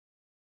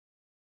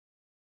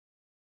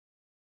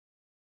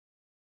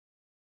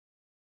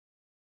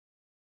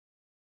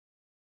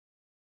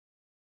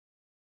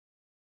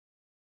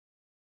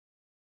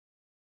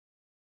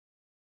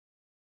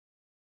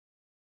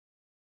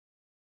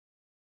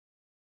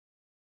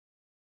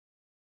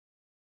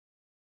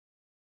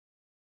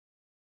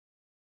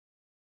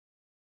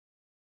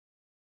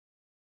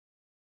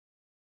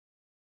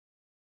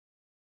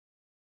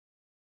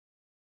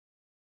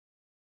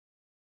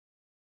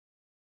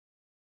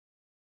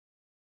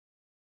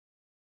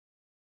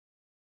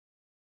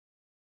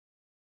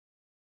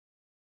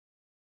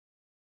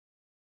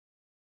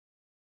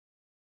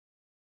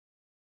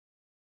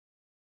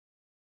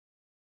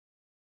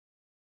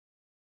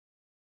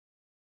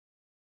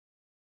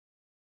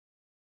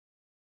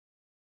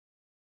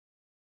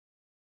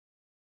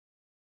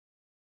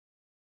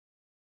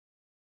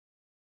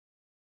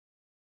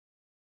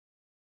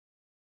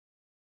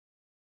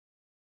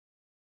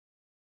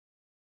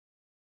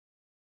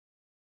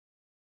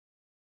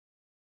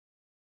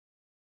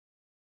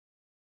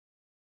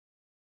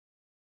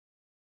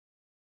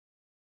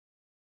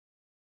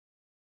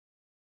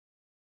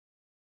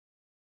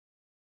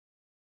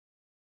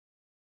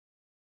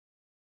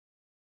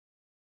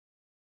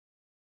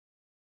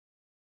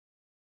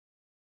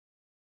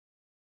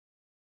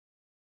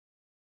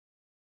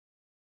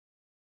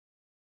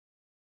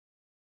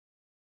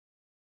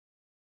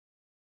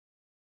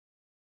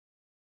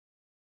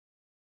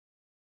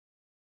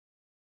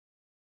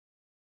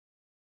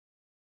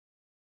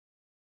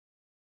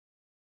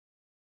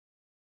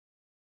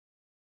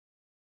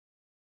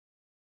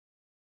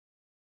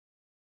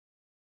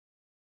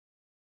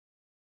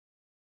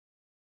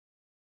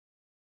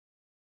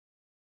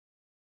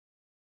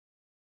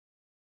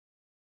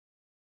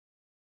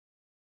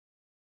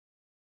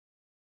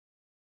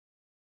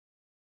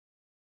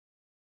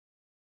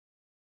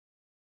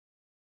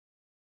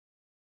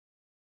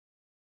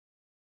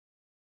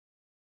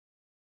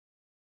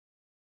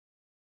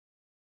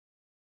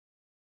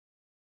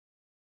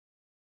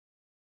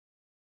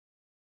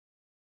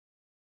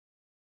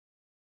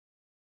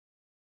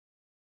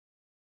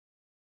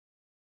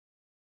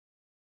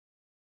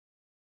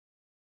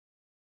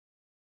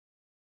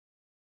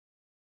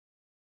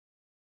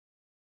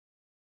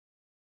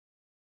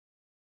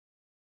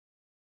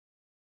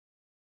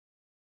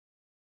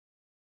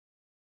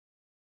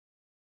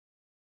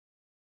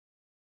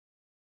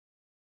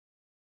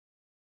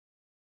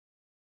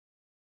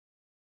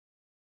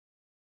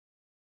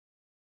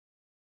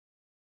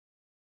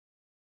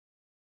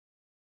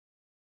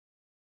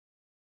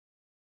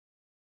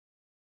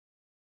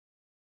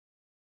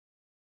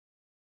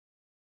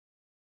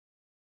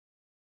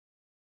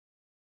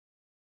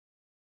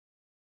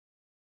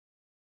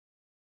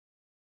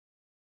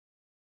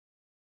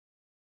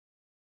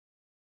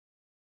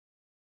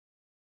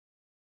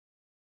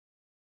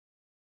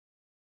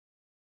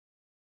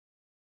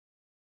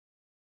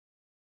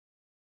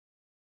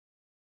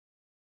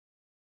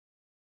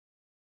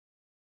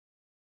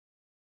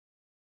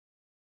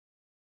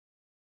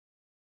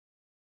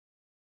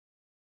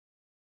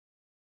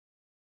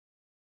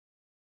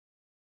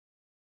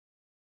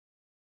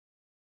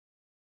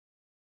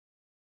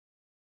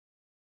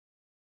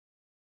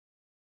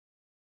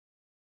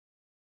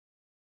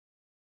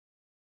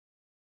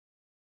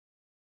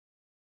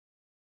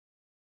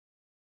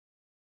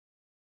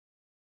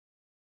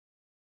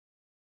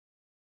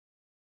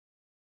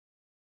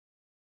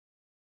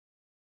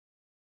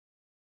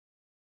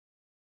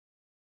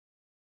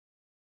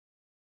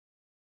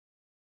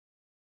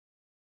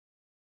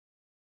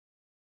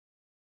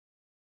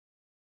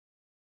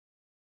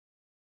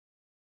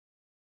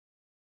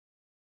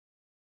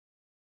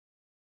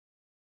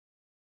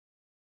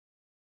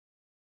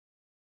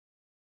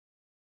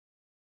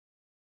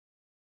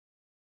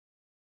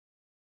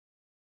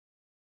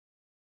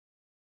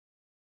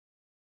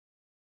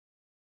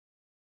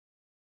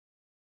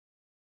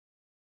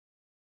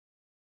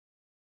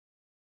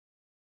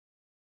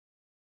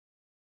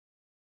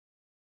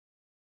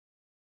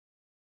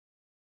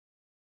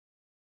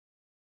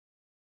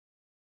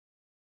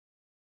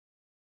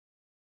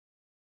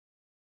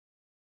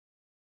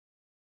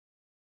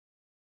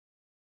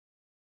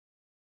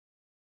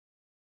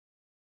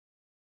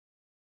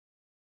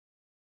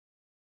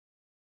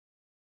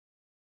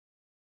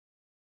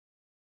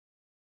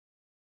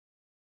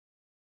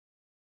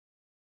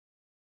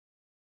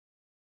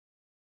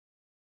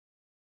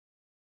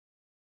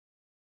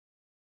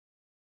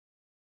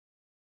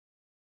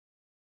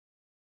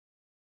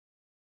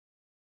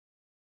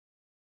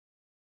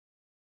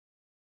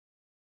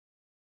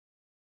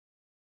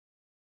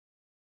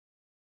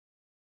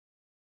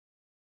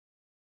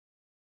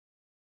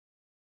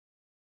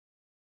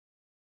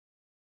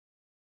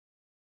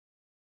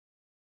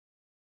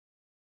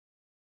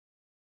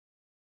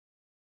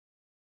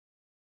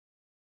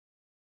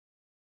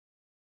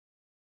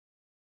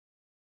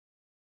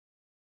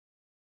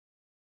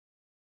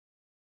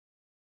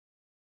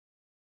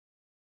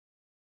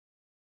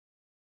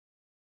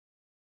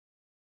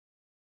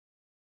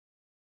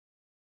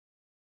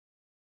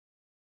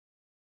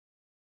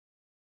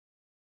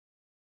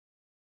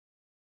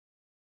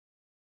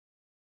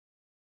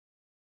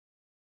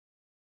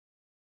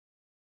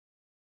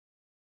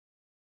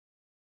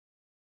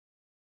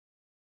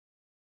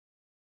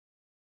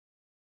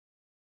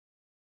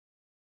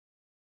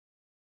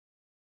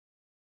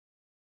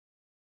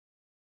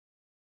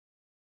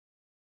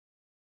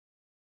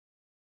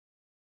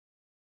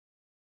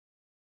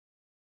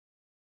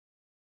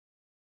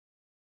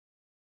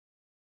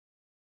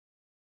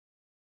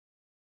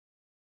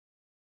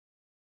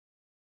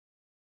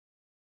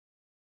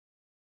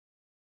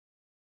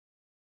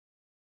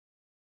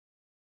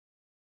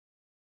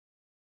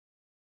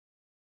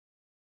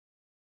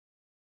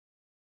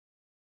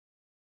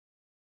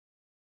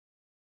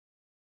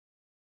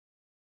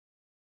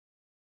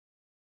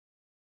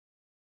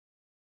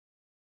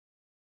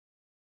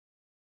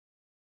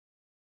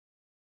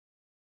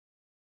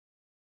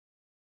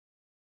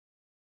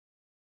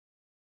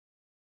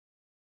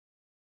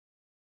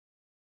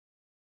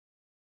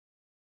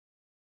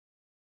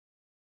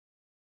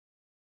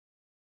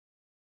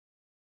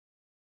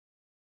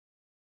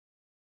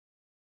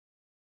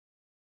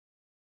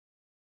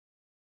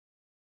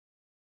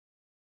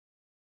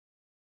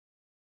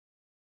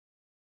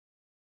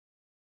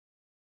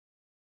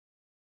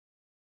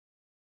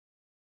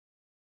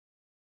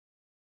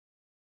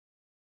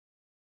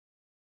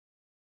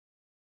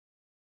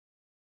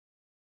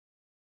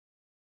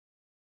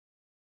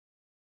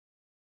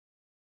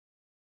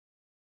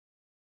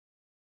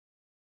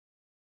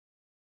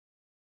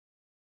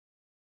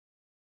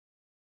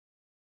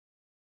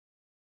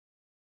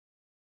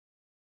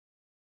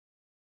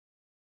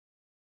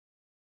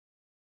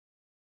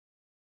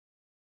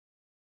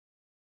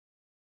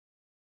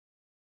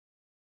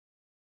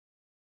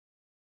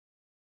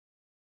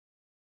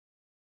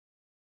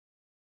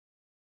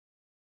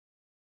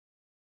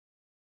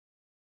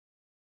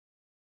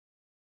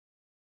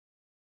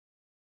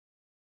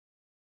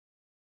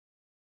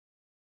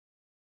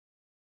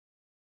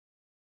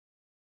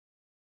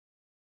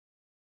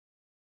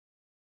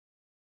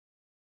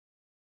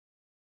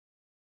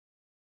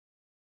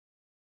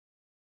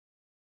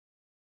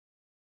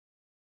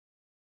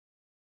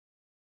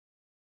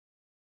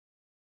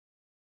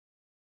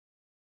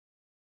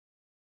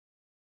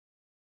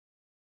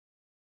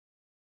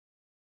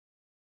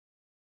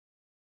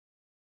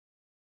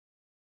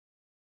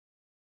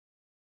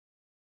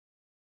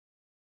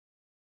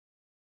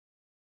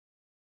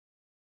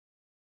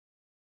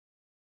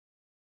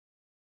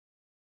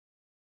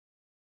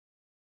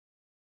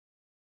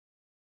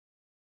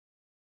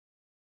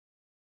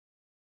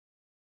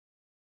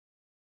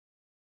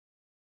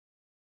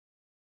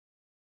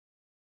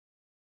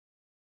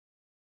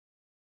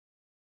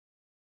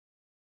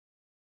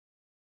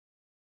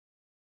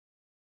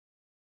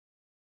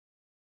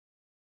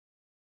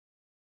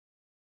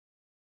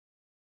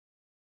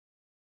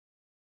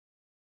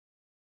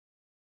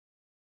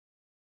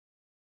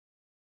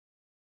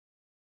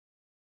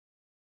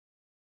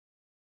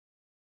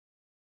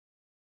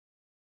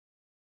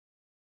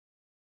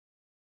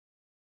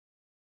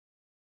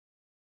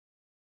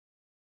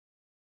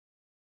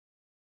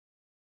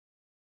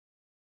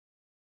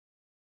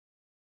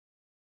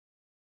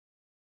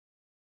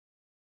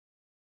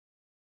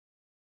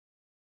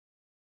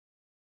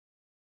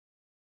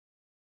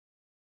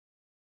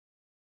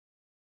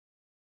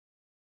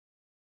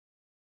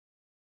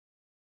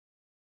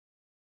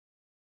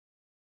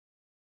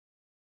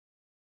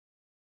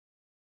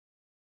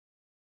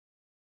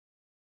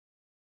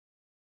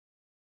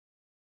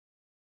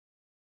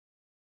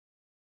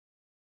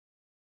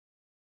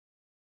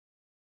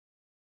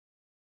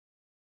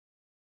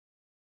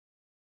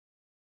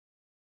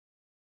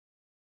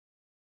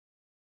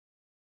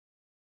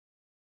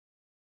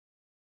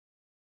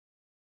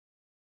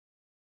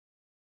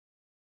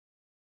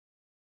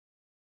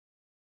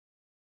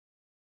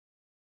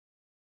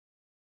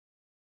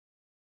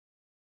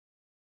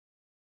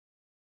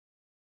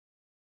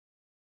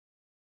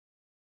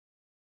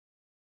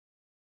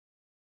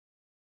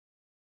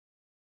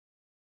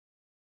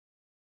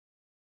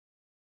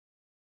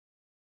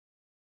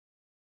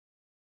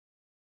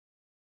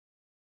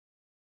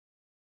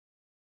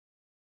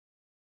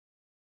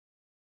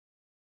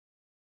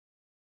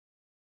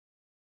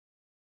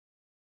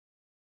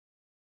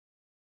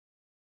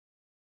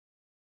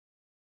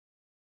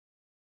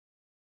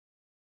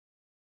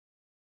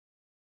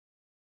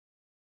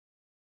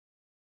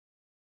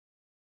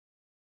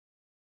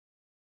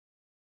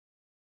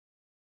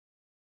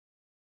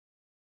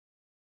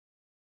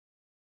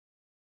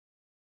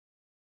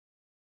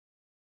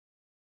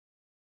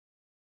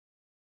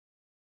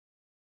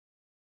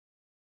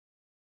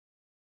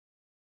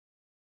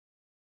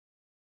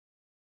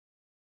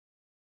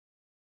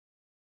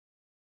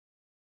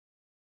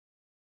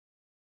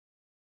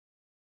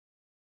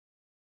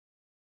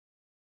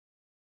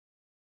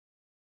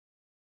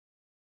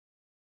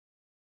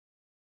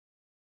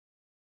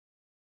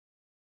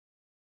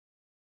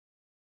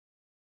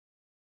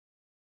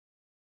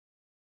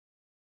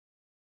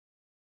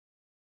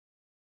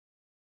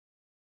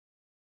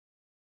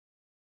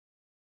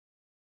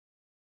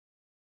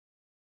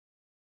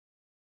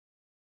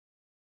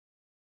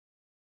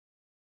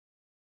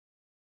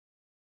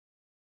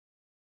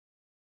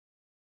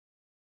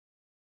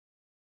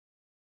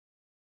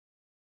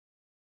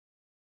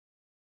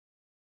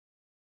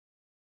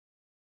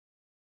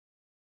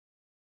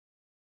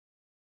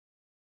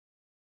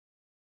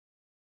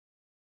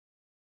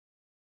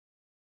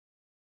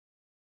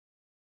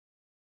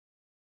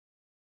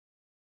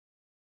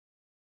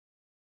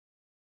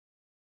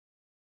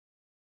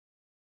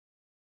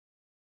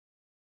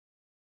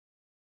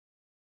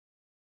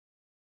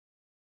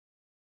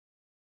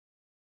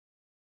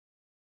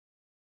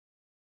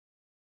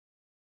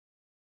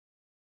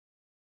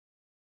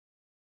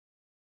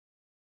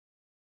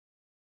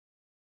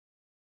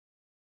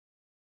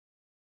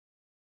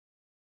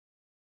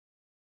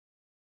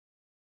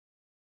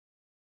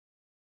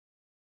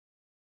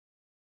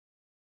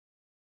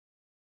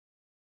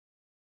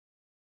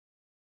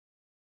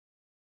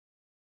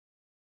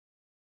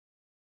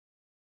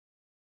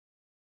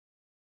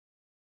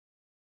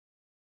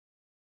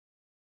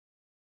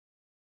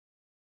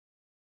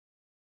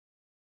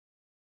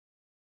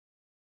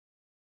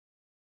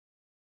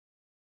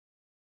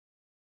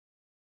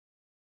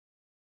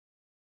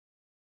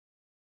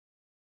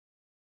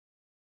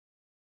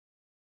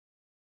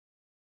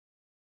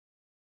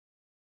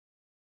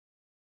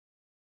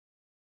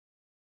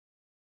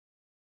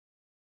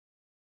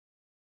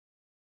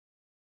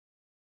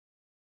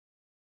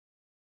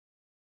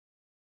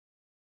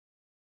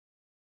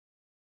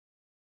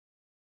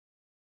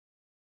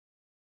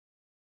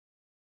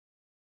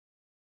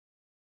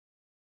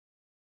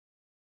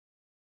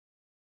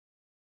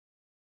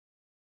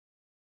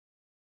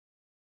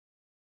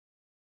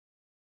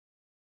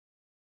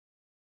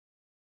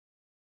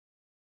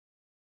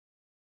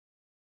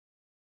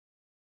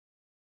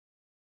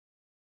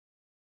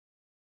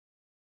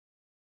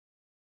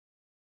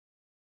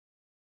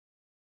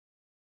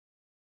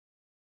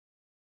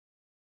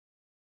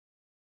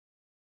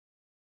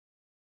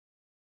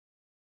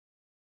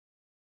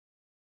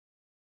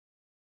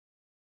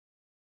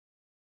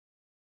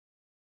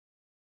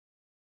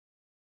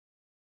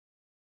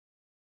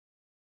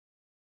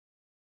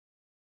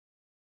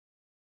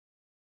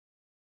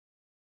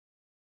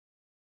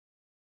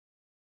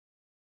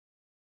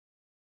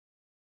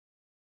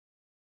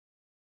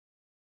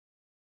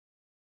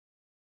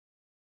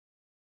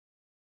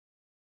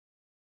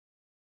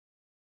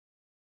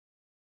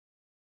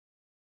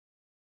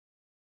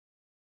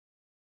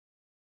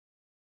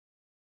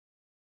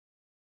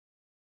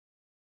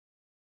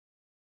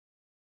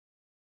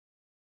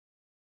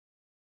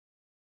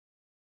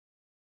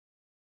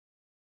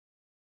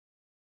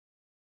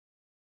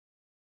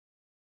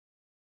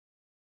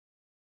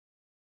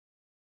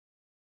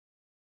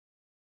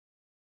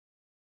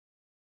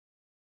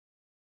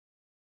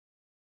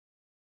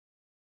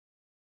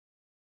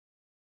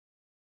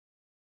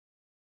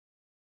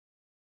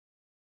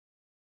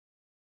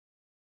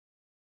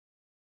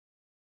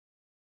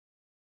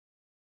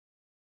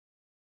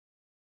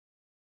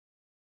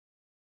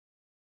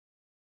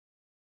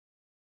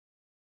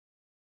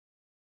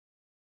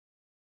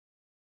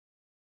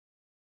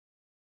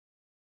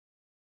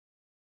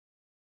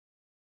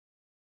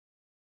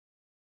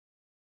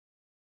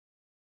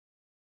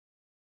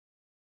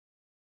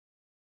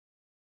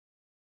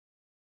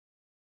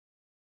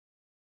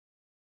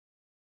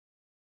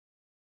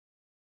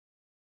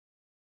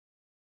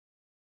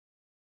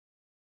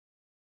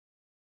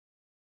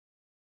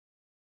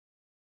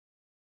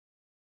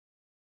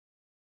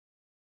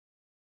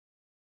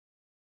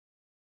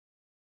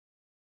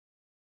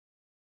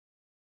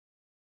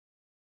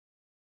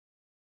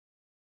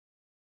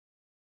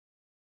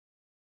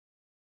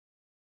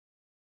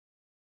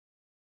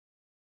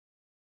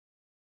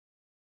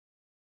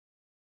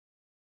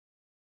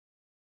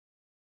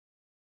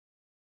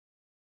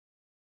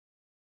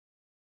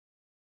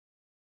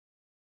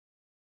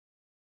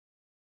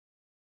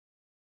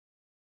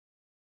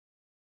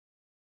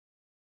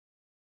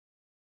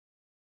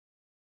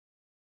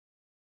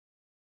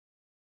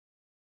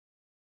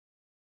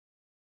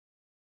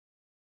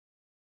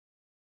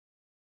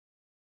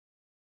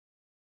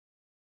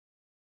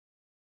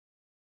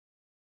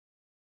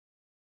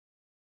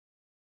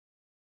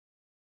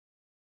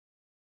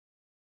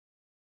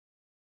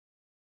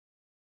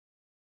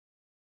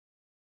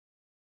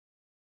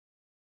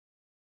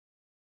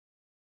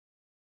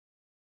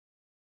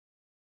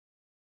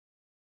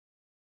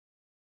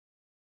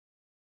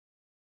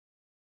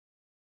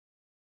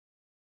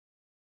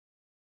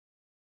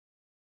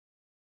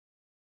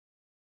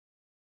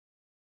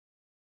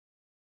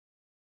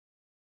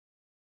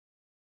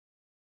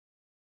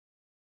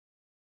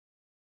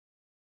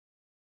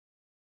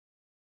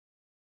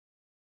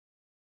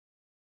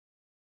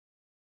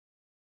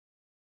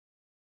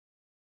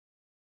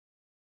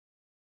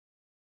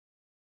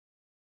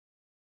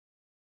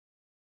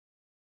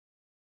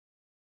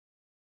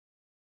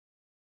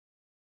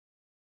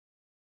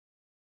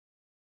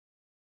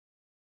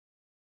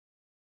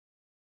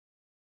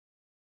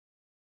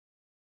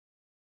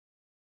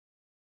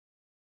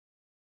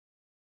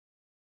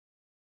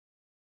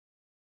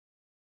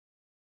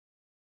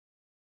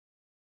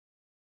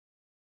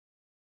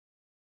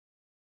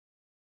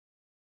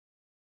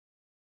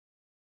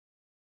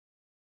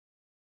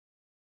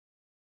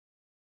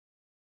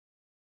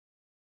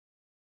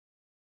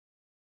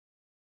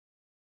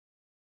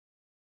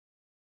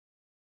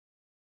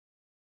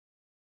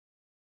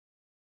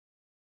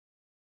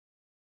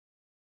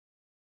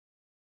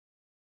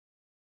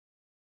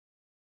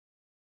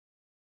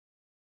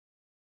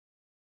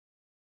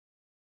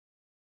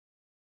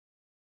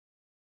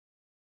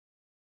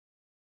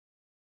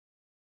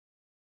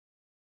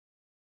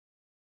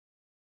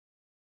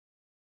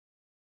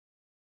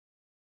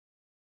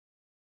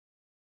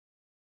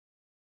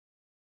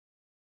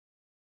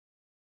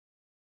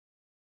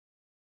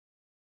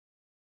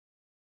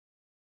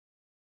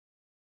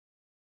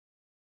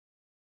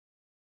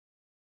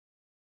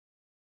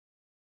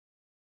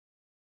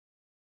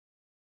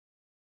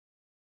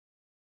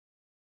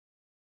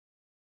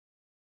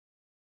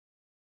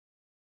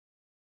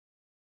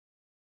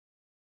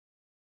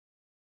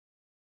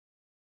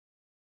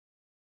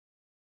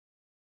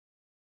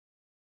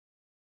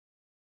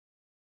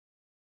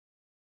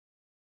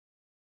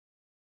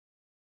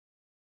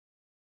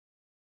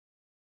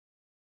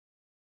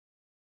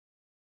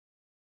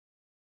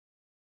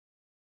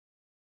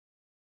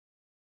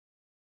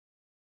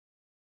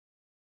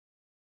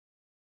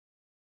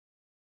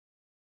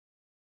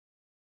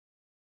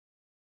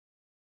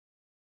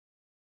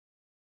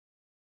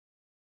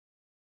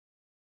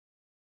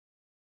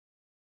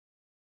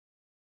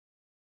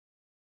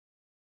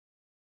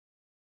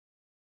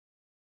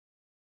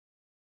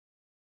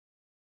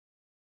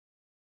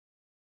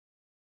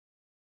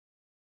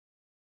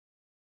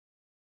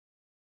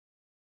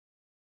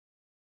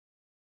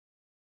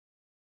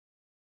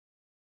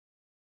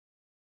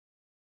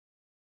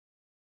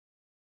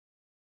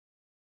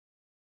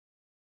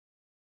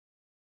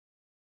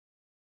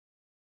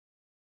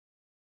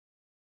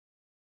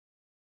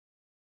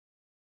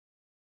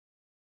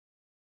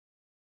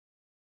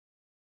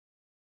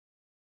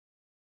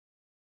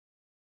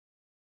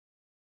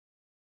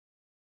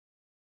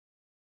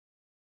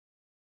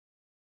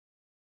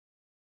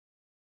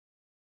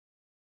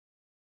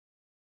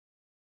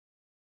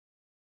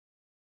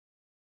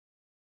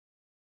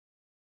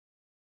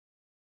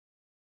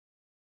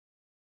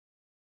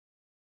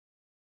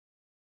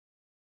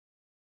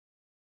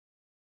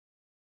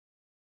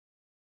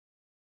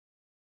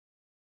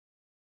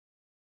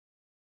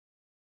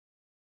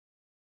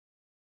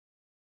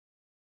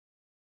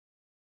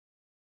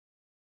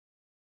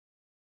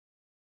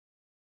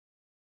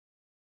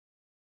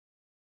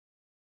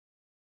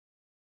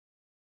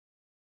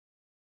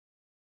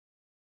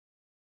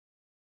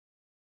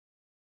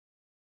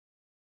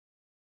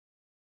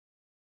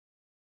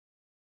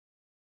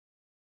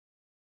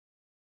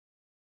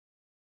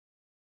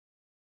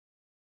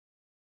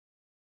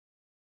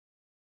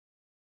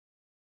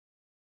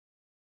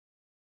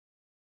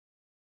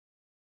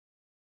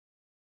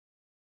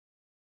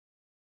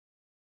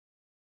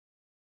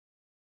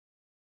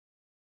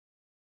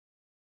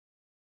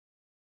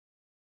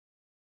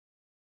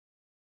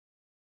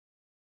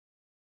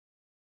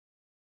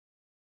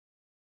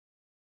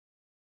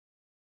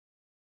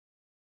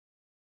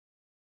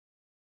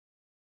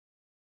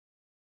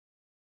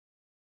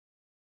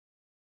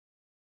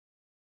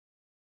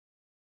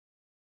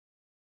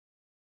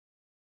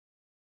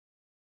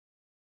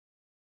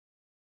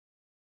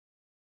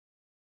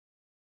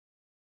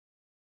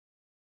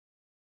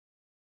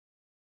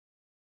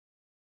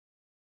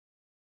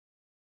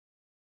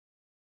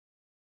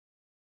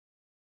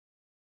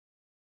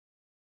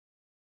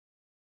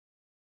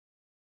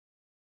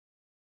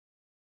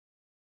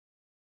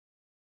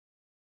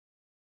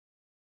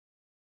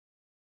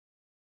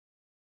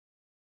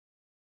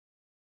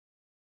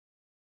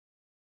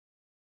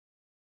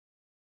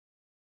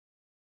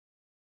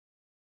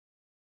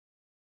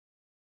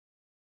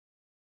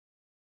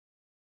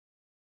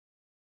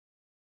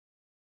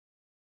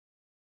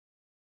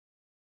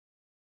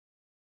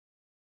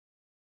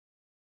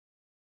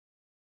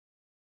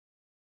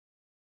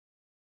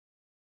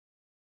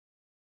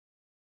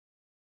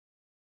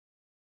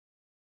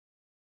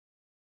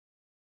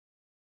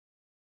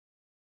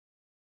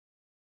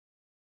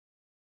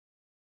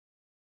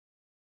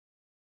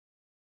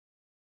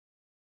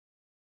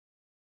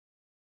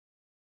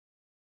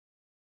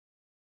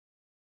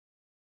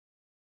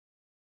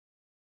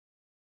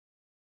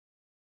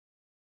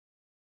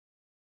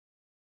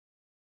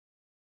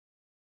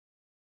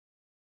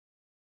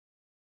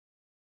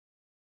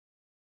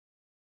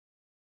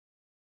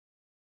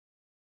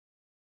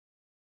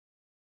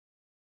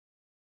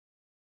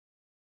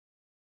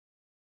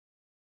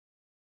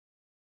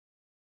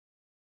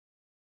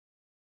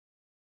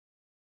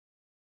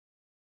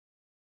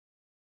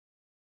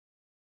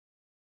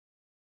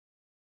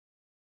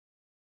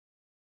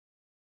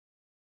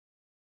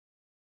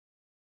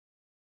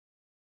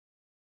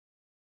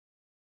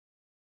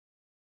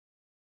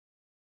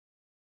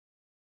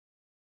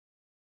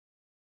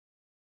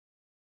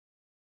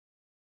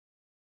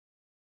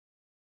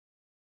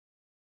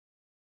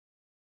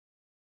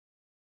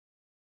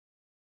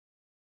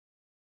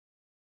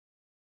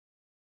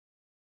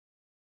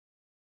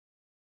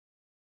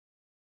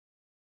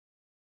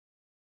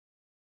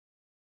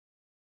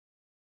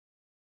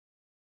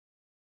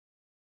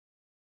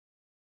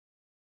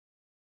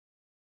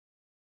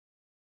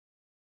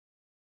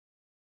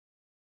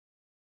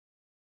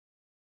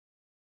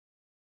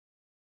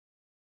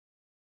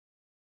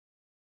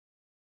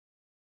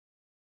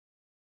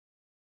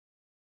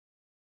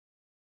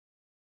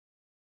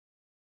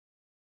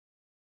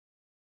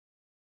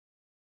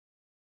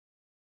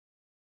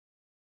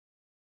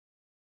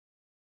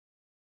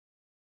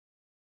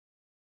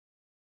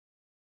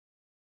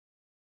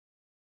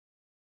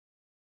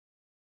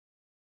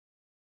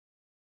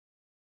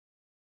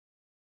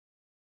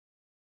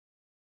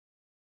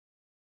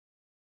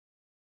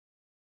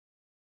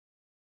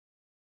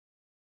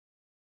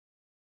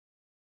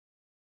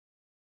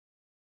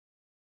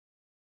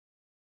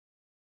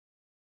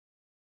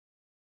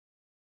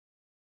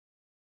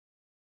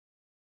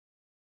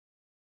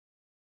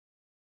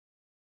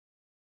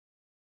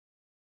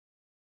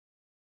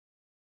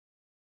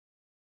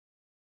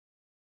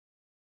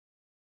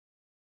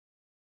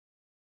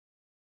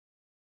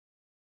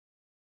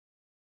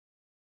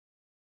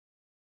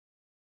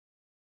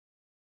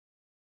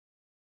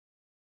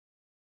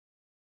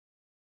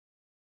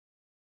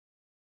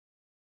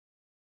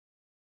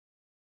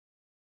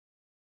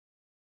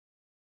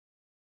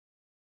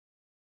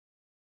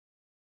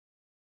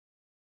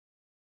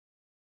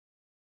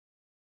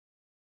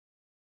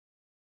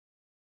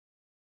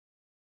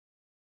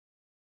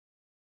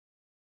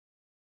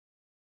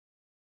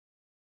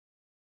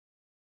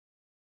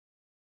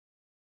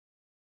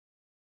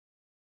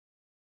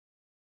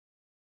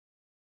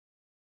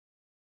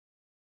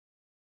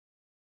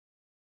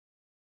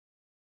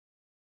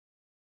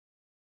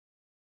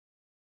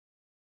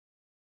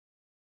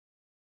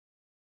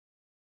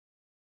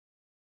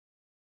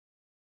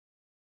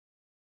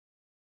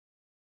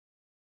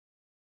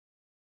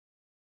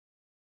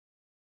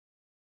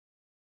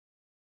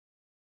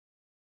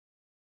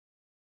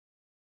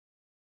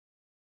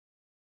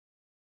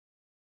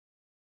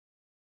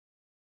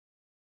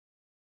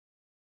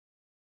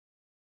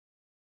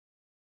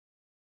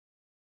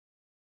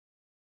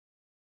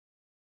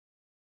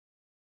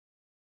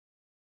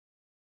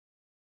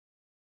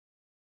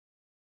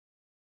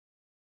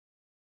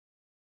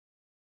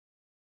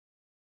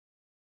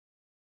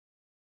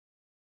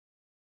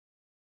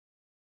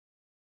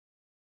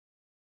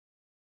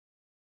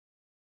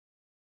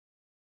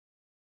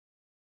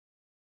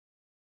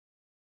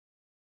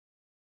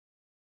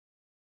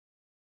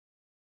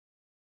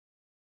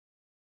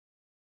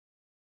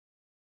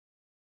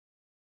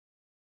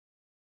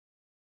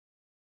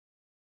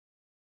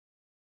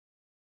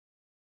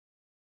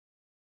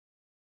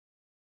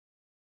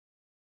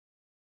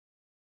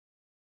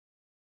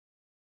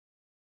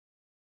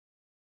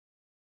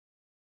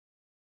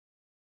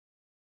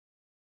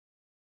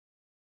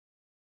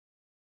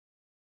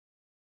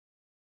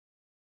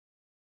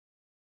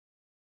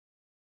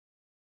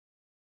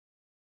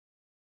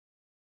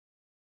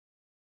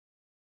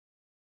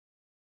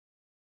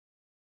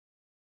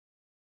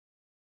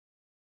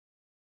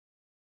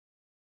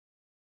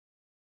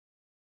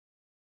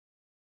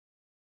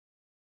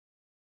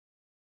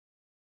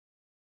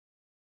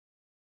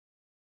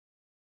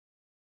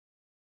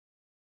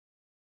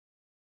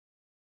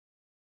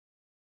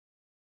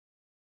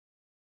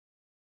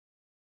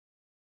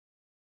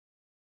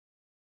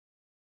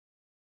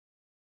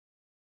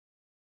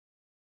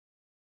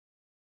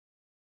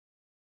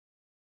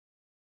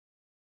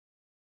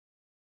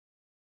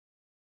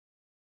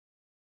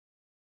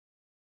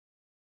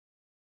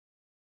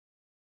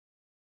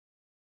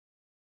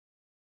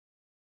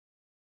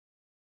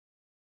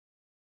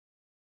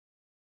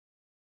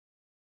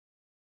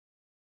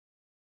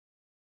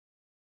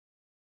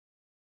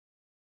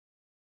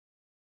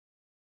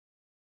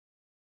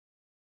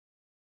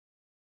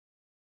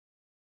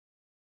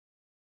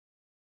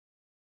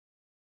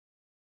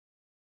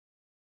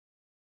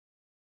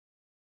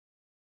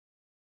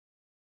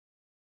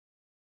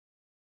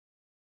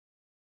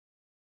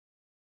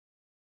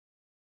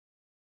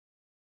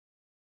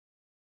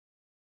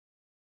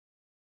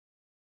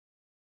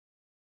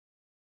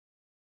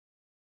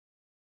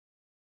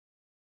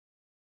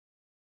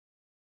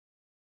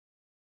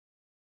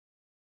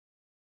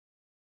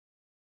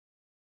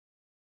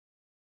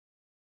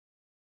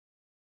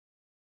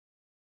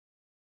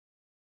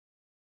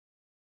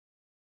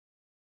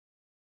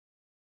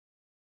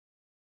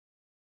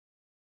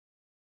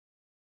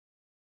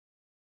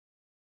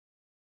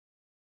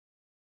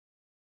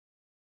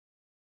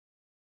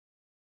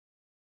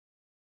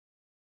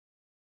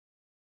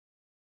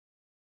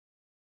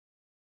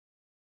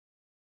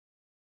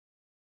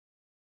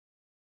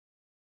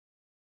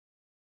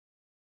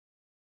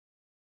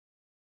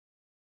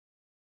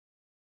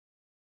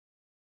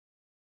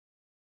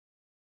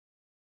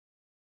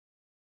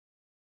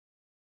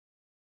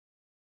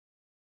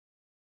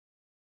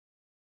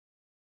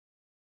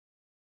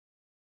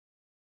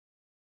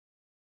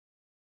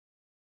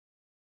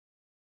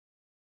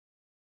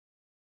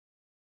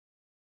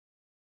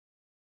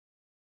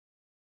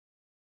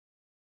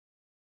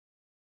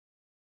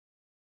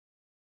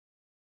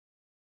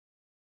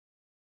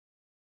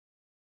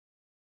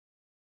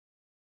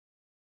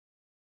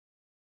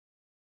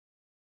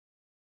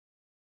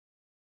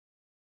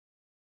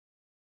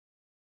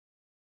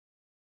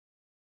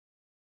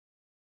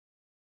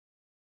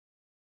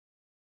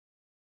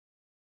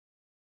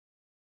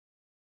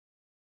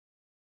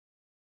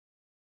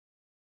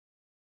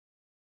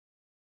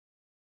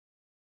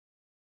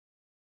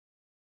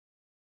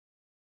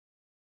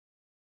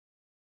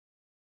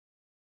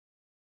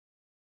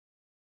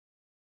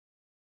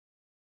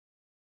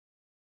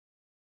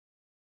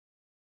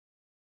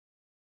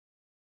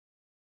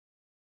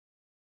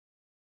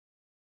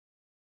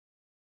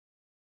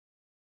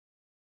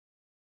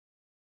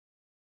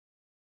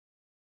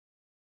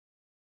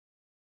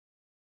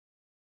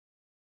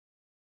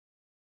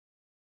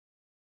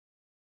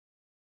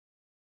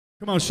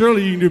Come on,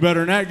 surely you can do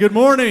better than that. Good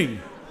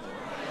morning.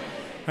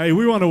 Hey,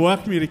 we want to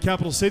welcome you to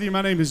Capital City.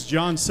 My name is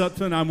John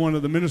Sutphin. I'm one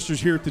of the ministers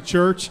here at the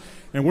church,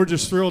 and we're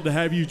just thrilled to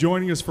have you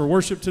joining us for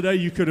worship today.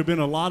 You could have been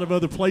a lot of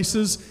other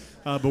places,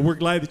 but we're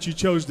glad that you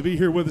chose to be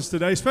here with us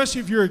today,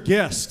 especially if you're a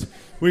guest.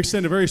 We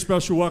extend a very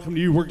special welcome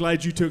to you. We're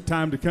glad you took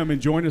time to come and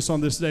join us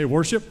on this day of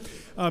worship.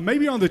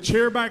 Maybe on the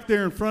chair back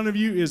there in front of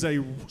you is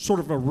a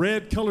sort of a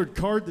red-colored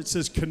card that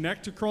says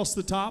Connect across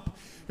the top,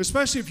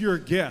 especially if you're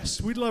a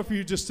guest. We'd love for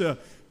you just to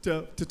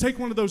take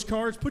one of those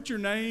cards, put your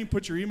name,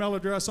 put your email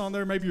address on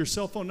there, maybe your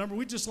cell phone number.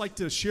 We'd just like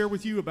to share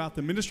with you about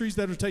the ministries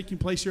that are taking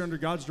place here under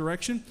God's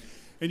direction.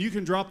 And you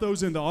can drop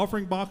those in the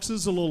offering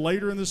boxes a little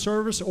later in the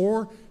service,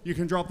 or you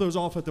can drop those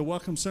off at the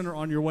Welcome Center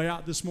on your way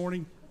out this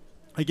morning.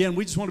 Again,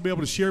 we just want to be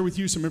able to share with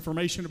you some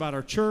information about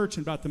our church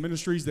and about the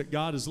ministries that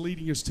God is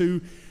leading us to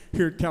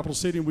here at Capital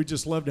City, and we'd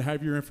just love to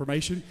have your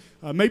information.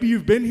 Maybe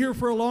you've been here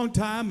for a long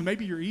time,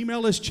 maybe your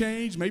email has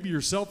changed, maybe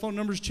your cell phone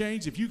number's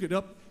changed. If you could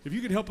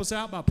help us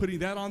out by putting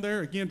that on there,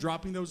 again,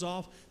 dropping those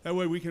off, that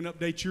way we can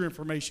update your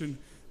information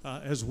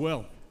as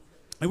well.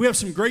 And we have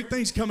some great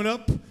things coming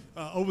up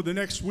over the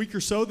next week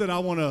or so that I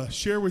want to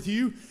share with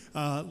you.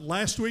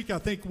 Last week, I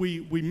think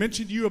we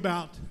mentioned to you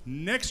about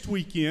next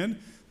weekend,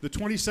 the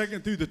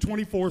 22nd through the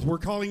 24th. We're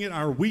calling it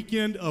our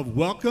Weekend of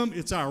Welcome.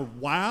 It's our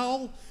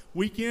WOW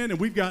weekend, and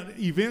we've got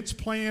events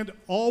planned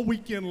all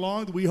weekend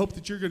long that we hope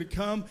that you're going to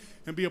come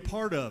and be a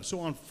part of.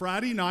 So on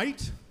Friday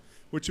night,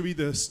 which will be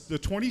the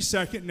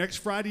 22nd, next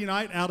Friday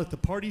night out at the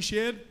Party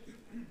Shed,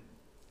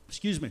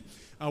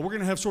 we're going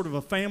to have sort of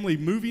a family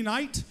movie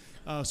night.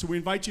 So we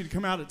invite you to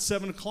come out at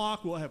 7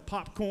 o'clock. We'll have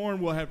popcorn.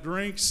 We'll have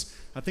drinks.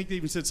 I think they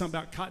even said something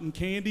about cotton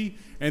candy.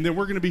 And then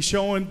we're going to be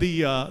showing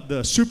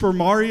the Super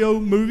Mario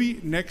movie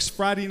next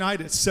Friday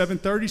night at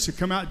 7:30. So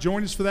come out,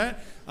 join us for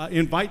that.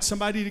 Invite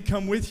somebody to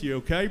come with you,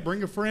 okay?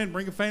 Bring a friend,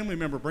 bring a family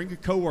member, bring a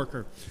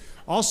coworker.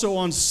 Also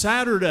on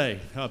Saturday,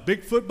 a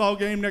big football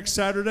game next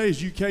Saturday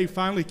as UK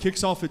finally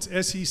kicks off its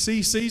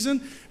SEC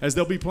season, as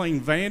they'll be playing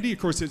Vandy. Of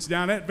course, it's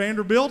down at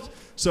Vanderbilt.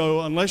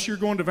 So unless you're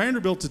going to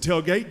Vanderbilt to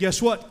tailgate, guess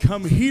what?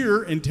 Come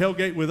here and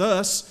tailgate with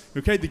us.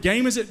 Okay, the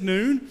game is at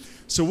noon.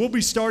 So we'll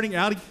be starting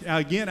out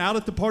again out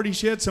at the Party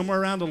Shed somewhere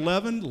around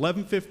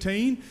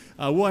 11:15.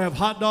 We'll have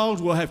hot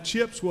dogs, we'll have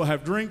chips, we'll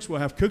have drinks, we'll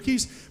have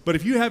cookies. But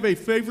if you have a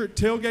favorite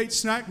tailgate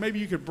snack, maybe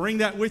you could bring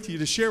that with you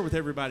to share with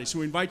everybody. So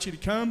we invite you to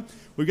come.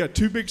 We've got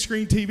 2 big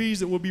screen TVs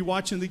that we'll be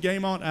watching the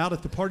game on out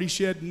at the Party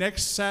Shed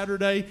next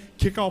Saturday.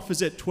 Kickoff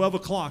is at 12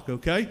 o'clock,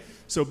 okay?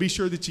 So be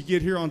sure that you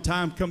get here on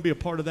time. Come be a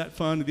part of that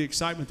fun and the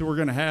excitement that we're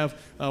going to have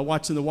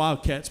watching the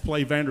Wildcats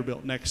play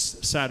Vanderbilt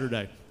next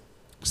Saturday.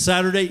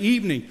 Saturday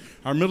evening,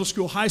 our middle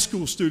school, high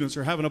school students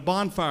are having a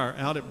bonfire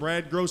out at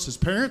Brad Gross's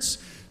parents.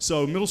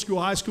 So middle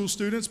school, high school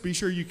students, be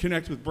sure you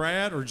connect with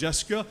Brad or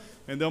Jessica,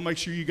 and they'll make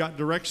sure you got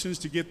directions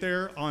to get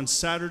there on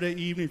Saturday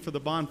evening for the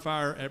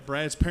bonfire at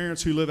Brad's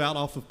parents who live out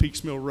off of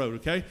Peaks Mill Road,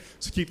 okay?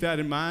 So keep that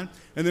in mind.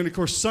 And then, of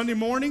course, Sunday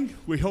morning,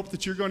 we hope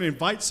that you're going to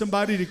invite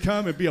somebody to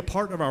come and be a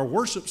part of our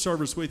worship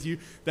service with you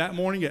that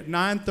morning at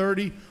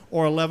 9:30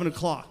 or 11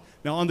 o'clock.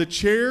 Now, on the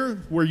chair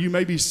where you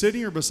may be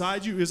sitting or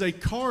beside you is a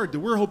card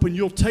that we're hoping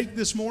you'll take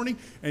this morning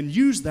and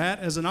use that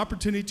as an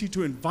opportunity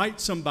to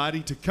invite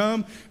somebody to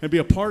come and be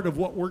a part of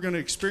what we're going to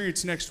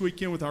experience next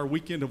weekend with our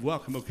Weekend of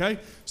Welcome, okay?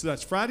 So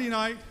that's Friday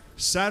night,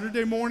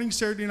 Saturday morning,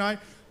 Saturday night,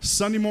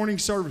 Sunday morning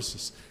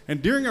services.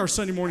 And during our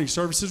Sunday morning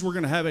services, we're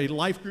going to have a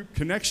Life Group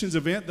Connections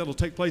event that'll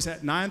take place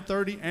at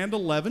 9:30 and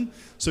 11.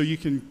 So you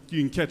can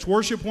catch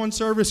worship one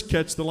service,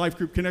 catch the Life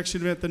Group Connection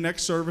event the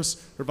next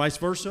service, or vice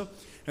versa.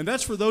 And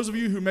that's for those of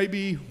you who may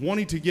be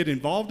wanting to get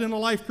involved in a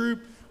life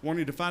group,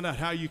 wanting to find out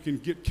how you can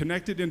get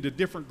connected into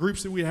different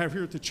groups that we have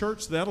here at the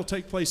church. That'll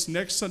take place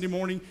next Sunday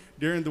morning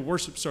during the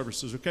worship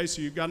services, okay?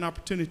 So you've got an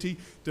opportunity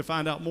to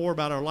find out more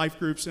about our life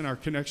groups and our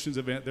connections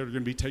event that are going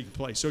to be taking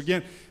place. So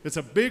again, it's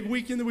a big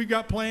weekend that we've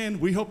got planned.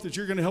 We hope that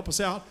you're going to help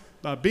us out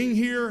by being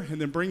here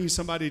and then bringing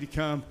somebody to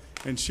come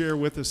and share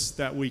with us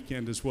that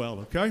weekend as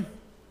well, okay?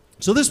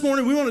 So this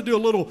morning, we want to do a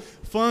little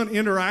fun,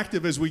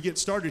 interactive as we get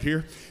started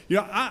here. You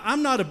know,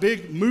 I'm not a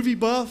big movie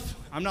buff.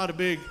 I'm not a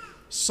big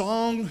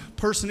song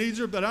person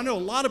either, but I know a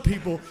lot of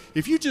people,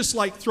 if you just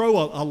like throw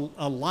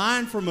a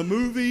line from a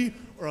movie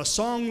or a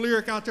song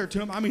lyric out there to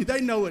them, I mean,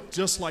 they know it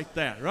just like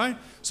that, right?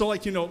 So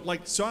like, you know,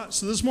 like, so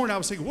this morning I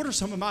was thinking, what are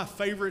some of my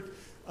favorite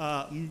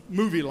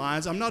movie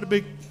lines? I'm not a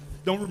big,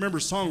 don't remember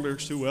song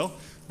lyrics too well,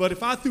 but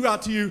if I threw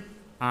out to you,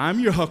 I'm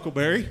your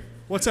Huckleberry,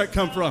 what's that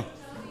come from?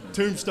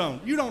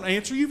 Tombstone. You don't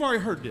answer. You've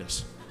already heard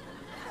this.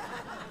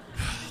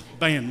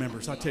 Band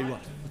members, I tell you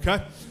what.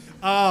 Okay.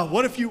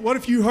 What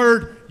if you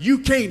heard you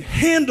can't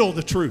handle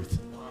the truth?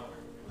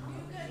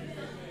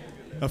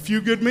 A Few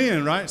Good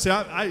Men, right? See,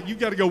 you've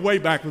got to go way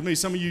back with me.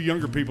 Some of you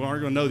younger people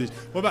aren't going to know these.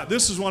 What about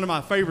this? Is one of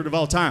my favorite of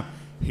all time.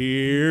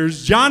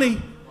 Here's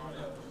Johnny,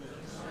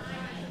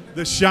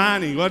 The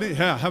Shining.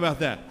 How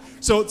about that?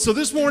 So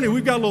this morning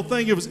we've got a little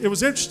thing. It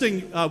was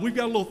interesting. We've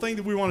got a little thing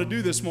that we want to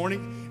do this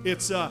morning.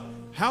 It's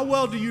how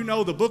well do you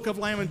know the Book of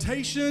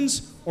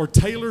Lamentations or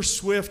Taylor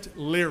Swift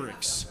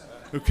lyrics?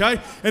 Okay?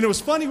 And it was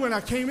funny when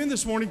I came in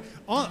this morning,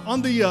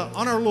 on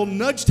our little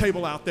nudge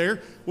table out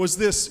there was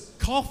this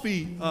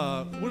coffee,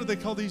 what do they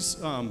call these?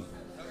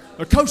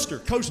 A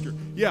coaster,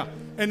 yeah.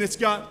 And it's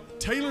got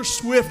Taylor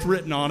Swift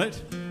written on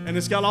it, and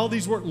it's got all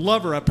these words,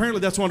 Lover.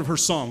 Apparently that's one of her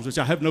songs, which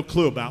I have no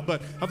clue about.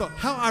 But I thought,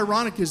 how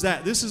ironic is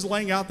that? This is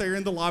laying out there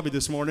in the lobby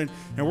this morning,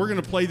 and we're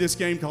going to play this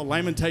game called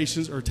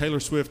Lamentations or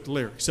Taylor Swift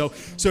lyrics. So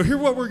here's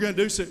what we're going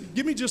to do. So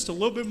give me just a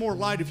little bit more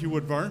light, if you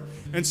would, Vern.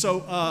 And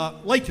so,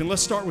 Lakin,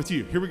 let's start with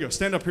you. Here we go.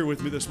 Stand up here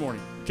with me this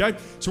morning, okay?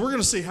 So we're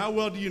going to see how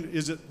well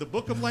is it the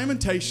Book of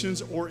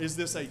Lamentations, or is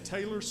this a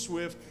Taylor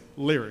Swift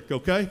lyric,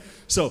 okay?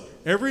 So,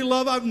 every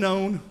love I've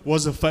known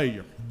was a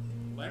failure.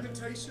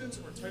 Lamentations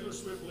or Taylor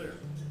Swift lyric?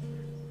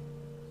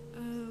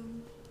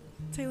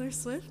 Taylor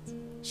Swift.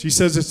 She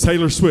says it's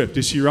Taylor Swift.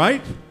 Is she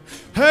right?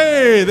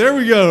 Hey, there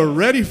we go.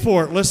 Ready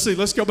for it. Let's see.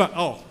 Let's go back.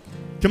 Oh,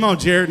 come on,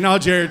 Jared. No,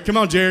 Jared. Come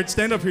on, Jared.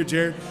 Stand up here,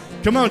 Jared.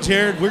 Come on,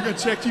 Jared. We're going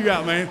to check you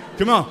out, man.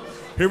 Come on.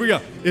 Here we go.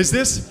 Are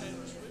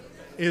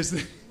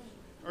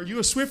you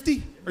a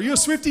Swiftie? Are you a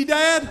Swiftie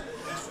dad?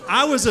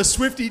 I was a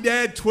Swiftie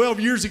dad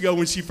 12 years ago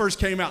when she first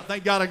came out.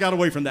 Thank God I got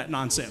away from that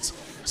nonsense.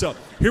 So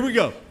here we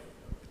go.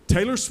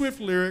 Taylor Swift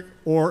lyric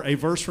or a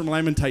verse from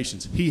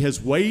Lamentations. He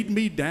has weighed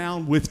me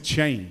down with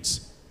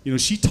chains. You know,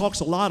 she talks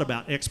a lot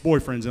about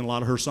ex-boyfriends in a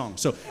lot of her songs.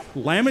 So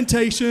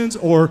Lamentations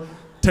or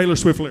Taylor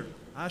Swift lyric.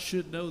 I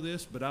should know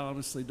this, but I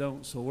honestly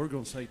don't, so we're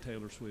going to say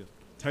Taylor Swift.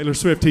 Taylor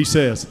Swift, he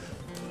says.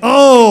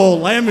 Oh,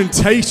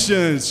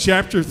 Lamentations,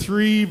 chapter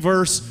 3,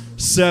 verse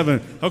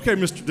 7. Okay,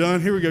 Mr.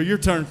 Dunn, here we go. Your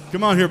turn.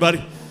 Come on here,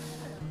 buddy.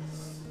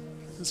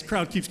 This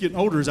crowd keeps getting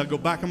older as I go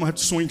back. I'm going to have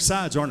to swing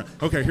sides, aren't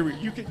I? Okay, here we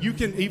go. You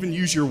can even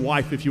use your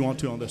wife if you want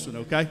to on this one,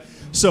 okay?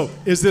 So,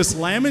 is this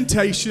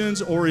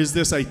Lamentations or is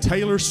this a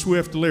Taylor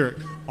Swift lyric?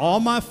 All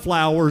my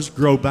flowers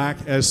grow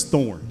back as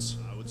thorns.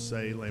 I would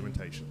say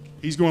Lamentations.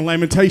 He's going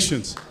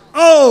Lamentations.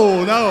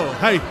 Oh, no.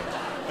 Hey,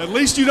 at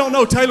least you don't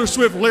know Taylor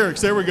Swift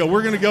lyrics. There we go.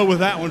 We're going to go with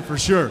that one for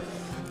sure.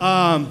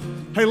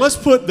 Hey, let's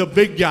put the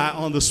big guy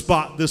on the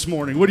spot this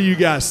morning. What do you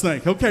guys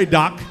think? Okay,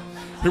 Doc.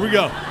 Here we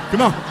go.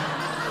 Come on.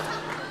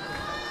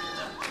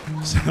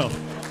 So,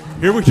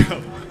 here we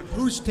go.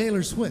 Who's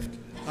Taylor Swift?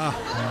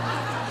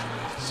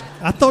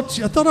 I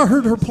thought I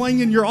heard her playing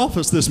in your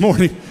office this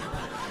morning.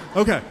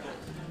 Okay.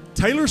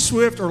 Taylor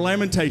Swift or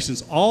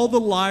Lamentations? All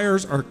the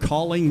liars are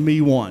calling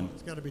me one.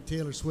 It's got to be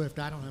Taylor Swift.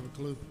 I don't have a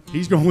clue.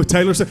 He's going with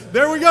Taylor Swift.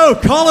 There we go.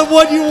 Call it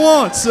what you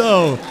want.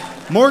 So,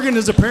 Morgan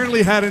has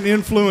apparently had an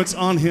influence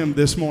on him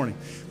this morning.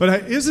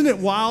 But isn't it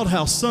wild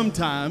how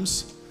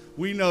sometimes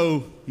we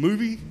know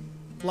movie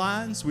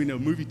lines, we know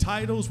movie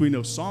titles, we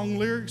know song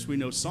lyrics, we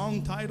know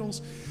song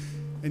titles,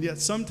 and yet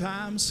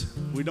sometimes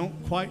we don't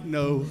quite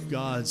know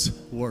God's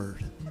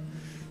word.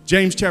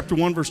 James chapter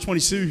 1 verse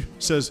 22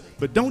 says,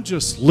 but don't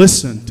just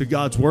listen to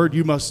God's word,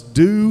 you must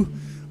do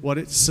what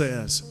it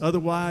says.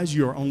 Otherwise,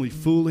 you are only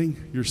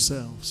fooling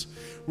yourselves.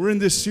 We're in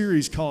this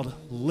series called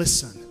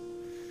Listen.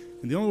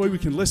 And the only way we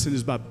can listen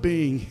is by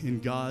being in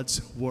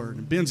God's word.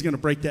 And Ben's going to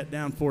break that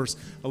down for us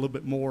a little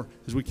bit more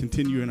as we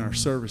continue in our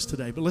service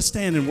today. But let's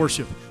stand and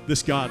worship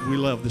this God we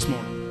love this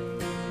morning.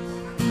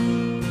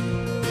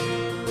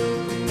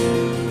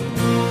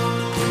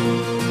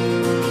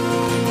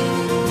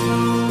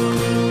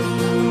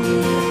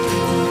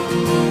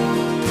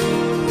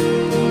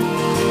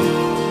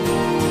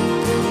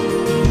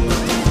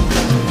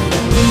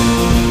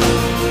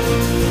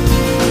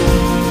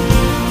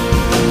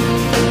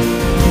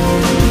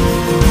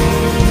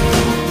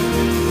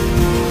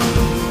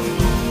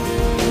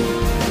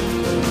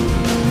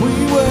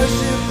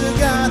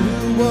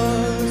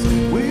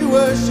 We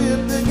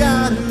worship the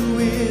God who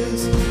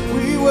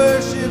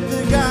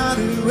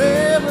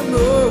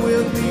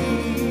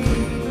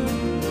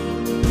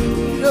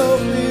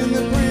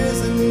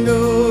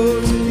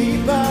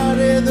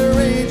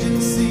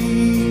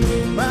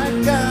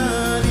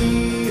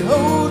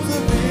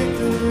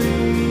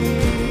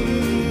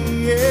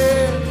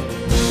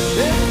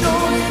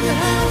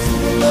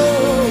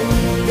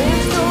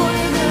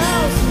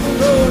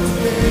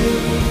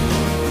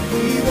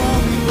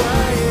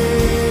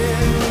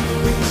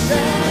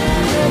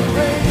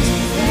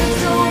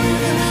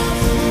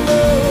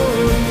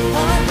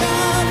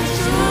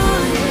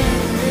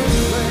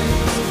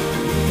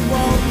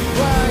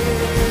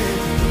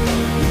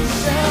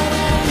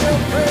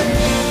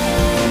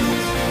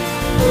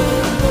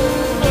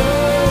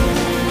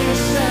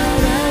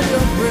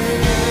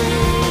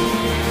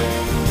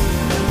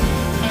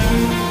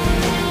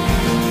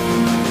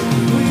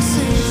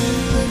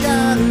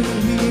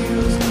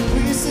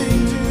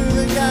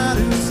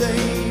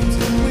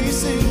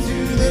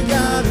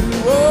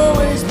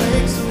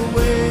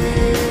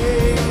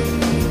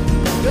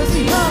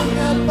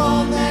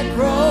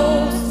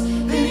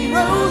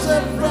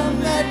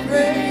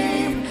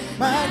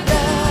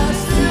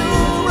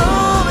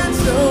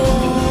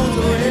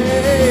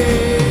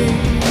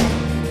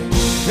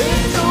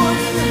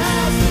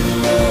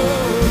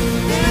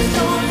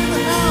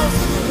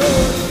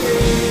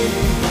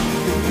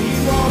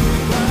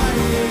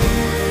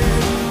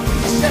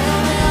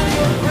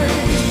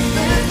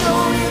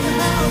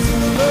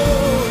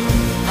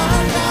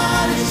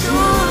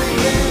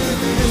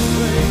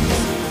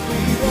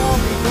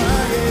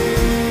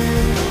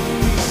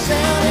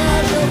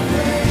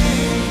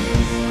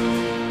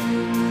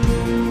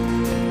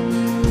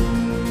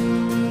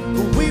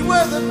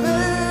the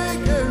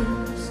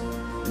beggars,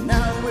 and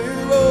now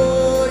we're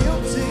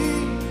royalty.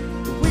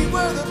 We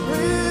were the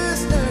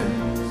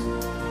prisoners,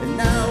 and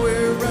now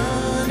we're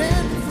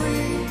running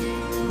free.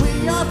 We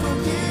are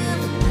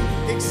forgiven,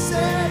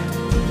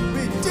 accepted,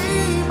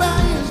 redeemed by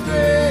His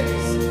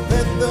grace.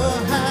 Let the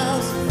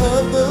house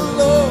of the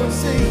Lord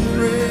sing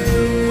praise.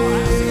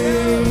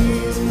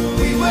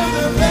 We were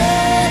the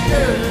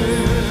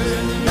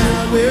beggars, now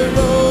we're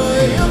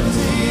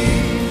royalty.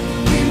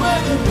 We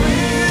were the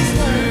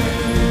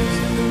prisoners,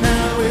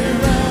 now we're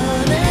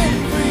running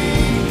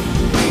free.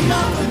 We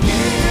are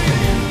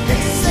forgiven,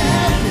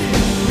 accepted,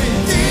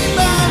 redeemed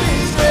by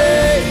His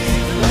grace.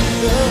 Let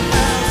the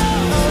house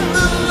of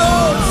the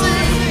Lord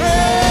sing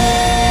praise.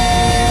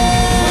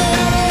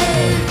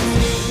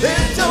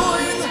 There's joy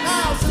in the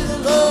house of the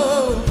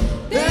Lord.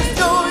 There's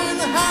joy in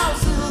the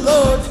house of the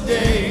Lord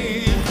today.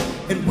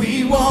 And we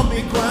won't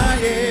be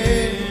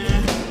quiet.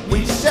 We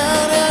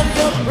shout out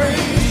your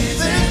praise.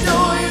 There's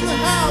joy in the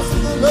house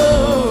of the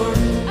Lord.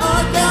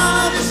 Our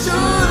God is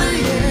surely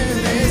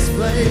in this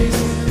place.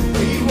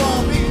 We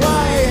won't be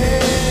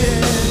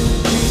quiet.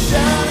 We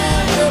shout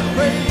out your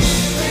praise.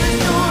 There's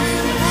joy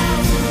in the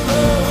house of the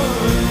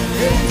Lord.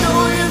 There's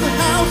joy in the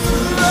house of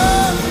the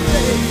Lord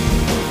today.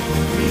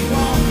 We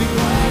won't be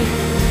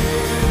quiet.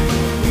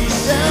 We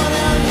shout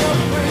out your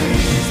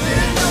praise.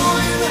 There's joy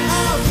in the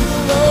house of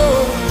the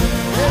Lord.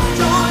 There's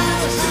joy in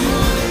the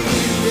surely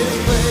in this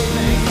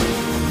place.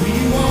 We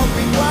won't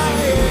be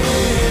quiet.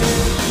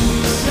 We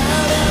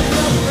shout out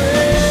your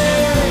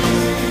praise.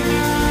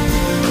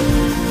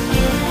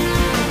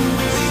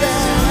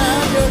 Shout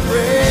out your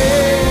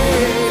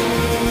praise.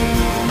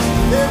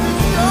 There is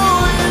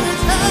joy in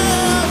this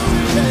house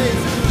today.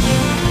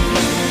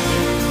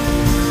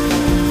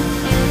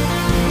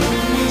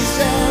 We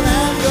shout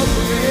out your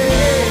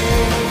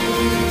praise.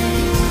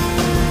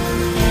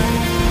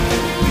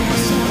 We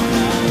shout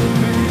out your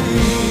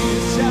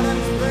praise. Shout out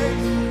your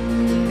praise.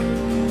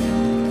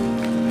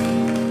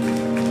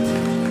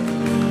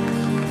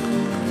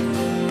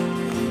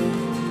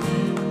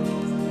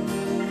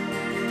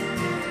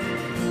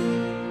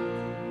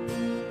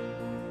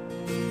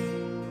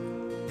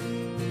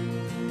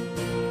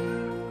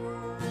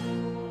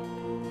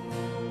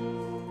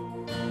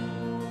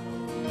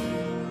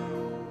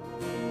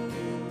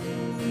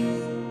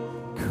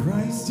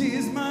 Christ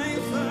is my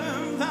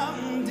firm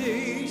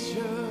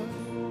foundation,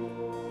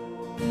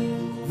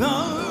 the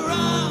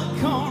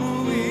rock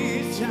on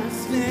which I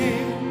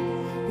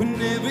stand when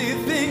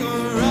everything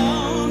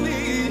around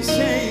me is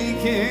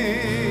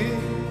shaking.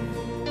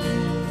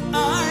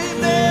 I've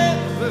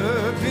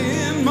never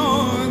been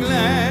more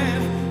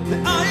glad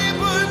that I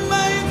put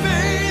my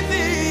faith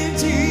in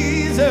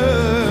Jesus.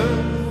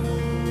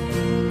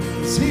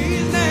 'Cause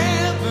He's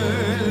never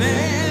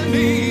let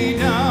me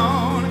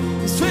down.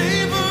 He's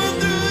faithful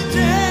through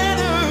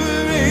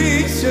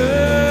generations.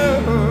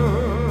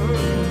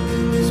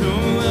 So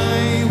why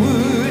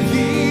would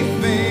He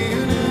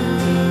fail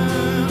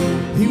now?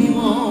 He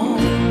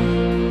won't.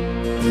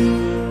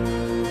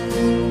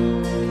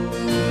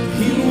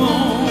 He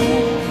won't.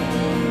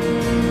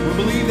 I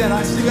believe that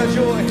I still got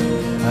joy.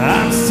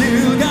 I've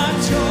still got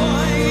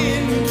joy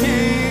in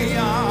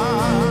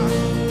chaos.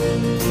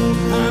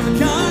 I've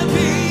got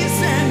peace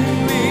that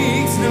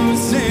makes no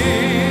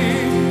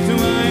sense, so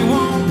I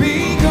won't be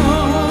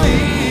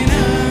going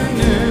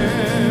under.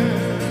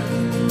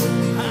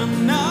 I'm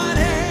not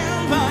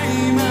held by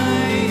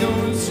my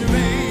own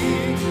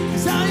strength,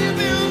 'cause I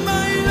built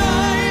my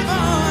life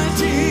on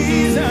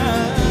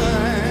Jesus.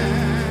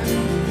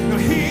 No,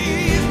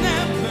 He's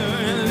never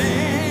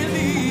let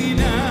me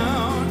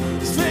down.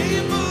 He's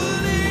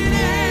faithful in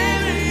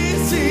every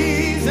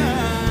season.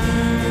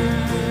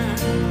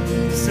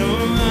 So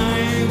why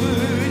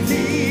would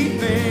He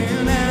fail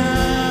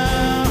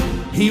now?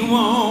 He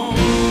won't.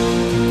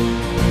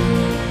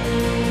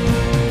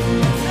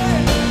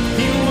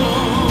 He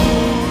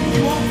won't. He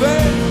won't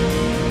fail.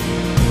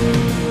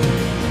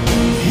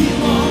 He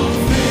won't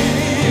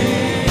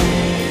fail.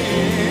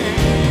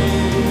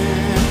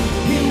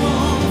 He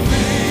won't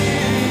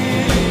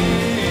fail.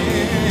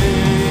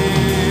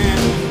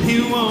 He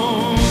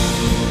won't.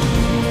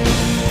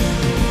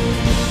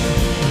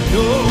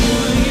 No,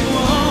 He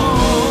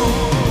won't.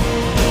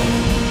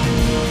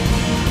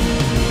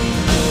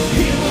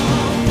 He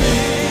won't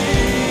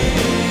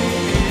fail.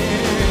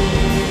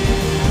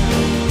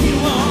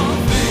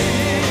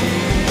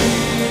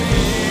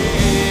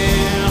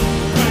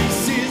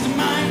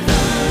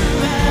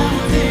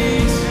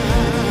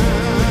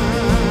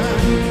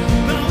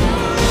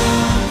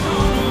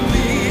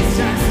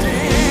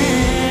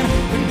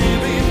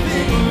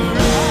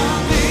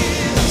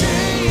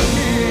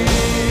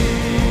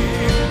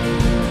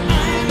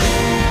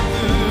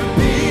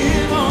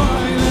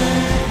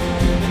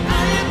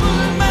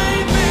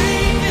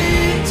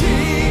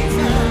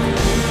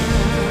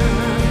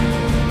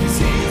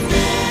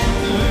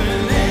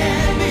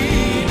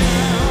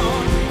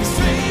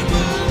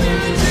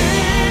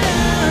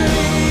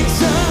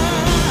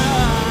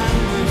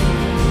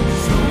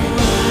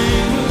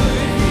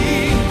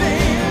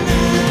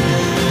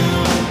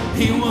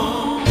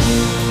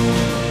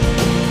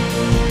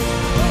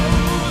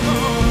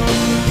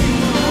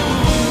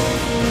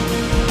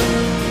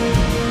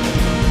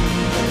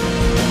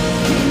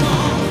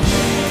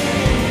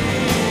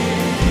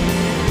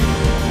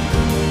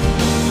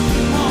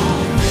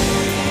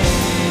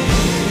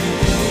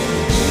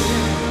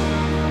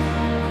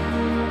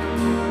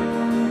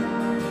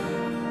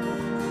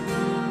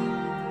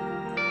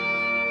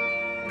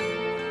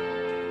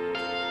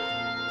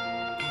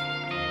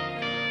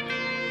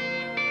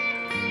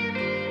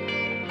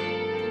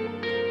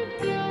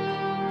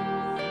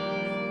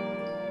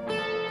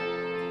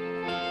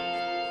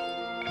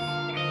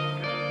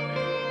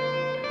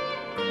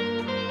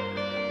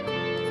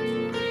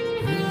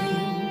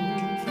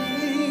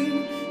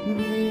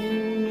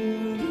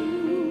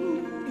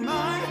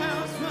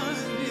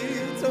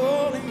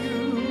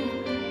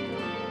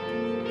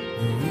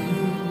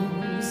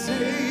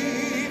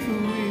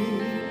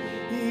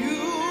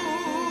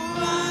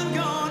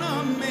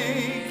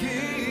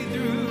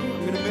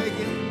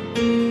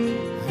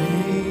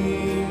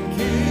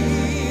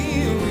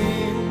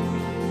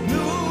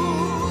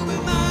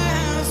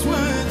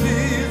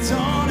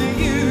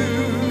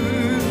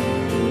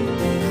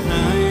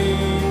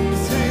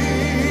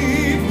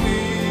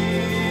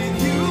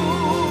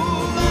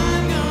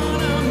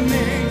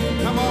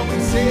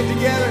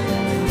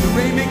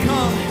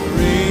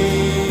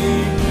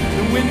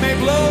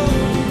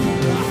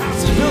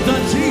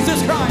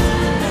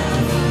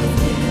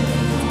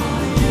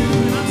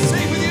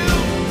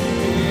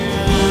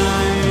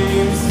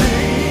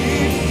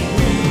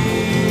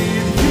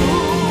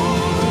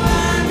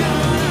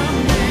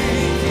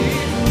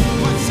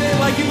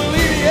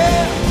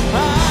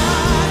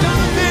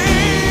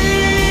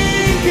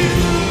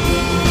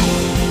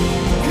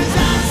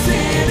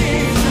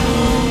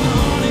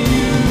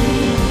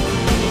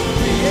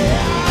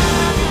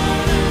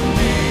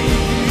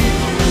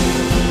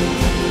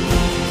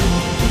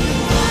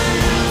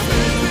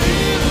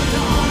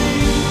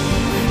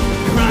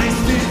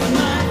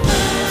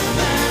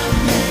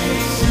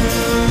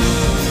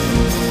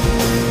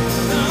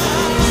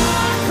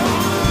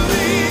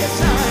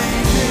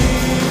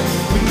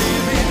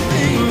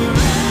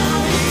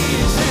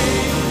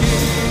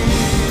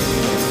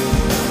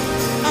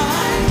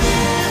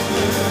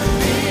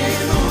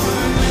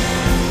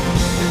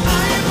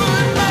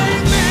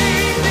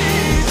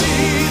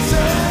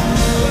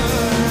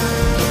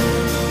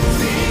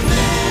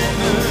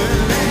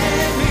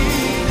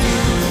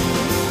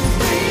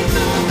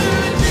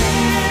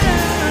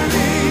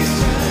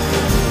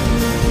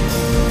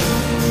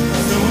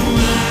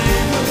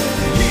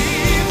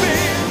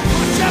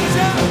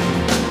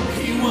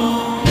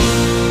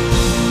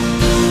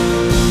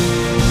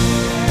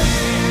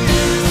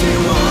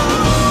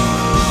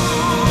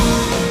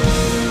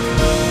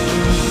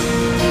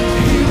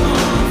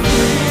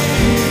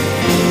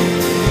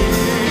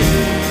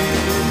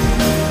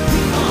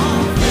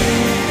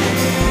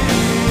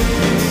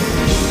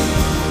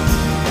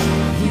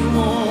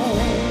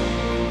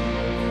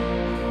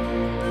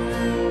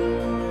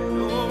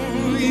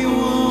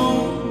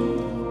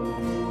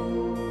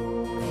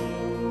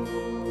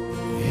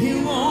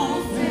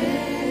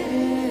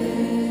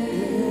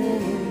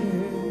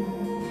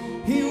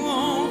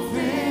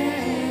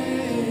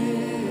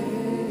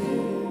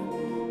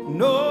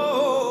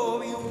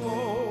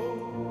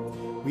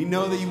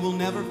 know that you will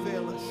never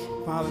fail us.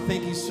 Father,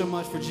 thank you so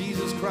much for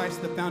Jesus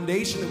Christ, the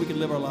foundation that we can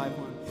live our life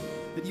on.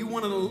 That you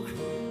wanted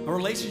a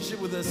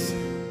relationship with us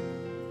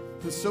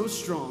that's so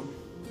strong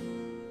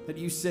that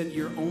you sent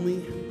your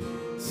only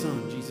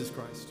Son, Jesus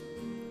Christ,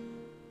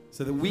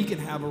 so that we can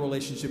have a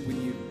relationship with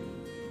you.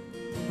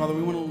 Father,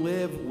 we want to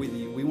live with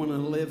you. We want to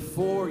live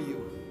for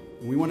you.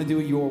 And we want to do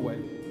it your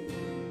way.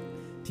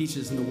 Teach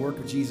us in the work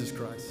of Jesus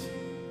Christ,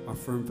 our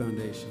firm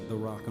foundation, the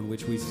rock on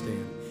which we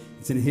stand.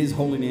 It's in his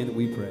holy name that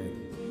we pray.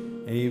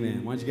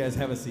 Amen. Why don't you guys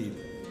have a seat?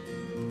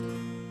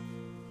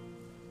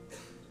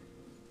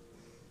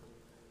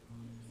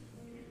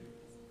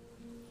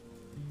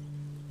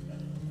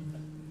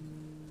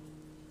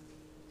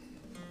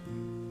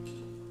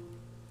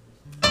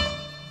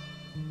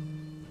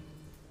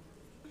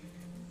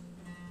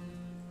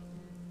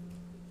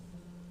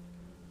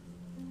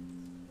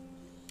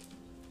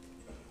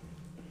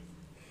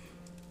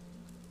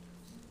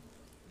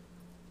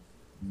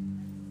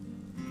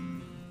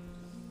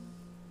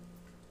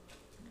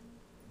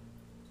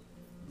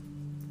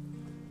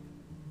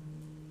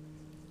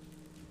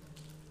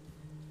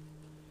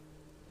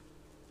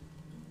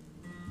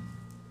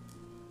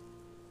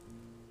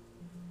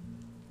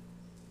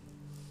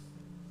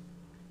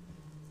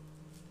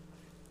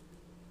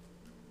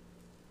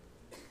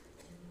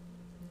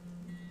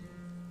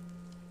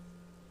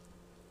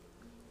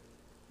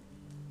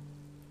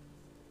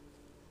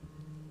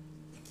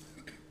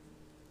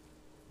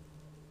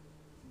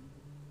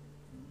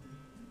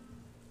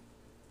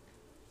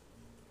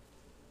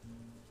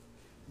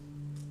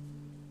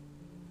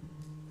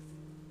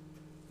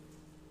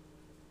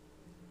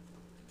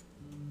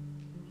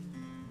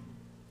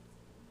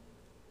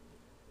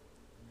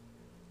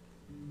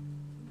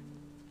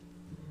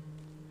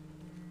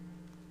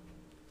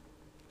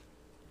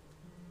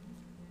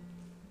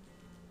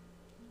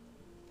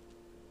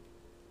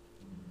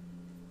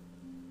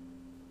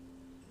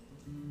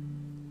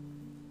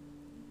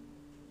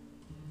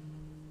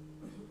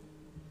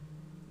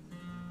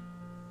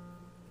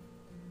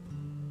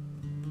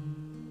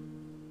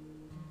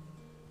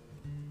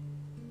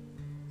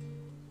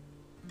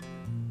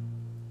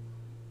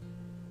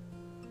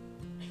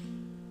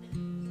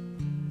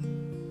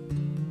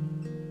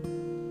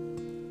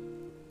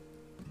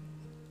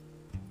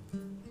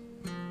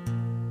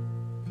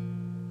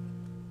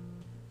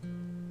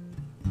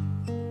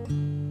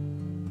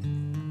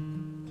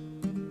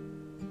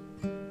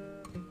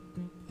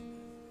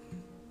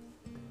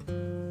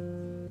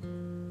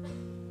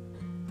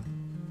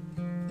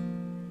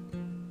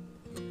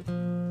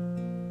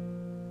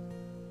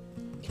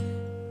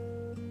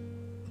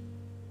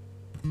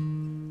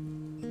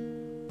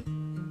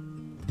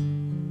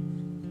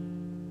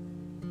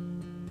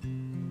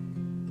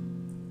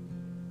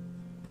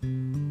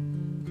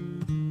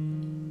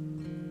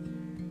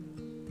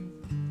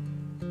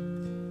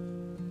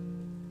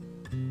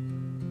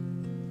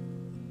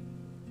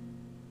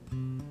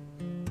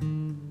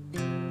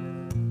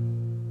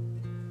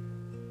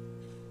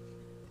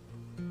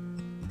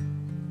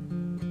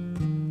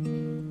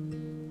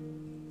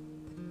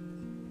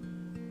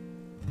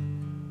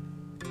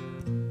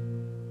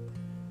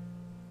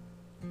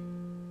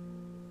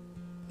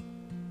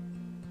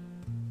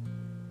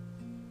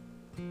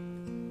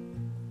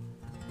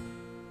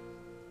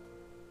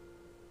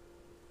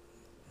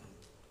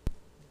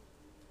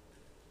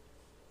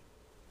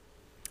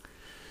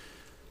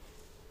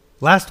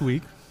 Last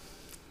week,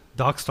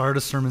 Doc started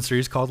a sermon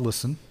series called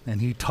Listen,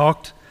 and he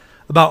talked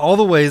about all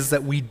the ways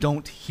that we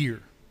don't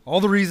hear, all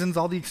the reasons,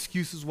 all the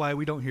excuses why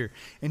we don't hear.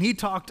 And he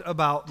talked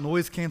about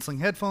noise-canceling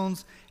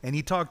headphones, and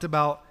he talked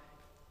about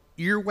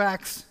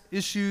earwax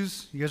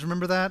issues. You guys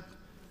remember that?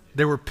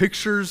 There were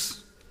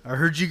pictures. I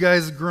heard you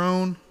guys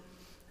groan,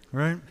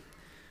 right?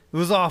 It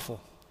was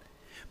awful.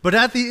 But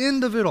at the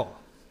end of it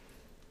all,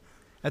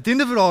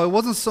 it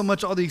wasn't so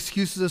much all the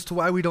excuses as to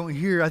why we don't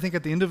hear. I think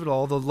at the end of it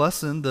all, the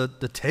lesson, the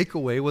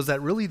takeaway was that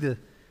really the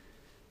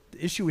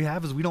issue we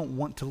have is we don't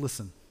want to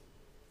listen.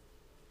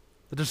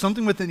 That there's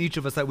something within each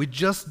of us that we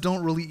just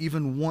don't really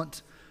even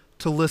want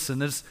to listen.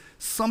 There's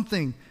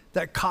something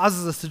that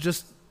causes us to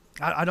just,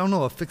 I don't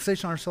know, a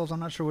fixation on ourselves. I'm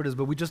not sure what it is,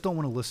 but we just don't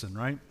want to listen,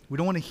 right? We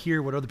don't want to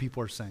hear what other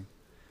people are saying.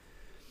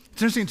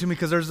 It's interesting to me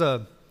because there's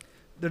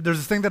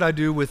this thing that I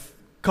do with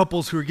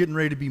couples who are getting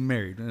ready to be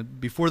married.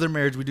 Before their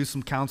marriage, we do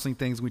some counseling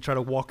things. We try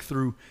to walk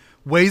through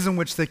ways in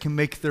which they can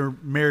make their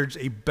marriage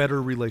a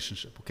better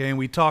relationship, okay? And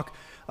we talk,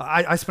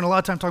 I spend a lot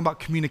of time talking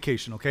about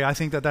communication, okay? I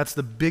think that that's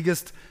the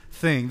biggest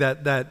thing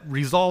that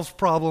resolves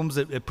problems,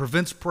 it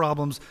prevents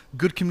problems.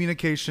 Good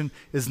communication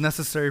is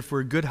necessary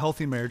for a good,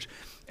 healthy marriage.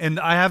 And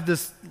I have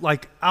this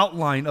like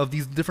outline of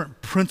these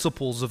different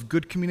principles of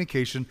good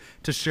communication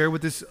to share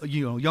with this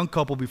young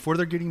couple before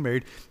they're getting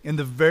married. And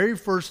the very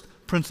first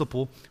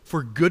principle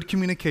for good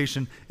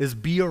communication is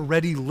be a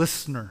ready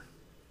listener.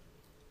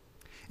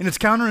 And it's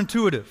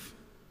counterintuitive.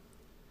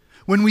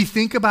 When we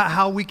think about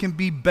how we can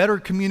be better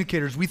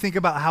communicators, we think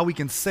about how we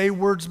can say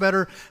words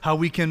better, how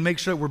we can make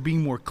sure that we're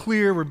being more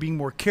clear, we're being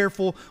more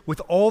careful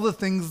with all the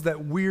things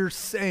that we're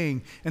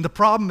saying. And the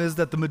problem is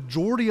that the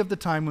majority of the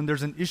time when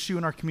there's an issue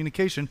in our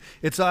communication,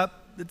 it's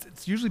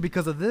usually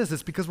because of this.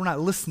 It's because we're not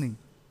listening.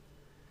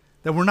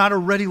 That we're not a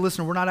ready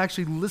listener. We're not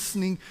actually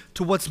listening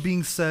to what's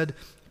being said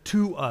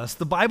to us.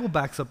 The Bible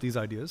backs up these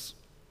ideas.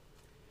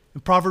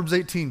 In Proverbs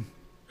 18,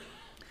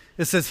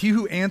 it says, he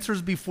who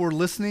answers before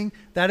listening,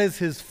 that is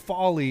his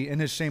folly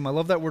and his shame. I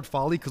love that word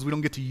folly because we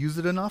don't get to use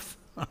it enough,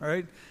 all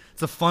right?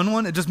 It's a fun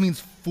one. It just means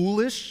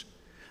foolish.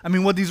 I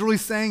mean, what he's really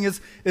saying is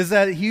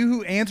that he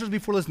who answers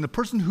before listening, the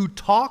person who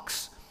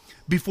talks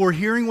before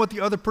hearing what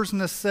the other person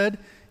has said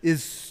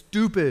is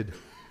stupid.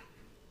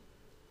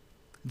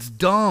 It's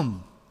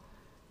dumb.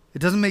 It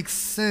doesn't make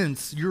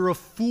sense. You're a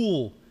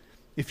fool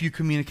if you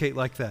communicate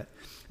like that.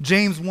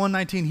 James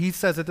 1:19, he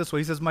says it this way.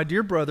 He says, my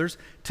dear brothers,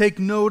 take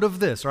note of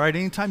this, all right?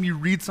 Anytime you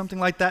read something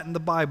like that in the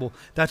Bible,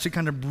 that should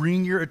kind of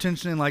bring your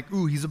attention in like,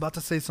 ooh, he's about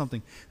to say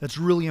something. That's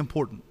really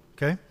important,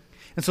 okay?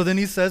 And so then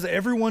he says,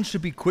 everyone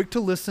should be quick to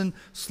listen,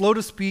 slow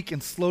to speak,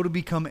 and slow to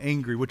become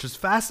angry, which is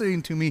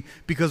fascinating to me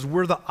because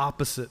we're the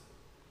opposite.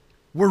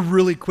 We're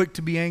really quick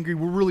to be angry,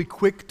 we're really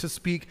quick to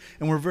speak,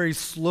 and we're very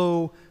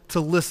slow to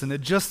listen.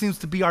 It just seems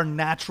to be our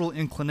natural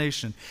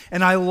inclination.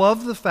 And I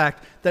love the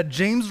fact that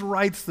James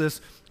writes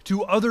this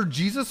to other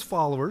Jesus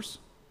followers.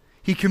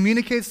 He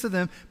communicates to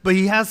them, but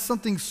he has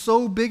something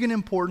so big and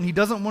important, he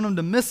doesn't want them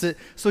to miss it,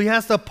 so he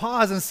has to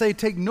pause and say,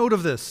 take note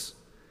of this.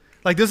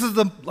 This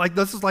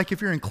is like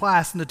if you're in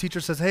class and the teacher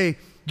says, hey,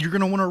 you're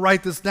going to want to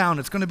write this down.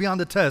 It's going to be on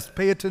the test.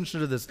 Pay attention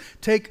to this.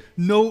 Take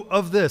note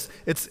of this.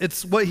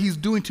 It's what he's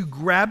doing to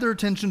grab their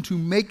attention, to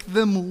make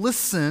them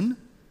listen.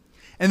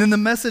 And then the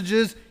message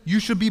is, you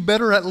should be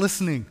better at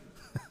listening.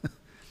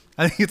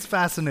 I think it's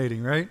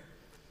fascinating, right?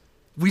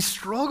 We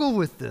struggle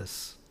with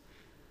this.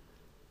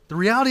 The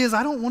reality is,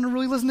 I don't want to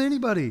really listen to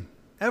anybody,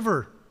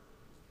 ever.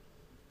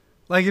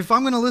 Like, if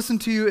I'm going to listen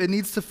to you, it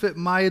needs to fit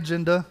my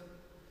agenda.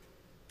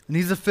 It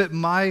needs to fit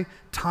my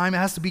time. It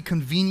has to be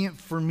convenient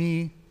for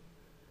me.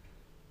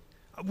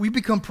 We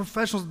become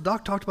professionals.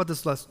 Doc talked about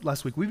this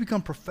last week. We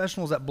become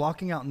professionals at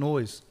blocking out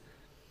noise.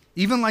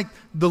 Even like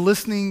the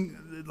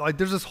listening, like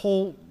there's this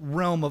whole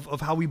realm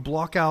of how we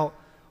block out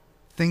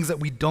things that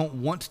we don't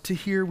want to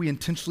hear. We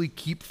intentionally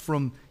keep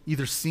from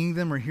either seeing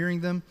them or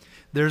hearing them.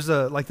 There's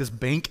like this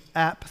bank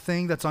app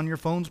thing that's on your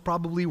phones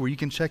probably where you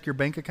can check your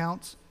bank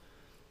accounts.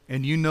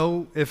 And you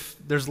know if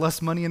there's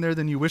less money in there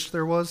than you wish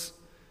there was.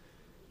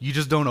 You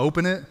just don't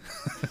open it.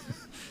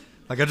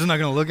 Like, I'm just not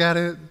going to look at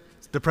it.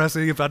 It's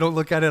depressing. If I don't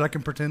look at it, I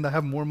can pretend I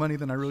have more money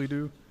than I really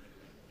do.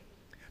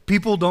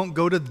 People don't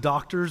go to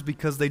doctors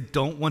because they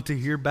don't want to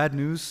hear bad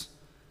news.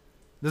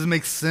 Doesn't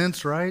make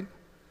sense, right?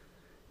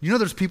 You know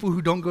there's people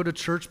who don't go to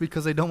church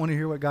because they don't want to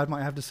hear what God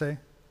might have to say?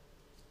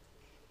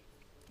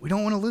 We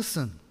don't want to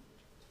listen.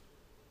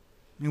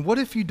 I mean, what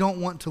if you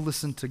don't want to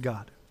listen to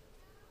God?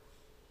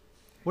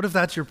 What if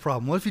that's your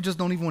problem? What if you just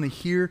don't even want to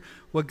hear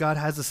what God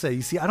has to say?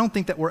 You see, I don't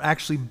think that we're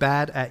actually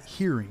bad at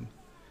hearing.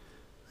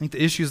 I think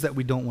the issue is that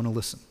we don't want to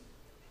listen.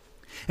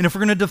 And if we're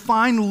going to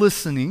define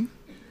listening,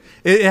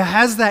 it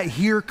has that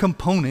hear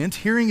component.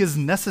 Hearing is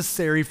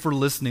necessary for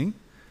listening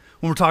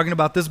when we're talking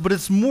about this, but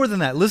it's more than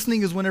that.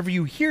 Listening is whenever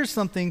you hear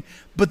something,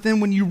 but then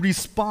when you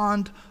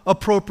respond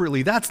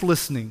appropriately. That's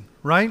listening,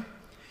 right?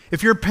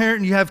 If you're a parent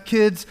and you have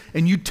kids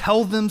and you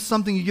tell them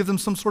something, you give them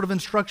some sort of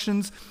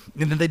instructions,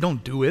 and then they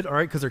don't do it, all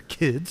right, because they're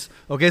kids,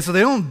 okay? So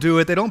they don't do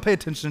it, they don't pay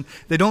attention,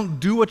 they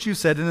don't do what you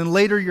said, and then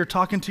later you're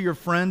talking to your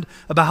friend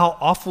about how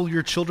awful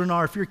your children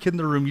are. If you're a kid in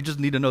the room, you just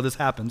need to know this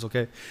happens,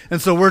 okay?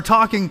 And so we're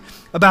talking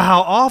about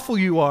how awful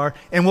you are,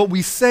 and what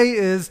we say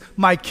is,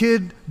 my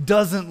kid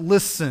doesn't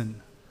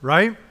listen,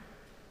 right?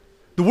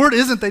 The word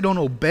isn't they don't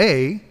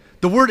obey.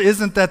 The word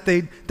isn't that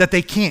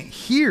they can't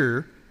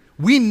hear.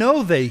 We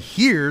know they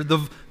hear.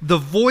 The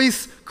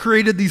voice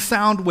created these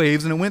sound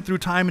waves, and it went through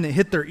time, and it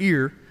hit their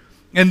ear,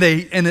 and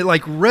it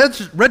like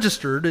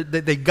registered.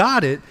 They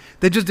got it.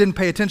 They just didn't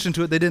pay attention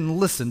to it. They didn't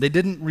listen. They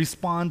didn't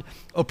respond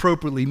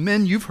appropriately.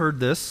 Men, you've heard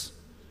this,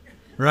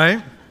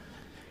 right?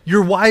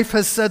 Your wife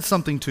has said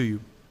something to you,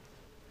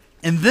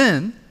 and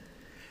then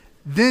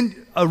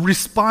a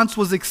response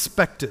was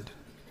expected.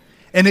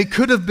 And it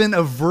could have been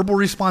a verbal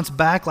response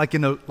back, like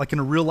in a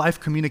real life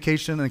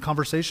communication and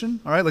conversation.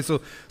 All right,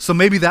 so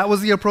maybe that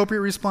was the appropriate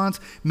response.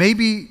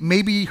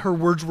 Maybe her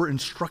words were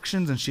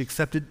instructions, and she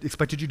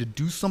expected you to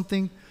do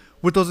something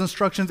with those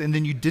instructions, and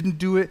then you didn't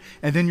do it.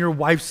 And then your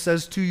wife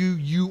says to you,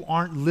 "You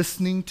aren't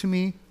listening to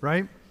me."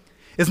 Right?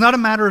 It's not a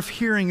matter of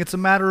hearing; it's a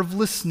matter of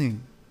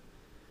listening.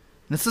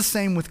 And it's the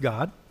same with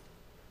God.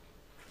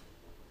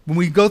 When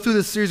we go through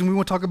this series, and we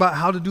want to talk about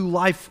how to do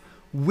life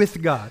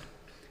with God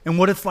and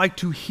what it's like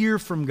to hear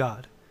from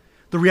God.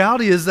 The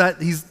reality is that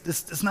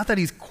it's not that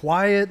he's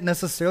quiet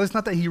necessarily. It's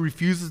not that he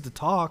refuses to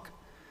talk.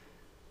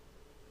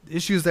 The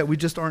issue is that we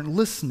just aren't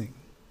listening.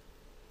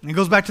 And it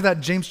goes back to that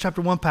James chapter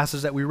 1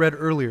 passage that we read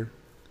earlier.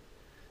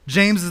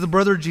 James is the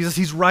brother of Jesus.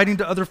 He's writing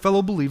to other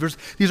fellow believers.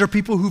 These are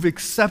people who've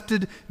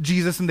accepted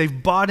Jesus and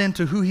they've bought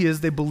into who he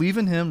is. They believe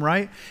in him,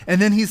 right?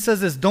 And then he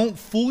says this, don't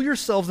fool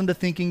yourselves into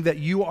thinking that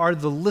you are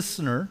the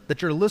listener,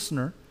 that you're a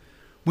listener,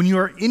 when you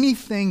are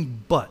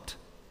anything but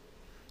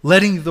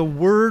letting the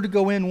word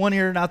go in one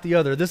ear and out the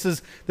other. This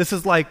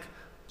is like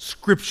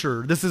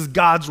Scripture. This is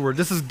God's word.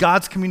 This is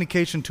God's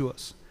communication to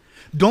us.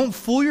 Don't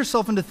fool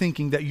yourself into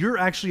thinking that you're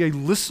actually a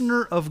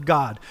listener of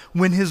God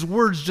when his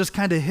words just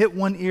kind of hit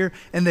one ear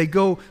and they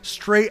go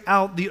straight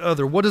out the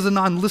other. What does a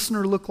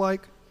non-listener look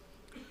like?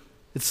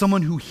 It's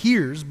someone who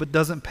hears but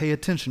doesn't pay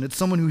attention. It's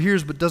someone who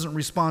hears but doesn't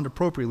respond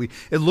appropriately.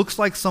 It looks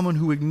like someone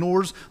who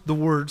ignores the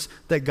words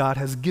that God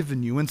has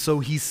given you. And so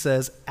he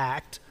says,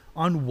 act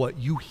on what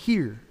you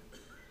hear.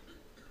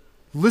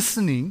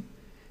 Listening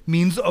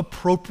means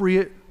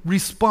appropriate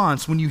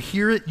response. When you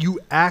hear it, you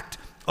act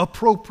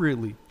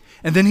appropriately.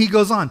 And then he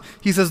goes on.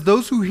 He says,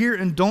 those who hear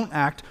and don't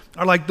act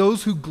are like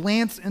those who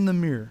glance in the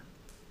mirror.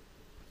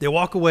 They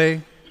walk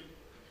away.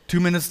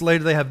 2 minutes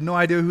later, they have no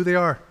idea who they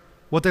are,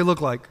 what they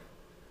look like.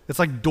 It's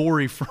like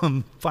Dory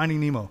from Finding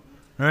Nemo,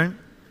 right?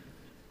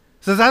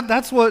 So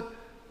that's what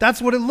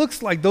it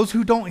looks like. Those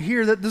who don't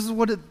hear, that this is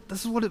what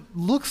it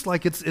looks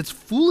like. It's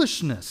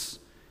foolishness.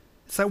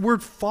 It's that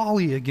word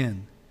folly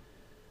again.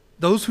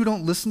 Those who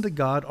don't listen to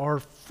God are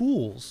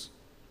fools,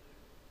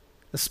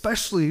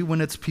 especially when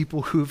it's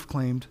people who've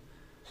claimed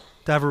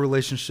to have a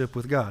relationship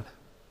with God.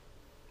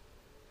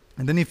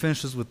 And then he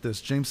finishes with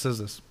this. James says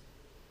this.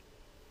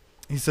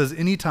 He says,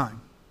 any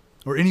time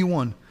or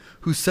anyone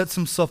who sets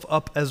himself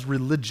up as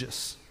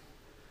religious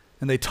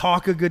and they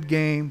talk a good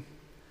game,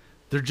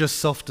 they're just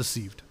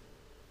self-deceived.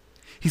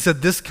 He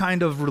said this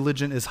kind of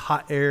religion is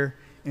hot air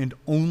and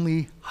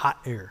only hot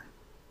air.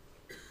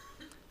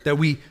 That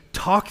we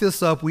talk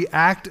this up, we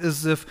act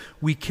as if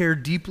we care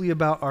deeply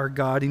about our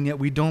God, and yet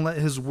we don't let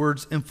his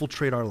words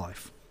infiltrate our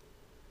life.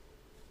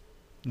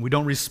 We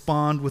don't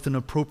respond with an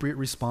appropriate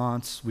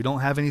response. We don't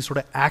have any sort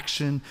of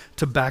action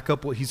to back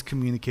up what he's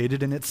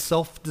communicated, and it's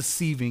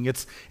self-deceiving.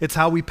 It's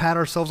how we pat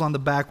ourselves on the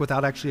back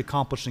without actually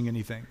accomplishing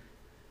anything.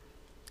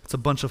 It's a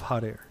bunch of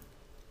hot air.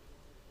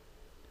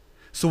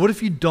 So what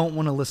if you don't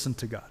want to listen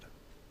to God?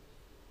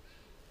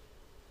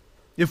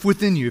 If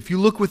within you, if you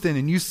look within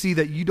and you see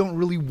that you don't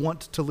really want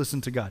to listen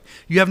to God,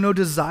 you have no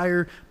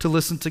desire to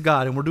listen to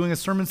God, and we're doing a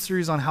sermon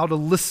series on how to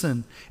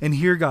listen and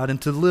hear God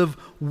and to live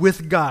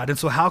with God. And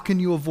so how can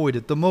you avoid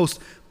it? The most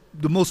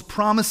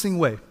promising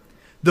way,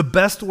 the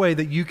best way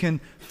that you can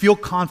feel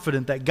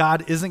confident that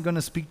God isn't going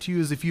to speak to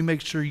you is if you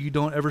make sure you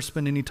don't ever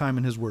spend any time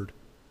in his word.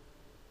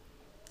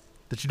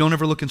 That you don't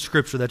ever look in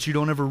Scripture, that you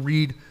don't ever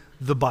read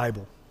the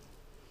Bible.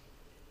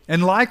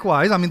 And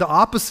likewise, the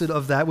opposite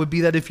of that would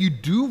be that if you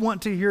do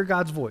want to hear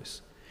God's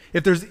voice,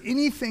 if there's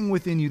anything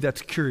within you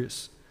that's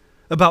curious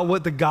about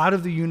what the God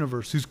of the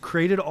universe, who's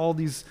created all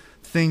these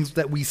things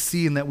that we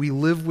see and that we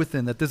live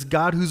within, that this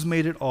God who's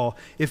made it all,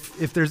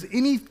 if there's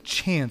any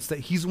chance that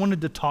he's wanted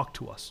to talk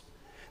to us,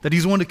 that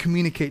he's wanted to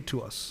communicate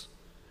to us,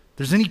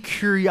 there's any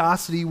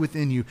curiosity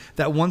within you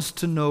that wants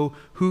to know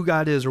who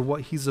God is or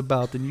what he's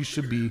about, then you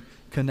should be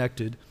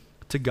connected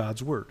to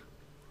God's word.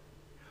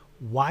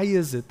 Why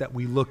is it that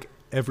we look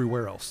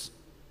everywhere else?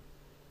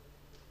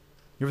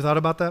 You ever thought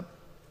about that?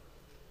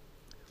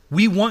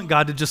 We want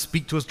God to just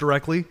speak to us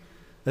directly,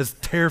 as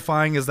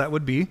terrifying as that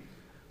would be.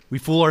 We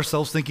fool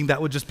ourselves thinking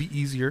that would just be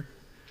easier.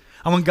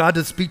 I want God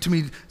to speak to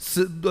me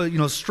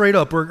straight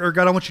up, or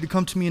God, I want you to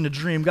come to me in a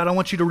dream. God, I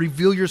want you to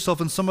reveal yourself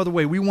in some other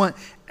way. We want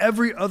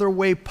every other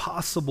way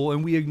possible,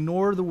 and we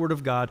ignore the word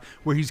of God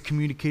where he's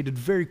communicated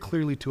very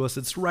clearly to us.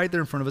 It's right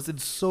there in front of us.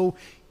 It's so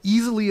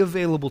easily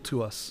available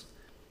to us,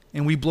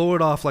 and we blow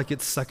it off like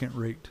it's second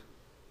rate.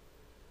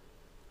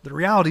 The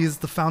reality is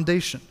the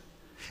foundation.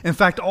 In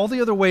fact, all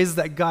the other ways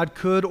that God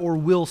could or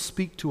will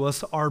speak to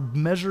us are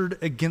measured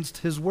against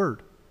his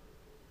word.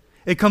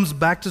 It comes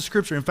back to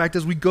Scripture. In fact,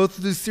 as we go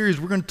through this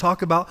series, we're going to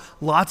talk about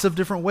lots of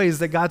different ways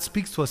that God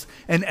speaks to us.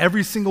 And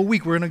every single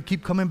week, we're going to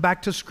keep coming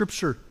back to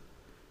Scripture.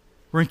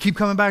 We're going to keep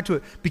coming back to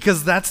it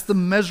because that's the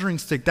measuring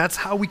stick. That's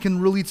how we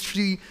can really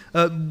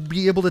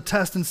be able to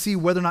test and see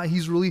whether or not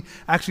he's really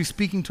actually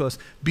speaking to us.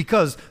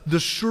 Because the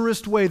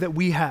surest way that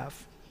we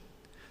have,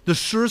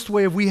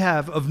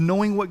 of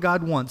knowing what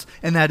God wants,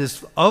 and that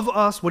is of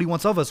us, what he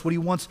wants of us, what he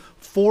wants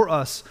for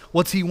us,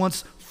 what he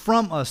wants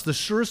from us. The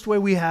surest way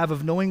we have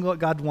of knowing what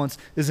God wants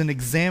is in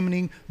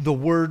examining the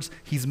words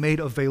he's made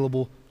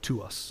available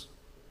to us.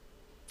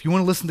 If you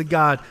want to listen to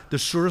God, the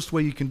surest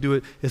way you can do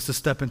it is to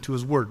step into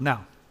his word.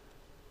 Now,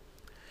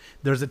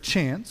 there's a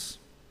chance,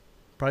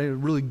 probably a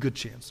really good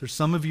chance, there's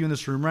some of you in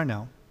this room right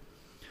now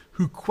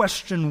who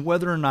question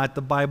whether or not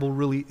the Bible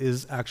really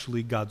is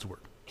actually God's word.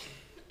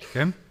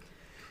 Okay?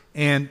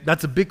 And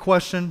that's a big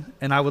question,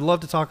 and I would love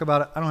to talk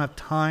about it. I don't have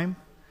time,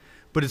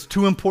 but it's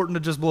too important to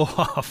just blow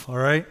off, all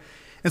right?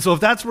 And so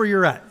if that's where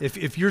you're at,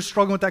 if you're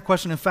struggling with that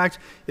question, in fact,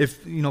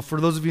 if, for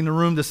those of you in the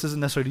room, this isn't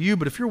necessarily to you,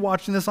 but if you're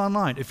watching this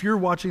online, if you're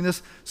watching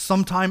this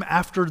sometime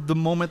after the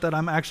moment that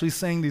I'm actually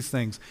saying these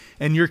things,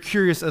 and you're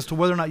curious as to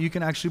whether or not you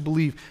can actually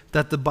believe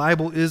that the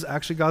Bible is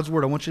actually God's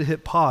word, I want you to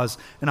hit pause,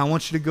 and I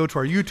want you to go to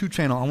our YouTube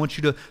channel. I want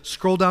you to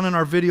scroll down in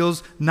our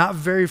videos, not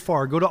very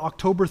far. Go to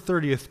October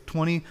 30th,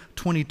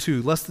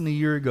 2022, less than a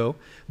year ago.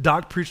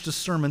 Doc preached a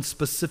sermon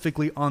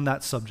specifically on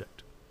that subject,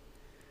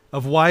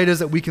 of why it is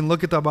that we can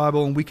look at the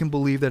Bible and we can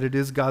believe that it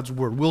is God's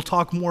word. We'll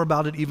talk more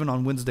about it even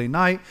on Wednesday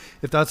night,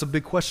 if that's a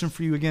big question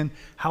for you again.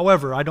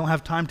 However, I don't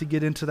have time to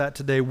get into that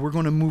today. We're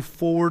going to move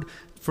forward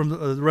from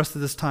the rest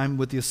of this time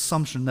with the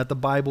assumption that the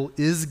Bible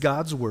is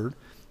God's word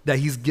that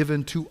he's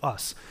given to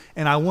us.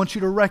 And I want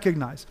you to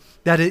recognize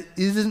that it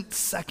isn't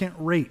second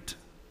rate.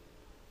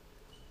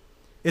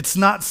 It's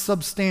not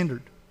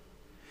substandard.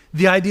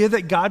 The idea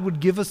that God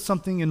would give us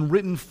something in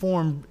written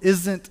form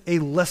isn't a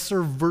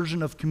lesser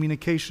version of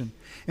communication.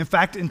 In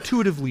fact,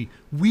 intuitively,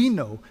 we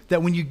know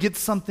that when you get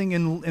something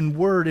in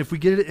word, if we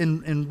get it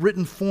in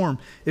written form,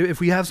 if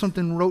we have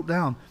something wrote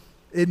down,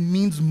 it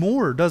means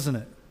more, doesn't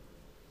it?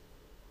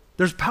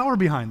 There's power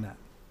behind that.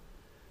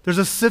 There's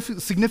a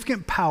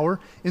significant power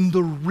in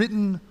the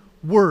written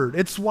word.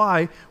 It's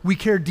why we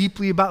care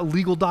deeply about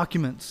legal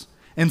documents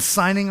and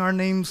signing our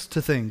names to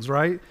things,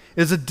 right?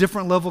 Is a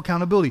different level of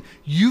accountability.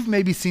 You've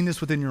maybe seen this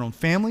within your own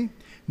family.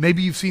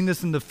 Maybe you've seen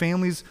this in the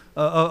families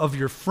of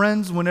your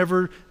friends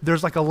whenever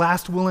there's like a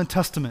last will and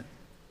testament.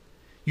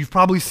 You've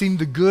probably seen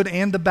the good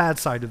and the bad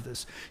side of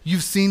this.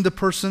 You've seen the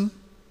person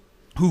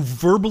who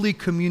verbally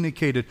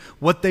communicated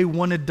what they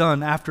wanted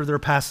done after their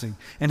passing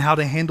and how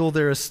to handle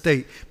their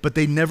estate, but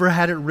they never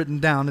had it written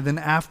down. And then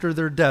after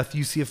their death,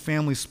 you see a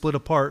family split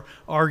apart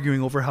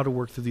arguing over how to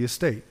work through the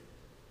estate,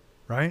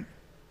 right?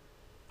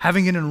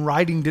 Having it in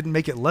writing didn't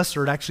make it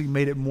lesser, it actually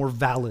made it more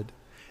valid.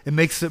 It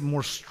makes it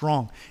more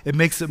strong. It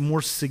makes it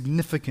more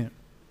significant.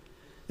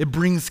 It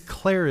brings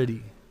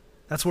clarity.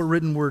 That's what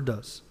written word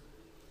does.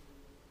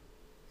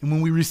 And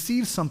when we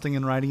receive something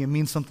in writing, it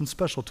means something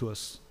special to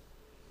us.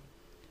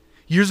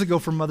 Years ago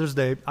for Mother's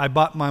Day, I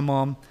bought my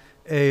mom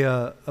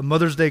a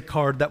Mother's Day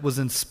card that was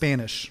in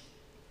Spanish.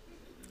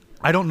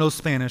 I don't know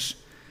Spanish,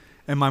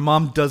 and my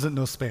mom doesn't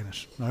know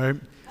Spanish, all right?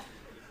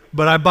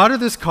 But I bought her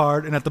this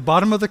card, and at the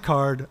bottom of the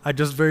card, I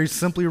just very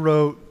simply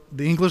wrote,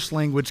 "The English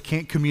language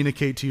can't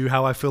communicate to you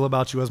how I feel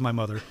about you as my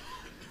mother.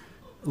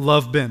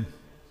 Love, Ben."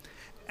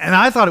 And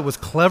I thought it was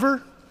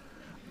clever.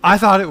 I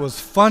thought it was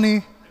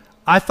funny.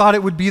 I thought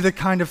it would be the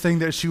kind of thing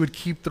that she would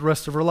keep the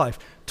rest of her life.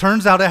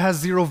 Turns out it has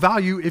zero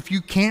value if you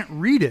can't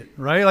read it,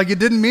 right? Like it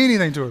didn't mean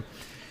anything to her.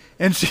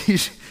 And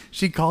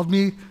she called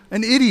me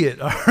an idiot,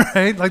 all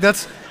right? Like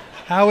that's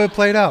how it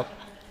played out.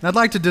 And I'd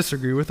like to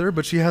disagree with her,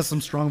 but she has some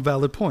strong,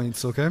 valid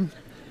points, okay?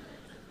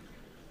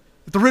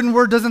 If the written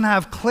word doesn't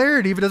have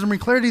clarity, if it doesn't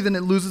bring clarity, then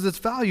it loses its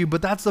value.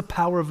 But that's the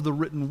power of the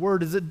written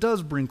word, is it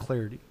does bring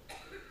clarity.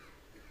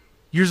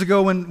 Years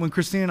ago when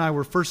Christine and I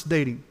were first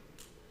dating,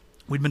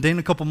 we'd been dating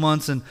a couple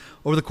months, and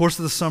over the course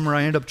of the summer,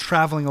 I ended up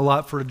traveling a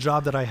lot for a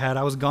job that I had.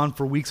 I was gone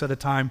for weeks at a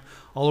time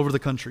all over the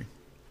country.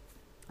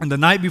 And the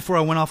night before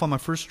I went off on my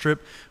first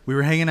trip, we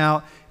were hanging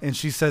out, and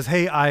she says,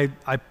 "Hey,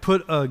 I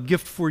put a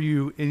gift for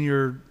you in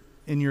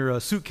your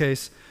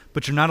suitcase,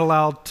 but you're not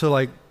allowed to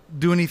like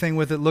do anything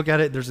with it. Look at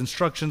it. There's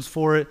instructions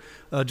for it.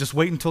 Just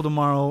wait until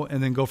tomorrow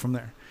and then go from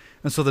there."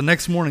 And so the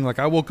next morning, like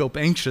I woke up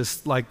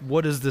anxious, like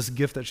what is this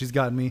gift that she's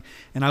gotten me?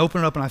 And I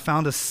opened it up and I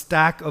found a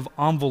stack of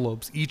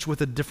envelopes, each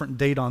with a different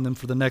date on them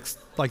for the next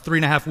like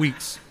 3.5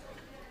 weeks,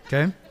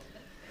 okay?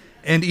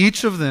 And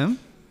each of them,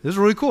 this is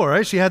really cool,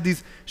 right?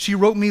 She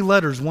wrote me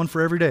letters, one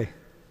for every day,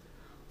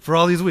 for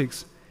all these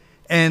weeks.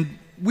 And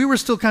we were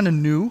still kind of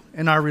new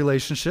in our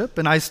relationship,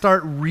 and I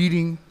start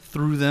reading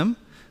through them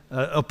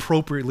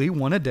appropriately,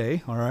 one a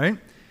day, all right? And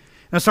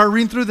I start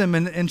reading through them,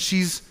 and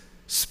she's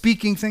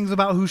speaking things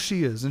about who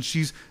she is, and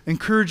she's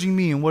encouraging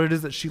me and what it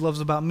is that she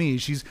loves about me.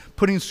 She's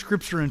putting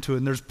scripture into it,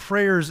 and there's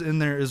prayers in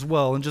there as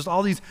well, and just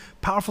all these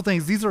powerful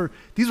things. These are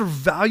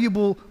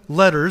valuable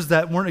letters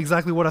that weren't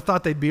exactly what I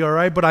thought they'd be, all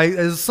right? But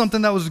as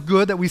something that was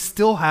good that we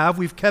still have,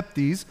 we've kept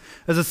these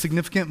as a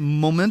significant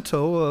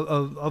memento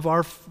of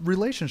our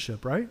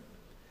relationship, right?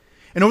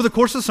 And over the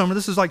course of the summer,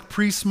 this is like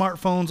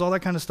pre-smartphones, all that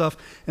kind of stuff.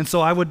 And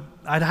so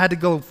I'd had to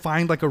go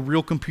find like a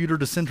real computer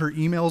to send her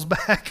emails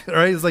back,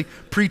 right? It's like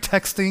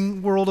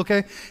pre-texting world,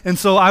 okay? And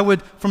so I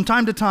would, from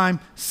time to time,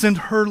 send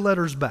her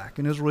letters back,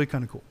 and it was really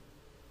kind of cool.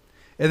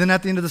 And then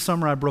at the end of the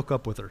summer, I broke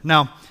up with her.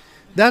 Now,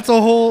 that's a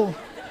whole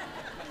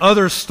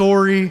other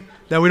story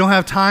that we don't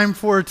have time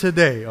for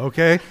today,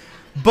 okay?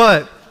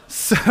 But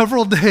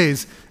several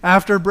days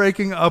after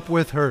breaking up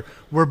with her,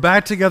 we're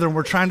back together and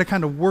we're trying to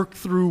kind of work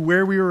through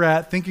where we were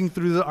at, thinking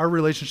through our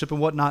relationship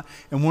and whatnot.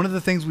 And one of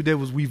the things we did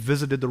was we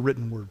visited the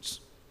written words.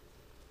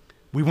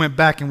 We went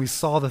back and we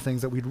saw the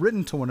things that we'd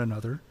written to one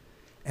another,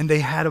 and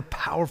they had a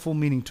powerful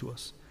meaning to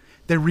us.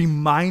 They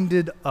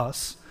reminded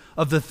us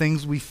of the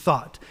things we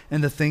thought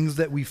and the things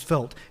that we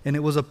felt. And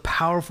it was a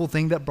powerful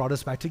thing that brought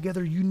us back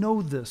together. You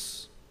know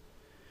this.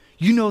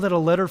 You know that a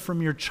letter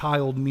from your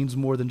child means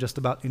more than just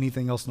about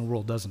anything else in the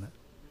world, doesn't it?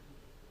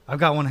 I've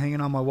got one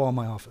hanging on my wall in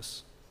my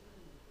office.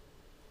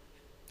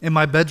 In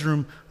my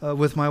bedroom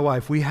with my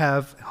wife, we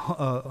have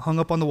hung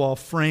up on the wall,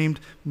 framed,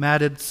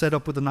 matted, set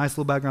up with a nice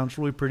little background. It's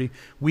really pretty.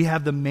 We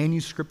have the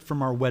manuscript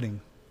from our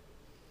wedding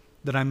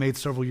that I made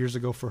several years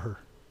ago for her.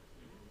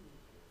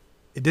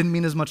 It didn't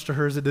mean as much to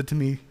her as it did to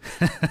me,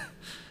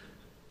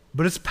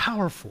 but it's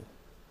powerful.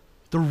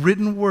 The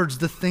written words,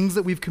 the things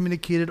that we've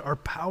communicated are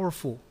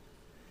powerful.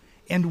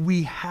 And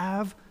we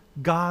have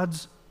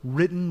God's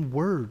written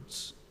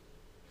words.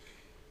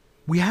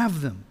 We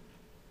have them.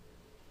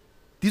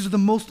 These are the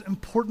most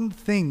important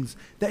things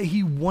that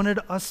he wanted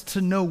us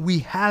to know. We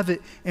have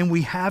it, and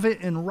we have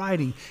it in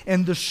writing.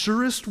 And the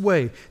surest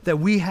way that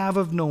we have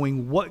of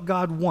knowing what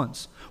God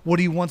wants, what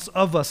he wants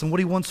of us, and what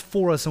he wants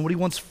for us, and what he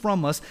wants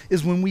from us,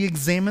 is when we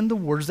examine the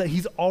words that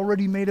he's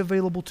already made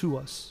available to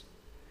us.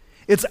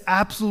 It's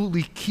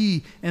absolutely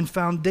key and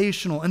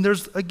foundational. And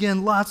there's,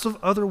 again, lots of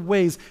other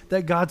ways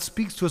that God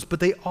speaks to us, but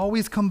they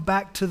always come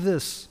back to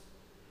this.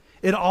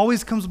 It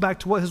always comes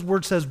back to what his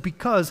word says,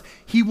 because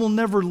he will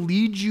never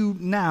lead you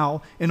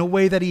now in a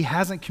way that he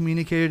hasn't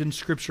communicated in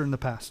Scripture in the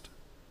past.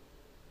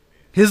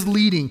 His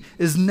leading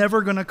is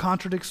never going to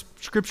contradict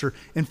Scripture.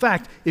 In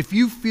fact, if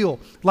you feel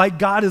like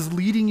God is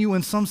leading you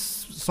in some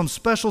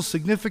special,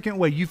 significant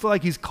way, you feel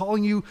like he's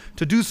calling you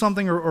to do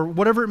something or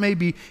whatever it may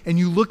be, and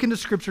you look into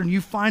Scripture and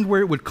you find where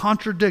it would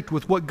contradict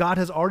with what God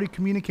has already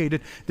communicated,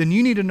 then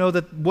you need to know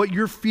that what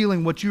you're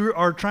feeling, what you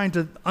are trying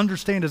to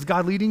understand as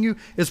God leading you,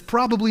 is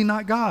probably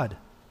not God.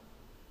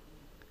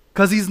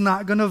 Because he's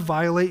not going to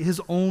violate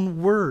his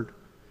own word.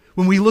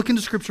 When we look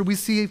into Scripture,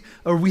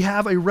 we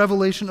have a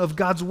revelation of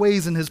God's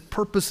ways and his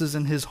purposes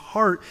and his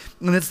heart.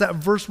 And it's that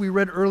verse we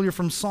read earlier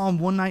from Psalm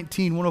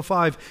 119,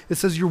 105. It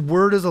says, your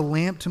word is a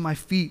lamp to my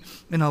feet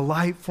and a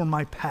light for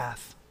my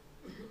path.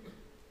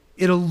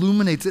 It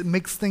illuminates, it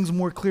makes things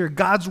more clear.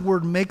 God's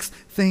word makes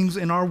things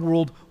in our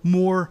world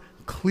more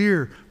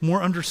clear,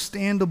 more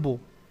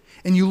understandable.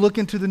 And you look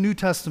into the New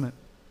Testament,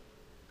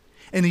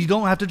 and you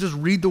don't have to just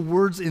read the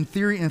words in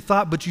theory and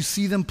thought, but you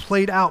see them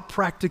played out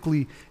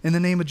practically in the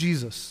name of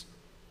Jesus.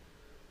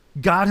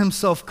 God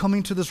himself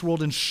coming to this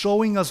world and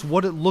showing us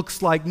what it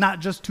looks like, not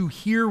just to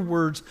hear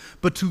words,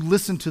 but to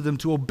listen to them,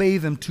 to obey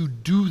them, to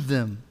do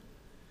them.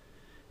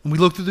 And we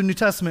look through the New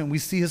Testament and we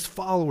see his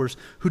followers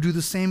who do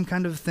the same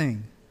kind of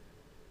thing.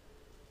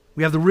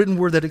 We have the written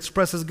word that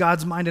expresses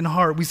God's mind and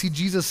heart. We see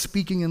Jesus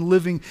speaking and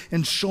living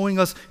and showing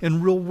us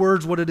in real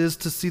words what it is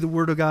to see the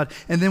word of God.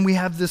 And then we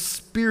have this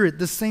Spirit,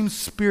 the same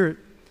Spirit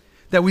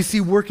that we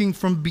see working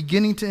from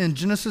beginning to end,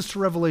 Genesis to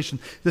Revelation.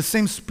 The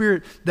same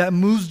Spirit that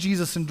moves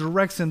Jesus and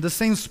directs him. The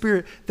same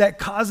Spirit that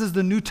causes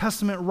the New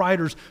Testament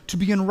writers to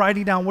begin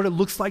writing down what it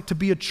looks like to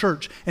be a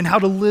church and how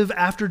to live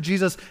after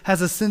Jesus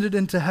has ascended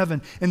into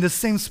heaven. And the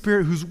same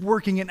Spirit who's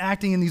working and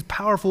acting in these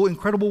powerful,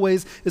 incredible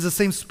ways is the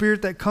same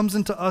Spirit that comes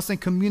into us and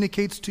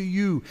communicates to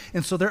you.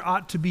 And so there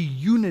ought to be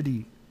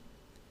unity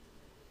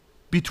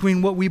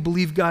between what we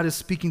believe God is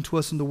speaking to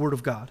us in the Word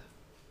of God.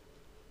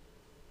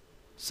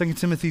 2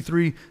 Timothy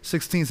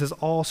 3:16 says,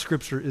 all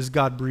Scripture is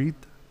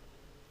God-breathed.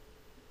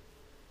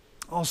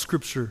 All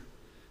Scripture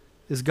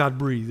is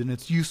God-breathed, and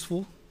it's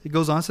useful. It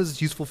goes on, it says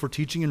it's useful for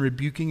teaching and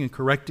rebuking and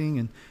correcting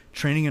and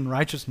training in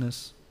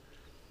righteousness.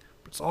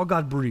 But it's all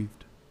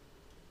God-breathed.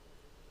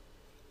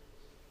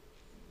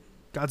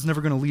 God's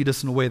never going to lead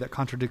us in a way that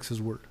contradicts his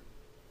word.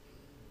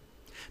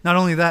 Not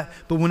only that,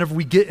 but whenever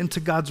we get into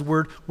God's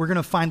word, we're going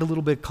to find a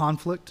little bit of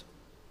conflict.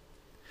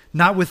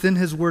 Not within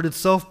his word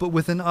itself, but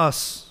within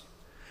us.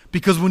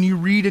 Because when you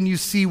read and you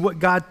see what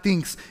God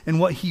thinks and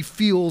what he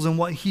feels and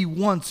what he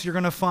wants, you're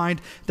going to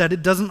find that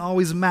it doesn't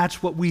always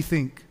match what we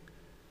think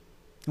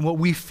and what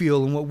we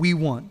feel and what we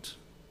want.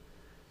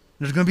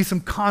 There's going to be some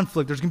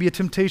conflict. There's going to be a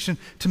temptation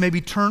to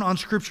maybe turn on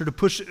Scripture, to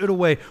push it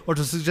away, or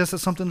to suggest that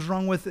something's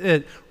wrong with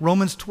it.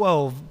 Romans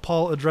 12,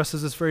 Paul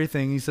addresses this very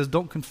thing. He says,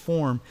 don't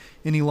conform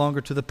any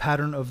longer to the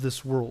pattern of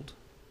this world.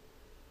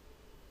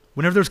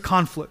 Whenever there's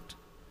conflict,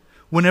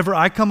 whenever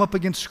I come up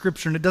against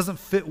Scripture and it doesn't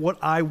fit what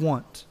I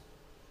want,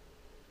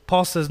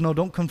 Paul says, no,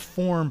 don't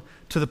conform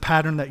to the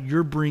pattern that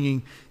you're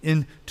bringing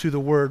into the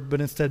word, but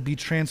instead be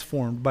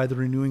transformed by the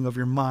renewing of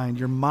your mind.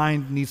 Your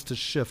mind needs to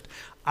shift.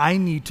 I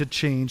need to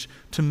change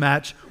to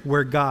match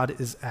where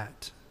God is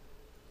at.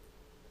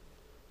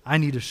 I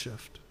need to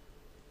shift.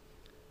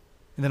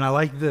 And then I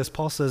like this.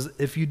 Paul says,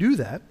 if you do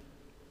that,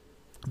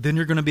 then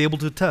you're going to be able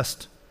to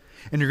test.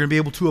 And you're going to be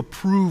able to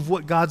approve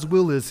what God's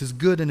will is, his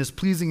good and his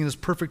pleasing and his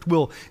perfect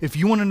will. If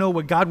you want to know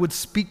what God would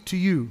speak to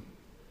you,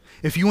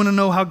 if you want to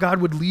know how God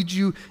would lead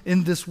you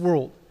in this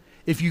world,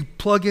 if you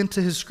plug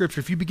into his Scripture,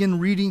 if you begin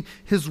reading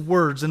his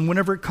words, and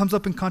whenever it comes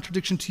up in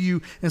contradiction to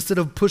you, instead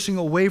of pushing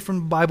away from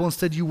the Bible,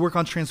 instead you work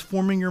on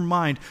transforming your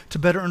mind to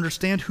better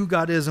understand who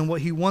God is and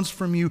what he wants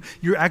from you,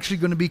 you're actually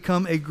going to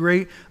become a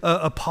great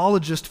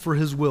apologist for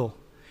his will.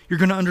 You're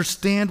going to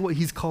understand what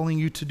he's calling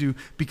you to do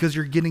because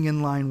you're getting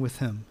in line with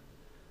him.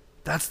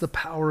 That's the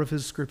power of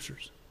his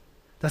Scriptures.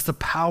 That's the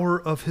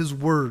power of his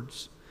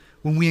words.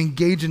 When we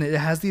engage in it, it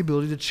has the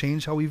ability to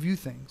change how we view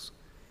things.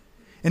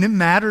 And it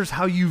matters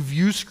how you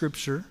view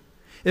Scripture.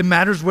 It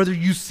matters whether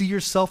you see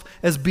yourself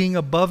as being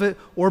above it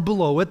or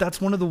below it.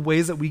 That's one of the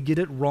ways that we get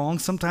it wrong.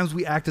 Sometimes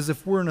we act as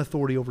if we're an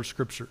authority over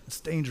Scripture. It's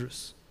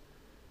dangerous.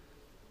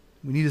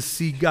 We need to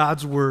see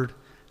God's word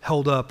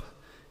held up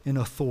in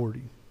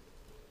authority.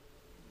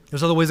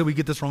 There's other ways that we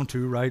get this wrong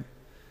too, right?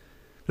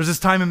 There's this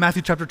time in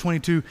Matthew chapter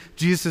 22,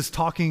 Jesus is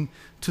talking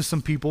to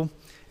some people,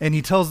 and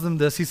he tells them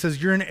this. He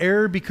says, "You're in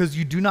error because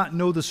you do not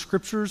know the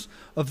Scriptures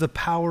of the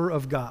power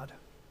of God."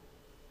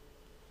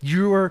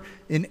 You are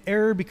in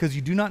error because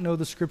you do not know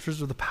the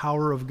Scriptures of the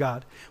power of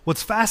God.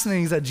 What's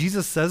fascinating is that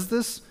Jesus says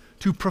this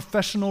to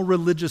professional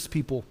religious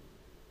people.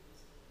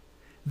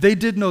 They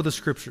did know the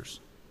Scriptures.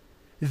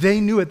 They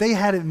knew it. They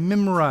had it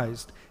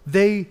memorized.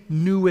 They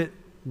knew it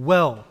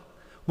well.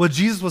 What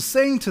Jesus was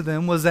saying to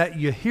them was that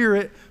you hear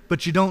it,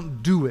 but you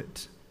don't do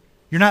it.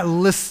 You're not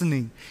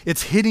listening.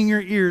 It's hitting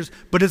your ears,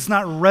 but it's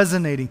not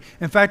resonating.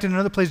 In fact, in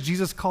another place,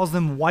 Jesus calls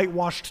them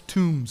whitewashed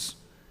tombs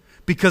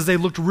because they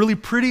looked really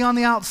pretty on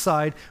the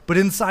outside, but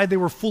inside they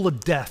were full of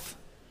death.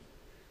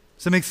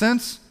 Does that make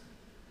sense?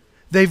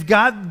 They've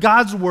got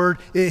God's word.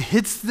 It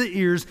hits the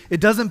ears. It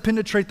doesn't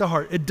penetrate the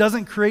heart. It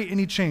doesn't create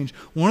any change.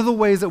 One of the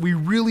ways that we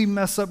really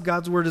mess up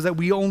God's word is that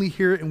we only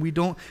hear it and we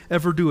don't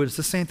ever do it. It's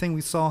the same thing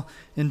we saw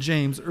in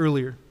James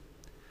earlier.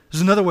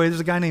 There's another way.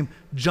 There's a guy named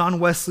John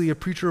Wesley, a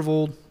preacher of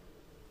old.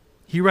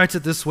 He writes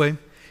it this way,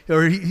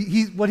 or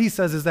what he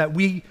says is that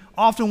we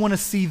often want to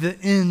see the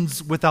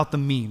ends without the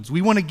means.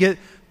 We want to get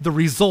the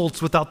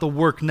results without the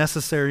work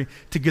necessary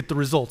to get the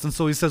results. And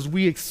so he says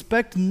we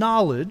expect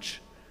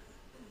knowledge,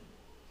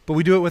 but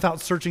we do it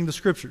without searching the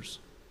Scriptures.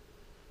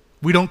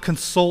 We don't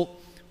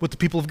consult with the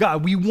people of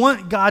God. We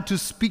want God to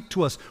speak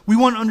to us. We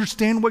want to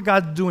understand what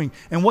God's doing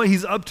and what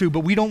he's up to, but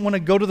we don't want to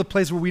go to the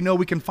place where we know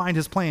we can find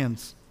his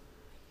plans.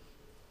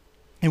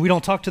 And we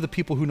don't talk to the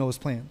people who know his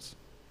plans.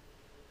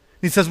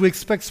 He says we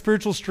expect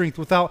spiritual strength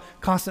without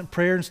constant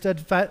prayer and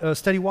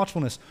steady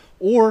watchfulness.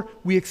 Or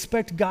we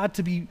expect God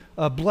to be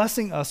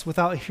blessing us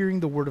without hearing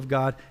the word of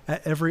God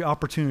at every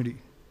opportunity.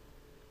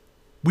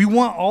 We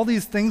want all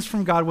these things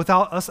from God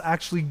without us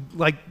actually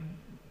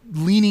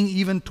leaning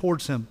even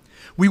towards him.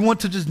 We want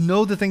to just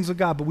know the things of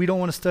God, but we don't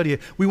want to study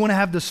it. We want to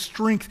have the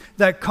strength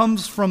that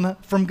comes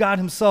from God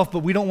himself, but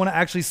we don't want to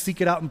actually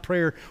seek it out in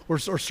prayer or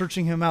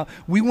searching him out.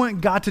 We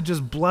want God to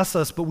just bless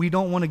us, but we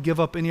don't want to give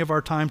up any of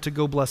our time to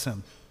go bless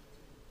him.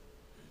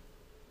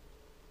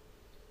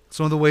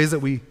 Some of the ways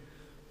that we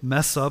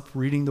mess up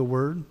reading the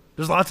word.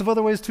 There's lots of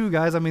other ways too,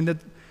 guys. I mean, that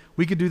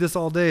we could do this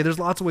all day. There's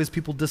lots of ways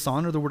people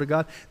dishonor the word of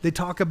God. They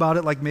talk about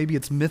it like maybe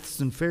it's myths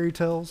and fairy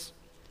tales.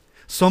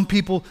 Some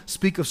people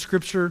speak of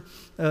Scripture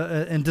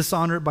and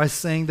dishonor it by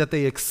saying that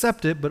they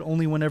accept it, but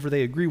only whenever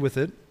they agree with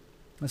it.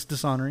 That's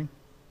dishonoring.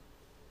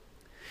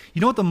 You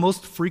know what the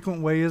most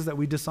frequent way is that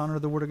we dishonor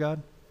the word of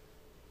God?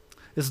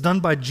 It's done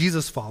by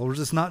Jesus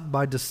followers. It's not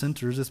by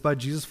dissenters. It's by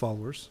Jesus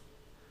followers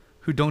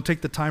who don't take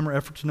the time or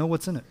effort to know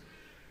what's in it.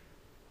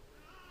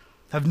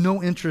 Have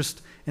no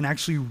interest in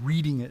actually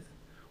reading it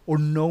or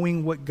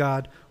knowing what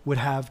God would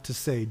have to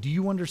say. Do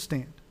you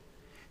understand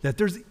that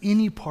there's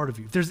any part of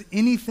you, if there's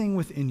anything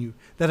within you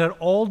that at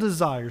all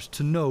desires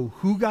to know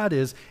who God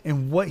is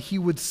and what he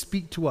would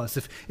speak to us?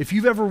 If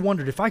you've ever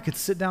wondered, if I could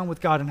sit down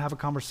with God and have a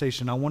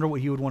conversation, I wonder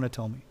what he would want to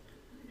tell me.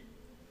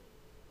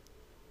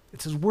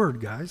 It's his word,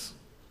 guys.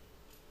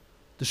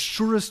 The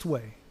surest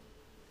way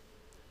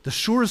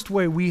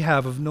we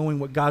have of knowing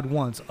what God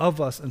wants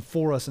of us and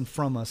for us and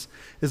from us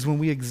is when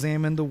we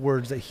examine the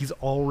words that he's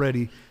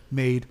already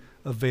made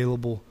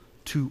available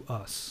to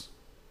us.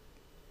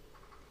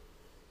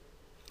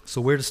 So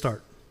where to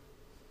start?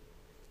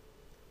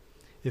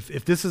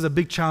 If this is a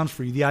big challenge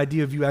for you, the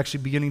idea of you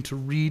actually beginning to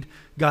read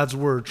God's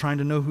word, trying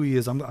to know who he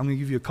is, I'm going to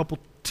give you a couple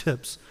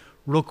tips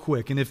real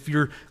quick. And if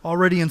you're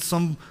already in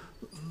some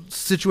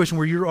situation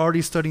where you're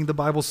already studying the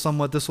Bible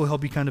somewhat, this will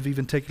help you kind of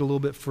even take it a little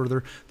bit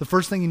further. The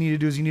first thing you need to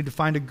do is you need to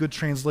find a good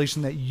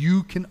translation that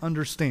you can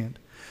understand.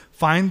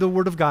 Find the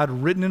word of God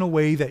written in a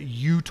way that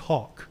you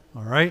talk,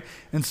 all right?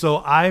 And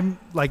so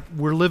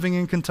we're living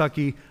in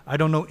Kentucky. I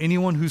don't know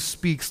anyone who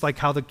speaks like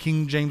how the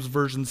King James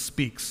Version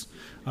speaks,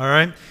 all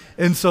right?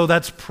 And so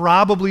that's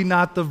probably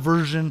not the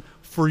version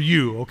for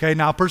you, okay?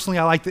 Now, personally,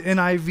 I like the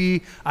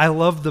NIV. I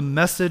love the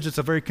Message. It's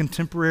a very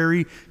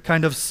contemporary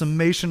kind of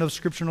summation of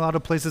Scripture in a lot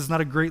of places. It's not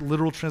a great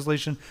literal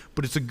translation,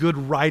 but it's a good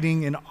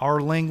writing in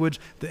our language.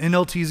 The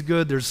NLT is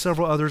good. There's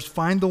several others.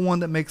 Find the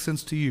one that makes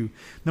sense to you.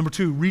 Number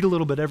 2, read a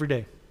little bit every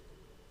day.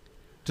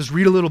 Just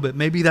read a little bit.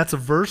 Maybe that's a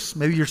verse.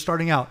 Maybe you're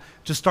starting out.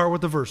 Just start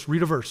with a verse.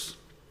 Read a verse.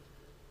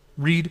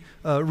 Read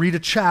a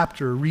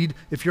chapter.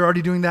 If you're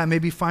already doing that,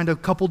 maybe find a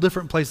couple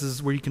different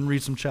places where you can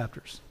read some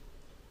chapters.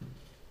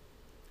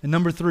 And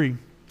number 3,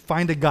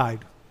 find a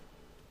guide.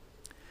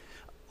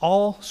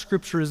 All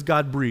Scripture is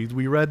God-breathed.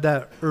 We read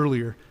that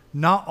earlier.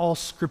 Not all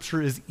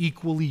Scripture is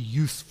equally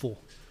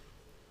useful.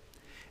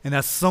 And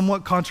that's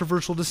somewhat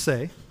controversial to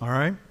say, all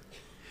right?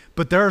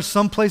 But there are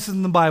some places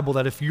in the Bible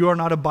that if you are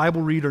not a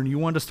Bible reader and you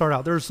want to start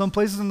out, there are some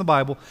places in the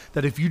Bible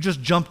that if you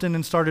just jumped in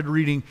and started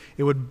reading,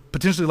 it would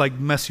potentially like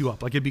mess you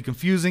up. Like it'd be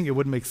confusing, it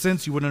wouldn't make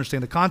sense, you wouldn't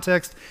understand the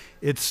context.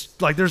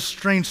 It's like there's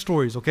strange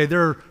stories, okay?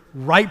 There are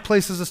right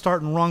places to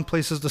start and wrong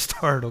places to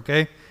start,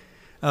 okay?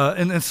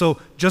 And so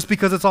just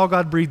because it's all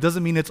God breathed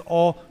doesn't mean it's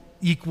all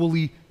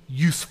equally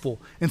useful.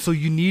 And so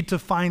you need to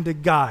find a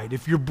guide.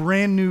 If you're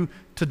brand new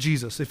to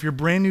Jesus, if you're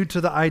brand new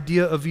to the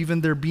idea of even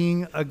there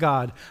being a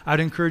God, I'd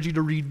encourage you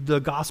to read the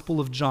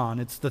Gospel of John.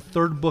 It's the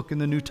third book in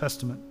the New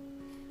Testament.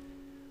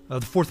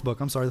 The fourth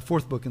book in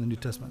the New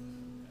Testament.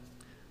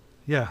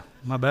 Yeah,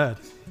 my bad.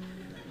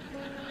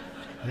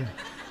 Yeah.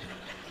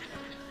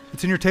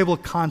 It's in your table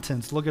of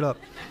contents. Look it up.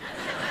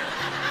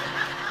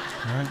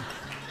 All right.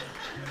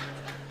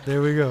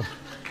 There we go.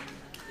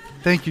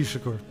 Thank you,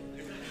 Shakur.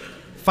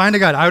 Find a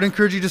guide. I would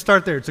encourage you to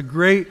start there. It's a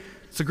great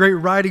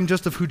writing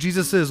just of who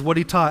Jesus is, what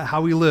he taught,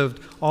 how he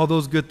lived, all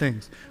those good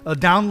things.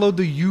 Download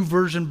the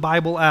YouVersion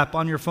Bible app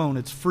on your phone.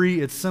 It's free.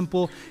 It's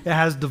simple. It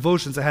has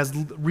devotions. It has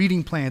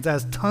reading plans. It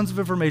has tons of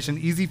information,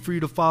 easy for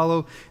you to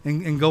follow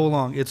and go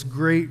along. It's a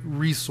great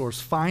resource.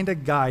 Find a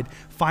guide.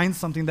 Find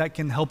something that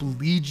can help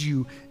lead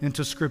you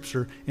into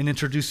Scripture and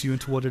introduce you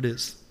into what it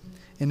is.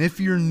 And if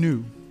you're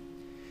new,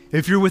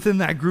 if you're within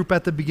that group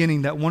at the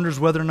beginning that wonders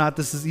whether or not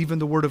this is even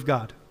the Word of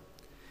God,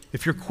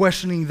 if you're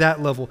questioning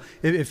that level,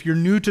 if you're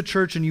new to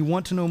church and you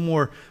want to know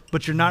more,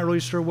 but you're not really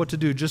sure what to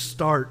do, just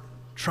start.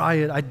 Try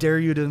it. I dare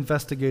you to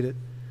investigate it.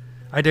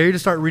 I dare you to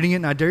start reading it,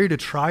 and I dare you to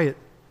try it.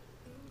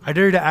 I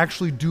dare you to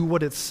actually do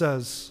what it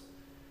says.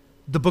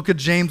 The book of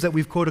James that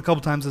we've quoted a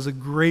couple times is a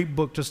great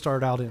book to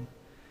start out in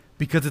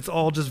because it's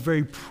all just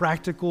very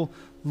practical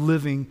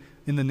living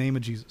in the name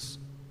of Jesus.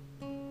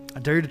 I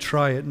dare you to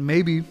try it. And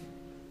maybe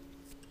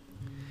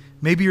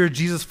you're a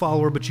Jesus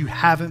follower, but you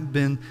haven't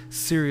been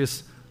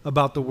serious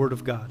about the Word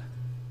of God.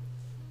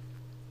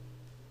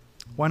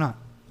 Why not?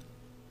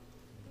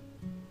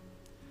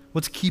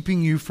 What's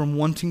keeping you from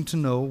wanting to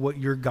know what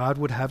your God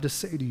would have to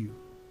say to you?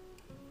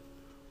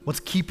 What's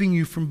keeping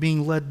you from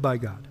being led by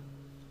God?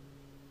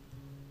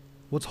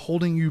 What's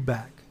holding you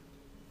back?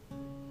 I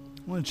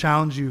want to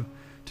challenge you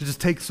to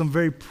just take some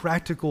very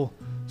practical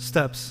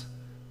steps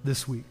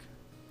this week.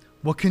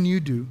 What can you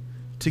do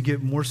to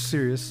get more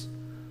serious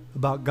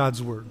about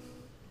God's Word?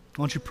 Why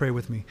don't you pray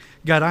with me?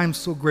 God, I am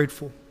so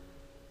grateful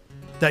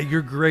that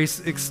your grace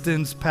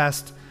extends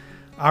past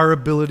our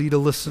ability to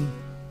listen.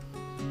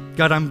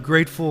 God, I'm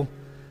grateful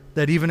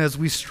that even as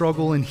we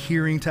struggle in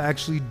hearing to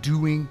actually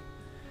doing,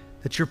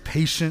 that you're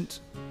patient,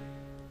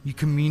 you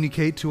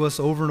communicate to us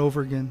over and over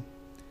again.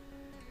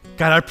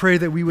 God, I pray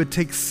that we would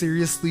take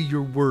seriously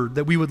your word,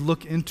 that we would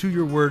look into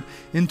your word,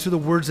 into the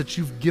words that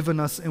you've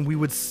given us, and we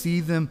would see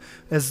them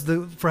as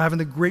for having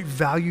the great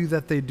value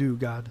that they do,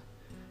 God.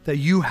 That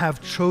you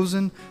have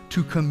chosen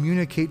to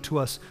communicate to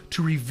us,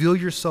 to reveal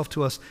yourself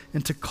to us,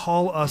 and to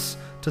call us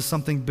to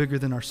something bigger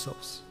than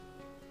ourselves.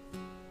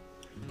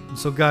 And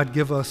so God,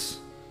 give us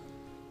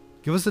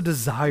a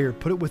desire,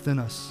 put it within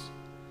us.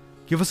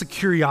 Give us a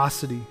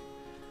curiosity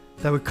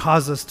that would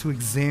cause us to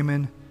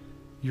examine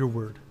your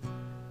word.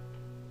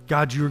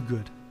 God, you're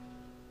good.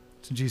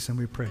 It's in Jesus' name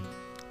we pray.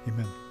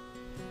 Amen.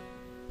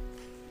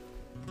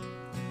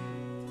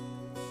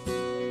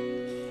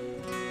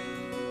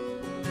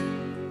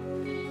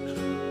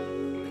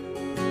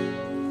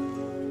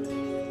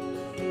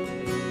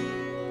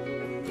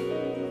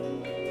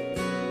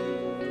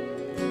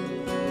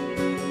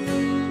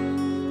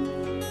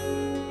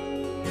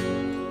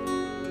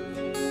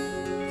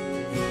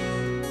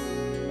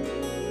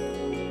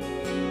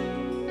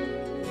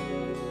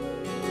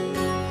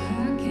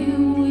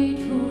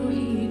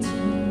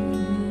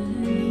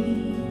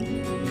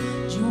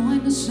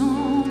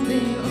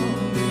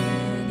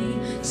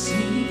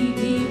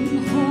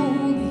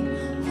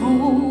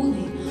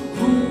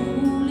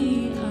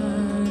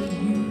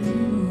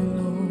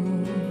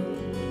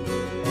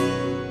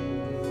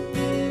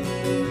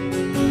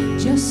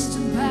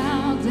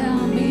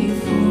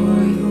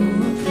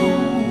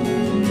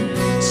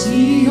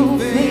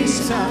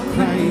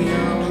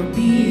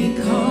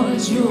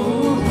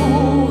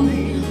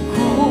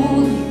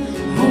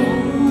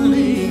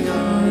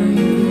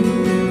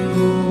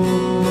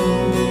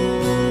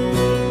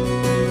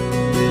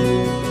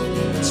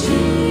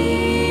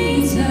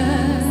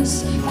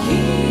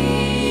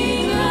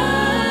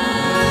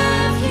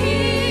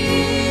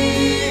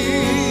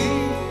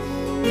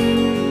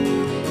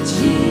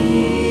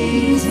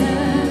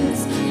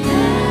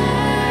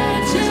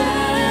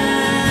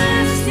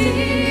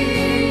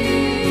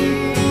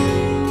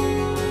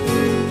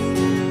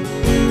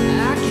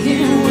 I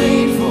can't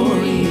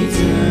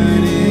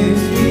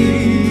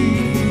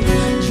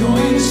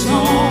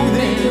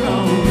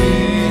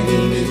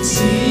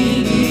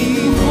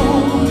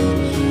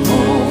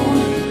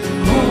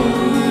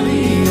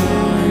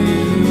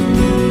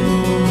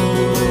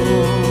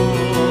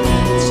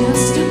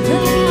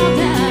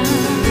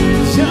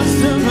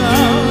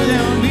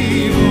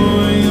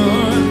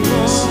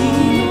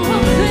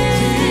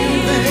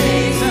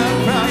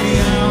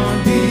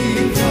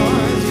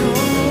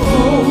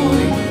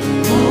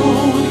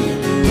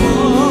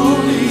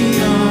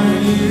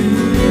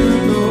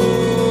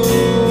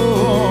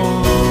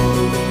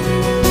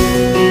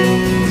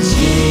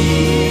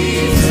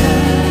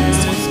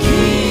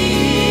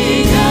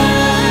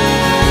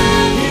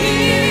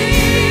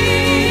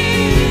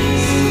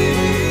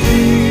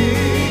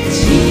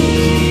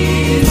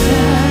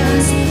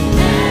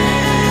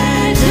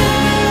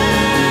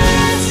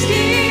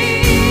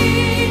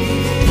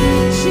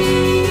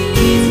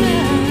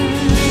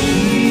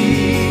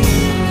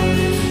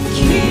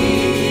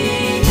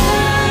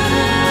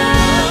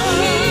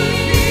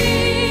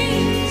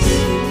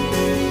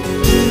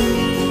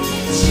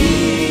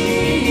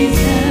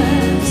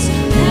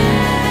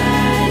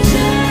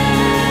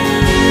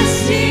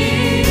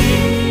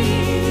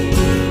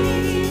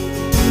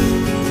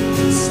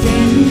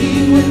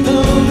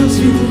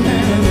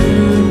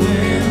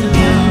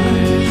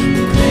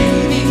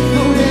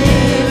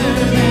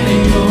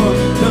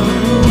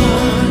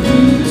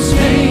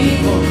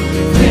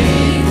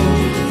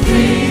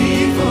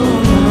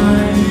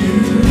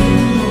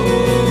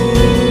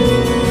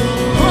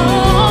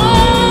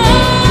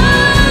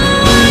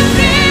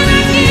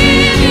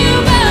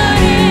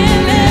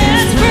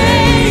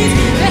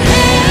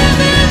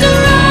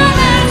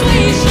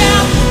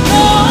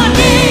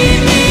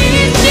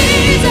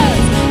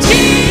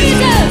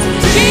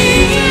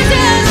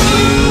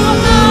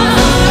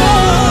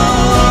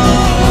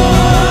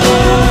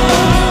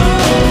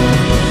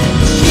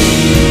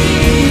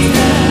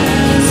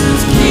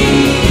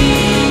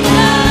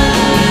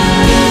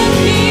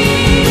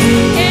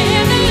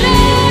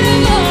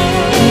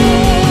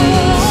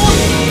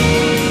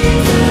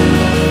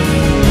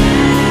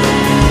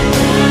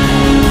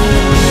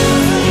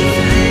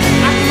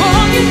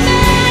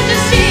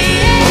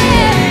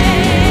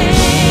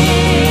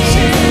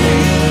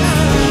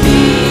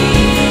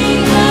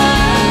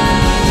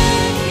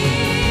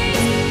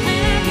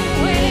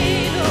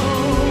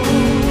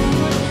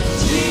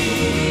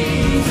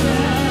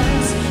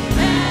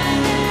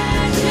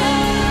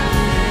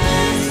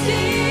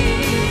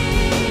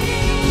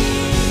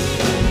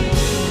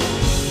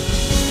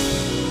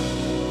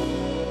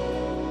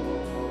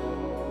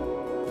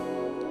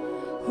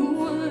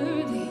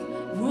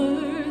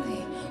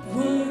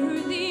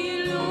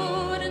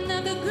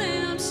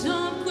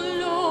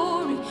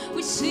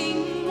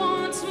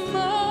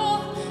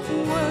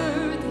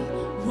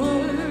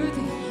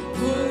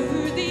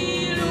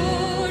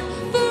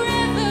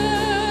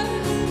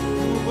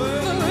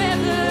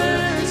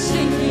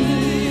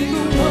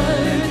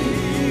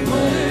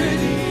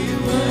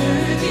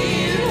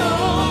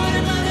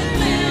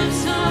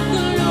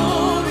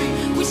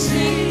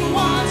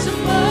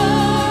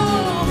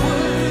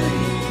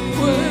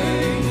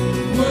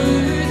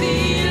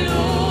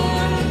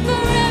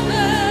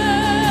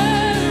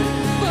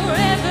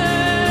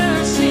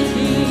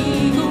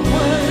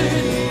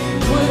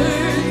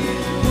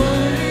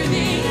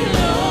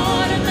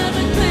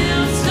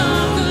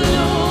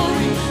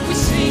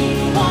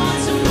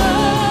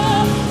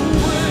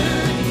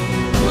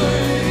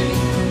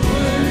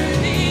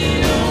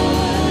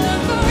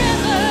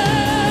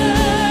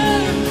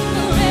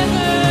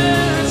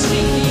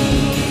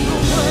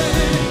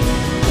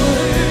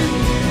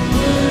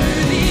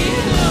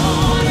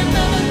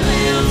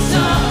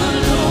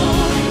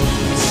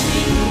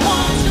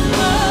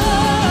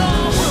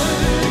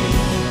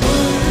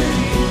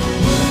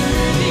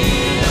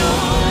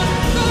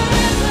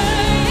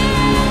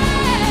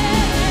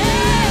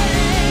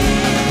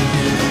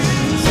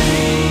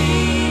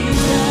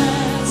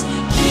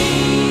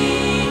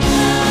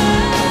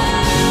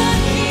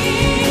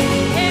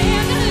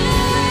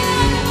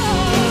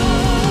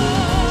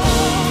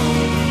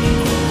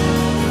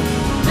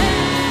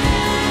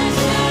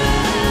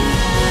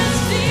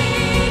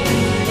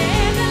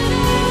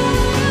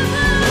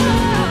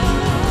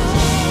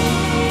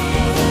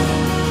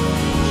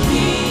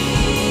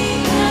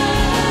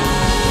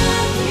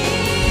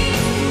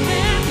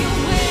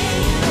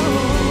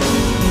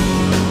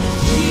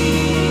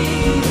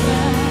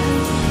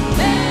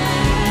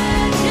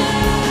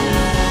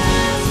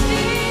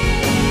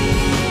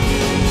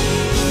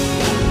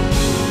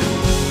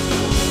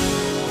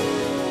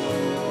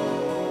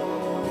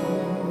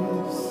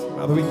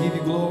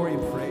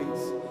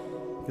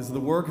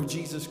work of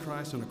Jesus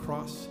Christ on a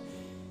cross.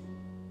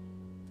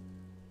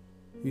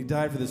 He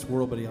died for this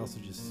world, but he also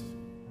just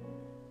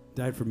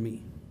died for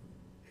me.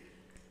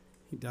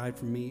 He died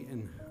for me,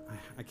 and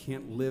I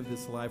can't live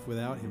this life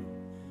without him.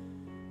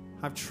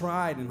 I've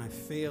tried and I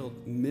failed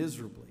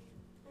miserably.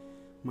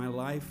 My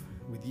life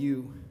with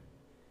you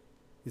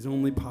is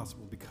only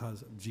possible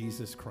because of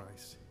Jesus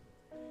Christ.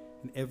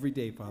 And every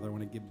day, Father, I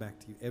want to give back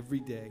to you.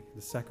 Every day,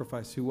 to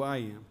sacrifice who I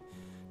am,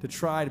 to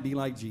try to be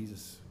like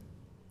Jesus.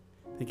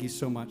 Thank you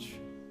so much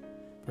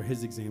for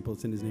his example.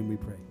 It's in his name we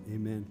pray.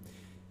 Amen.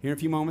 Here in a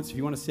few moments, if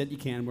you want to sit, you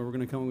can. We're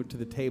going to come to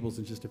the tables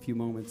in just a few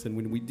moments. And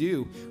when we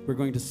do, we're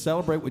going to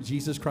celebrate what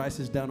Jesus Christ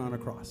has done on a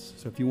cross.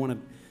 So if you want to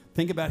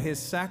think about his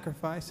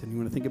sacrifice and you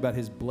want to think about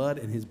his blood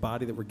and his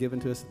body that were given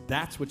to us,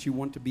 that's what you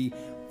want to be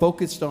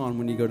focused on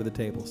when you go to the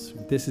tables.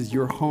 If this is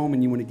your home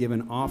and you want to give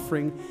an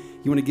offering,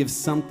 you want to give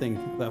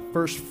something, the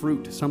first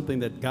fruit, something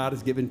that God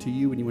has given to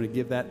you, and you want to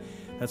give that,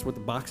 that's what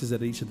the boxes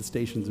at each of the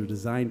stations are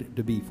designed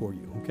to be for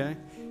you, okay?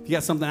 If you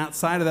got something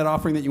outside of that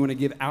offering that you want to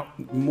give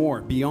out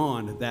more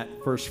beyond that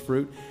first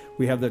fruit,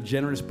 we have the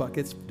generous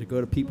buckets to go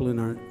to people in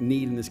our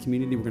need in this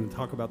community. We're going to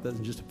talk about that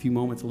in just a few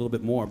moments, a little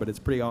bit more, but it's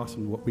pretty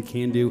awesome what we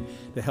can do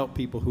to help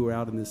people who are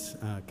out in this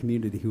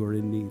community who are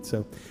in need.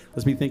 So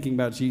let's be thinking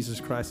about Jesus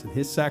Christ and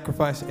his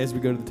sacrifice as we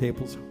go to the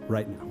tables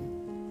right now.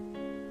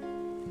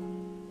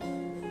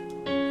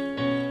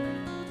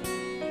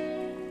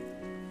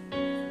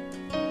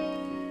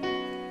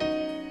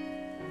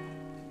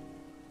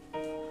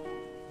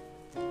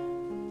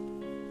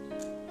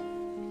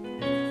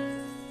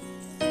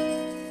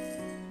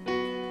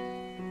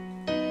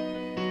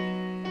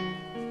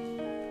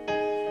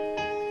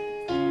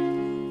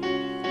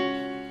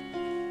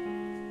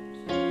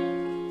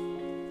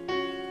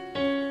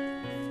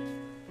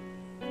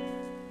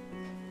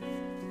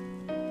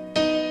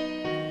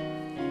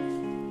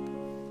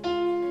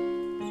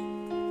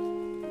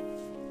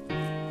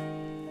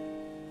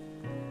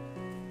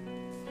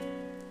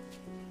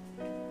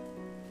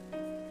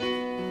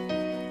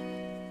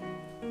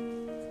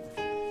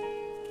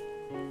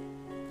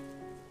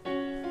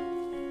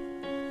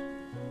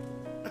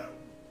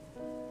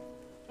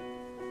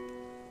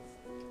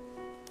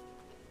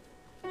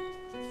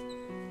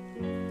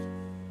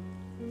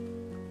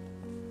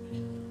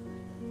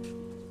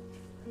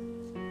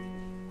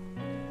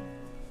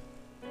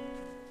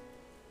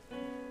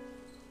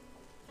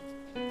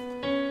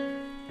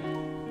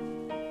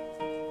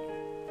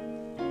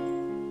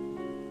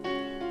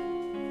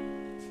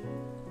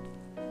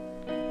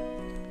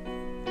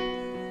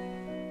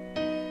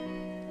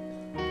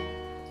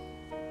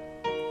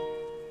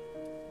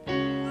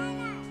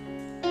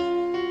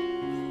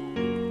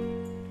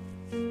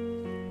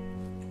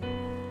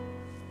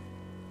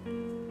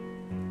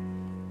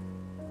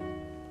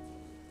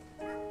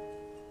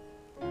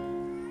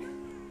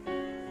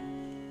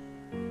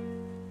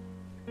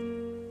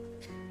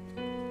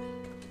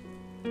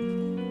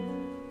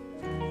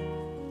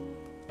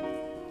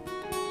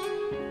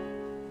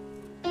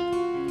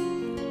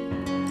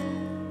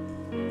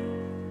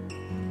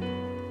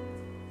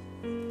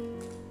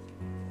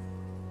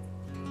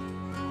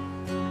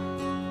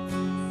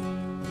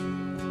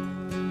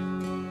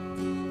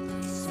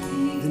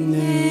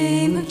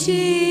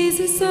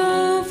 Jesus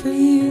over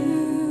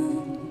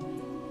you.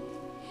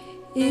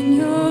 In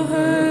your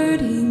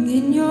hurting,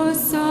 in your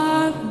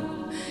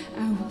sorrow,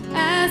 I will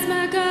ask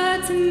my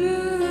God to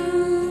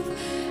move.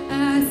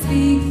 I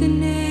speak the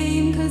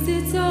name 'cause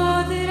it's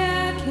all that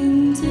I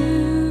can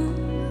do.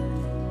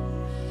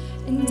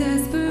 In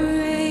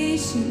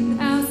desperation,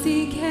 I'll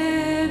seek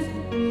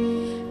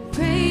heaven.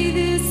 Pray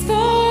this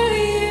for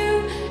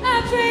you.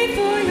 I pray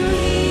for your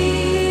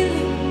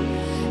healing.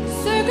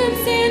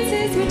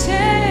 Circumstances will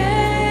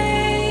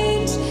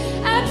change.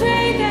 I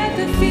pray that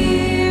the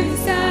fear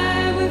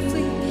inside will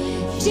flee.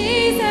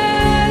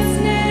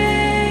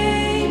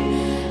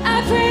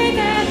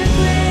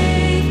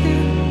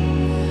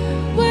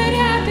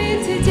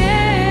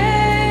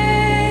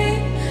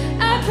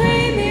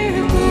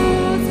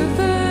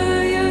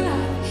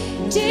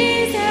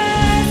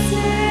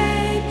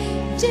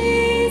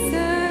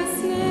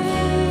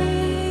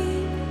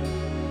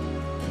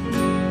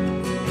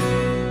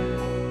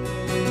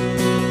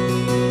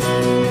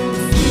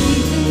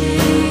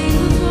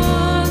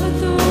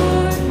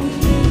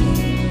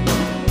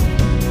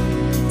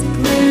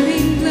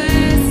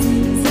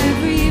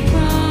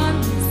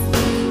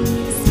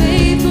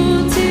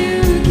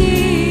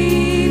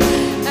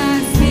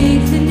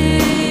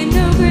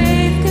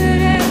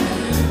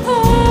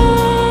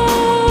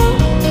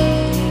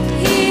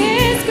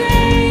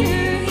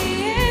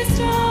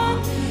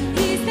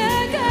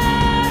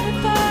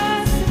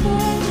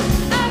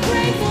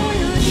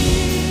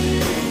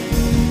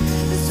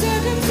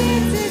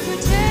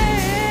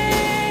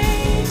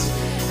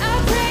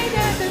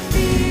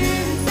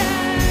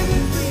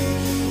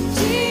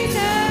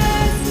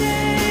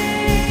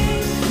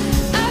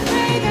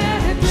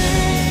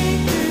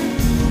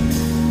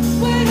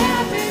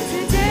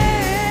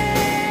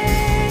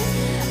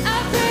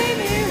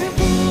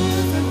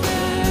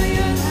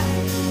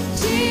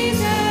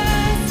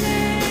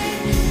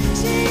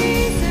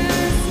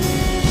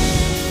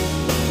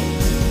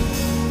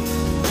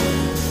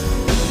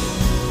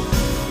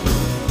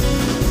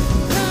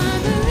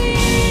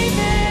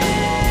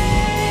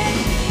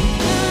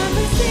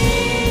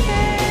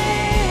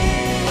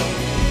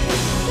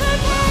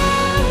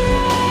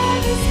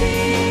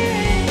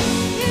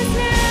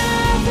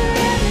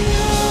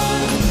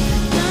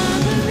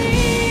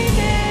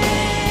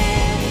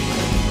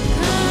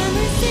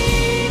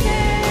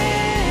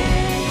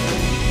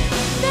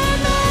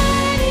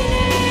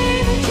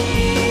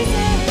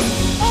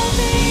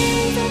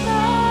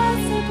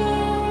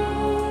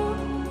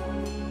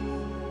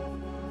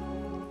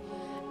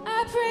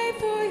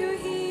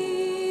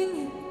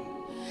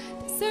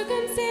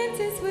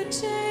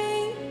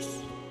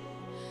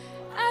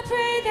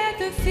 pray that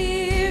the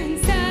fear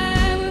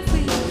inside will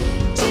flee.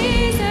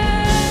 Jesus'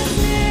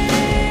 name.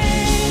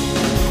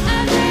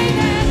 I pray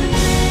that the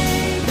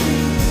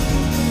breakthrough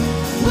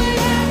would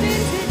happen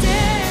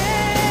today.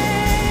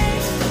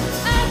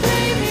 I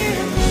pray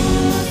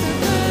miracles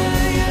over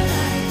your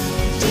life.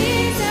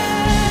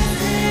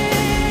 Jesus'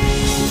 name.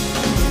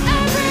 I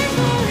pray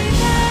for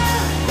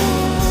revival,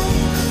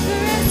 the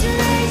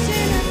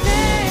restoration of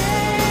faith.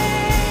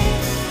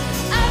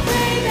 I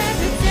pray that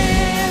the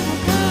dead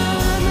will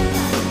come alive.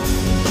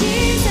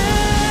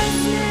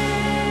 Jesus'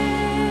 name.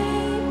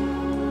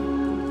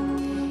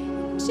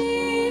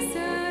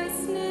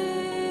 Jesus' name.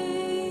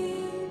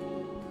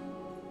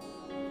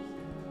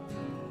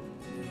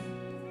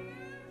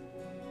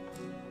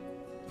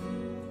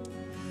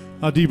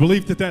 Do you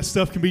believe that that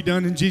stuff can be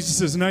done in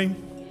Jesus' name?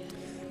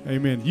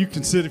 Amen. You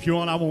can sit if you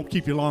want. I won't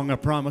keep you long, I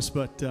promise.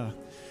 But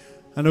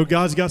I know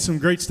God's got some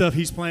great stuff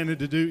He's planning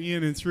to do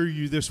in and through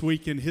you this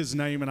week in His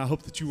name, and I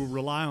hope that you will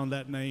rely on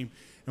that name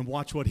and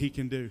watch what He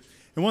can do.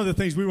 And one of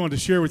the things we wanted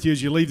to share with you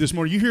as you leave this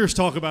morning, you hear us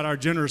talk about our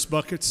generous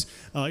buckets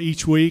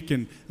each week,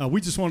 and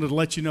we just wanted to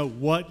let you know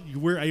what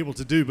we're able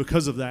to do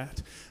because of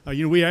that.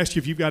 We ask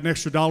you if you've got an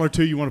extra $1 or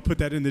 $2, you want to put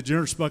that in the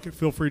generous bucket,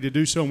 feel free to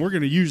do so. And we're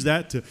going to use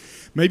that to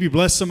maybe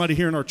bless somebody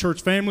here in our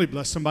church family,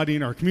 bless somebody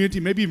in our community,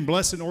 maybe even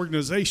bless an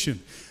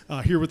organization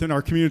here within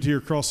our community or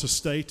across the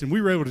state. And we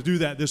were able to do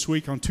that this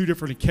week on 2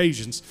 different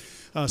occasions.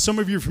 Some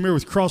of you are familiar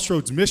with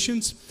Crossroads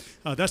Missions.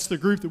 That's the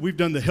group that we've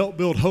done the Help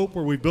Build Hope,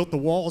 where we built the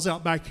walls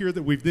out back here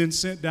that we've then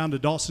sent down to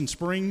Dawson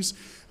Springs.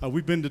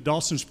 We've been to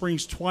Dawson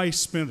Springs twice,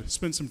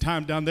 spent some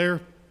time down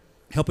there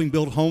helping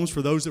build homes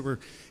for those that were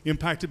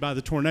impacted by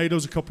the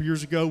tornadoes a couple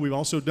years ago. We've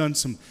also done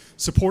some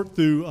support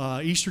through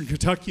Eastern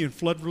Kentucky and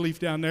flood relief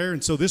down there.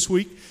 And so this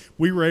week,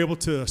 we were able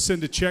to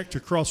send a check to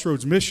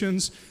Crossroads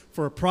Missions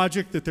for a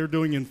project that they're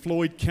doing in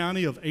Floyd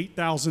County of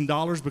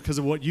 $8,000 because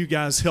of what you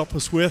guys help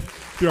us with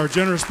through our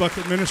Generous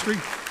Bucket Ministry.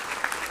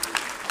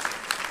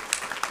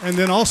 And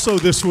then also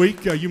this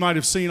week, you might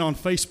have seen on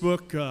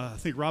Facebook, I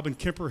think Robin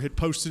Kemper had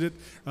posted it,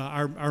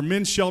 our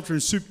men's shelter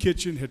and soup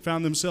kitchen had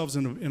found themselves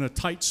in a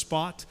tight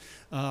spot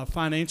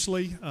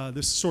financially.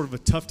 This is sort of a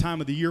tough time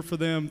of the year for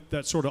them,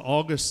 that sort of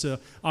August,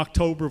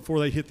 October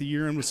before they hit the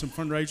year end with some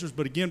fundraisers.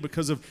 But again,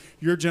 because of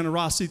your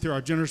generosity through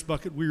our Generous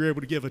Bucket, we were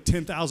able to give a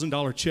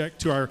 $10,000 check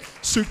to our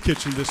soup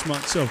kitchen this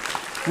month. So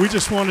we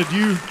just wanted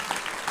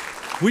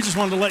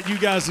to let you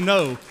guys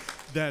know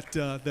that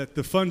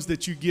the funds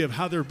that you give,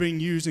 how they're being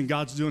used, and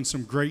God's doing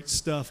some great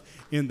stuff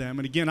in them.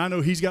 And again, I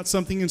know He's got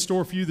something in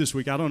store for you this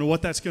week. I don't know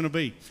what that's going to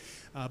be,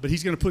 but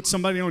He's going to put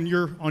somebody on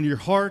your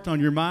heart, on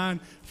your mind,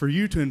 for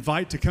you to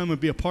invite to come and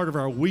be a part of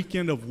our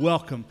weekend of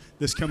welcome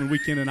this coming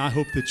weekend, and I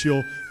hope that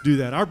you'll do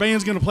that. Our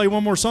band's going to play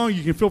one more song.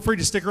 You can feel free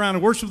to stick around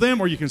and worship with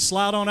them, or you can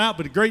slide on out,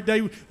 but a great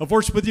day of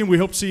worship with you, and we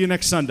hope to see you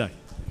next Sunday.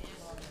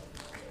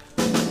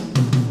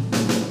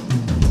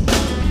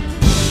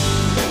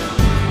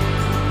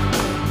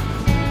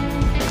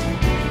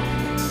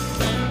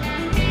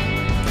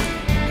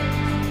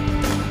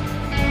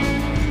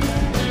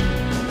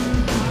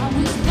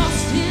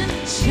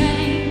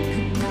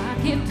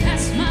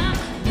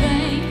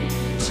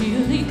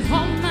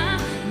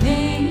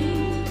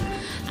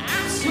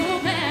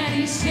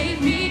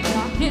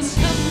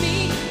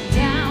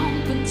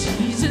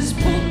 Jesus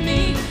pulled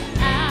me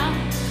out.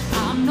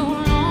 I'm no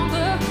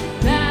longer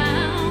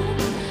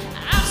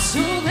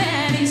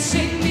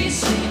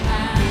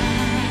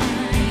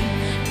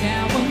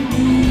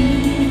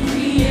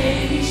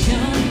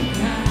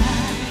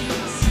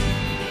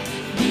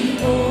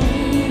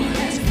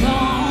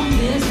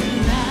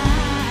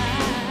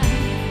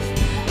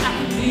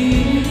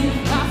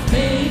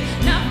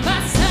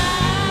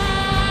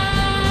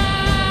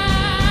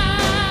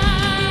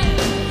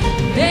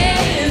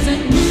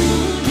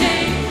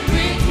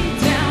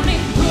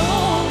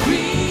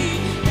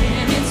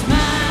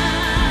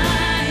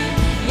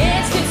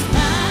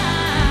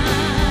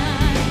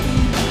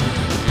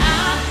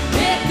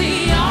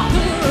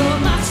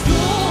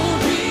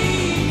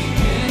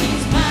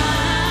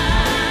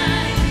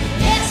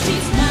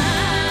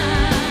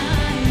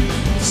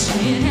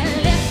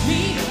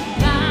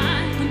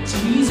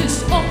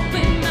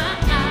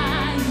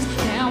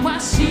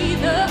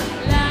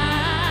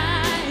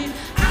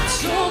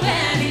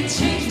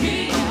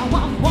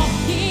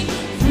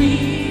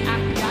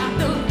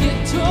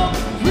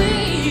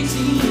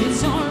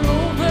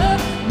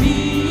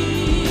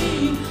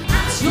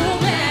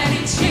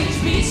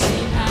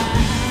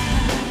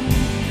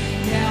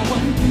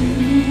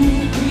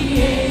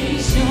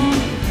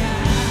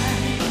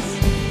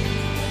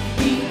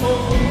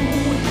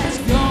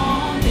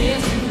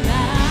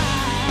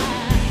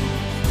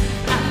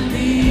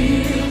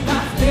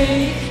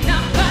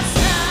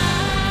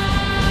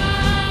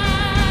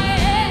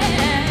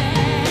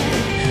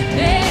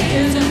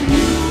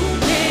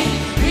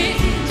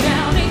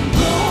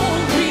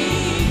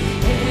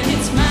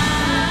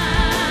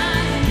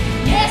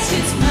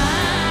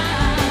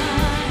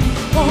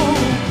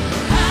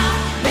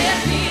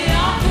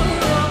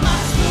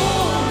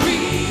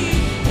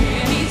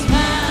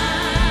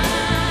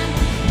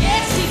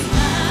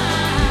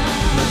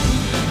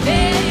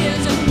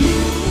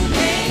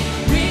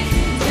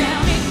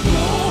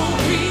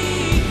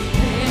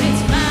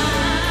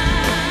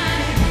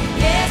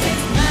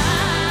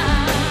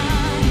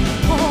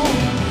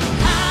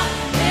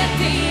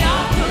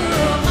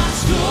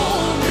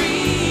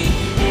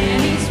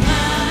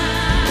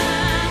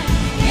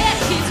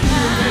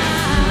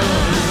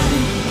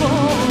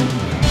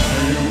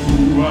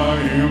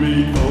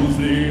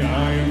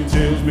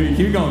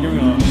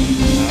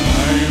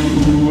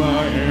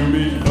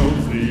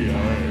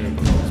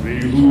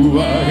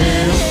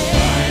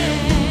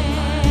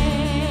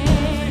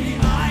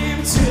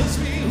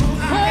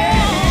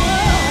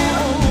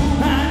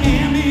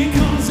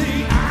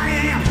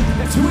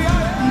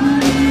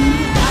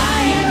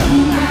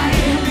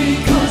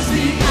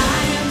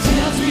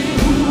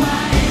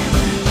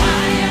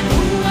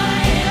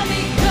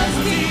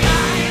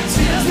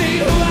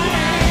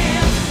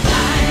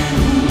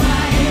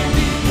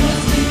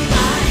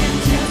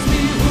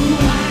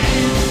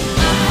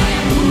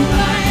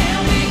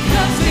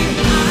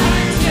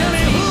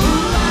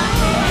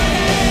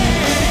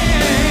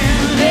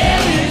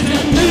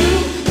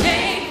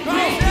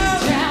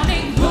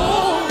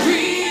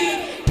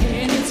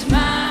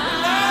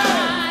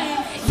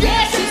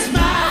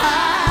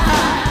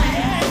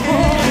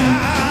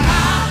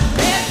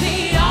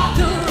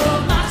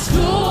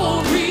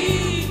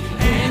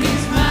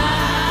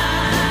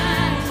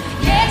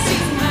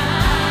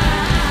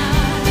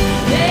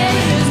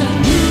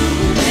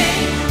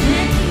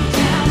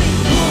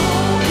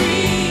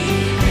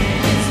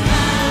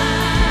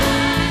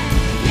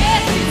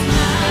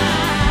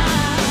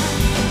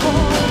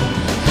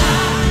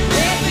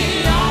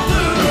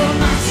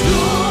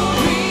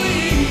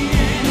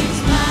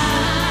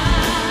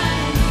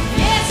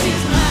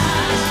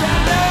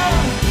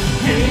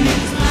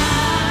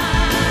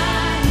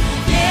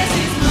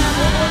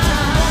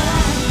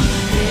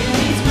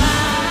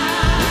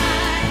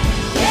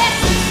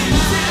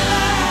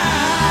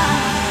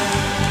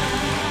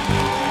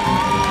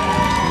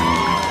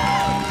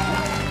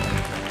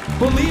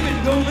Believe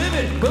it, go live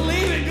it.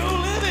 Believe it, go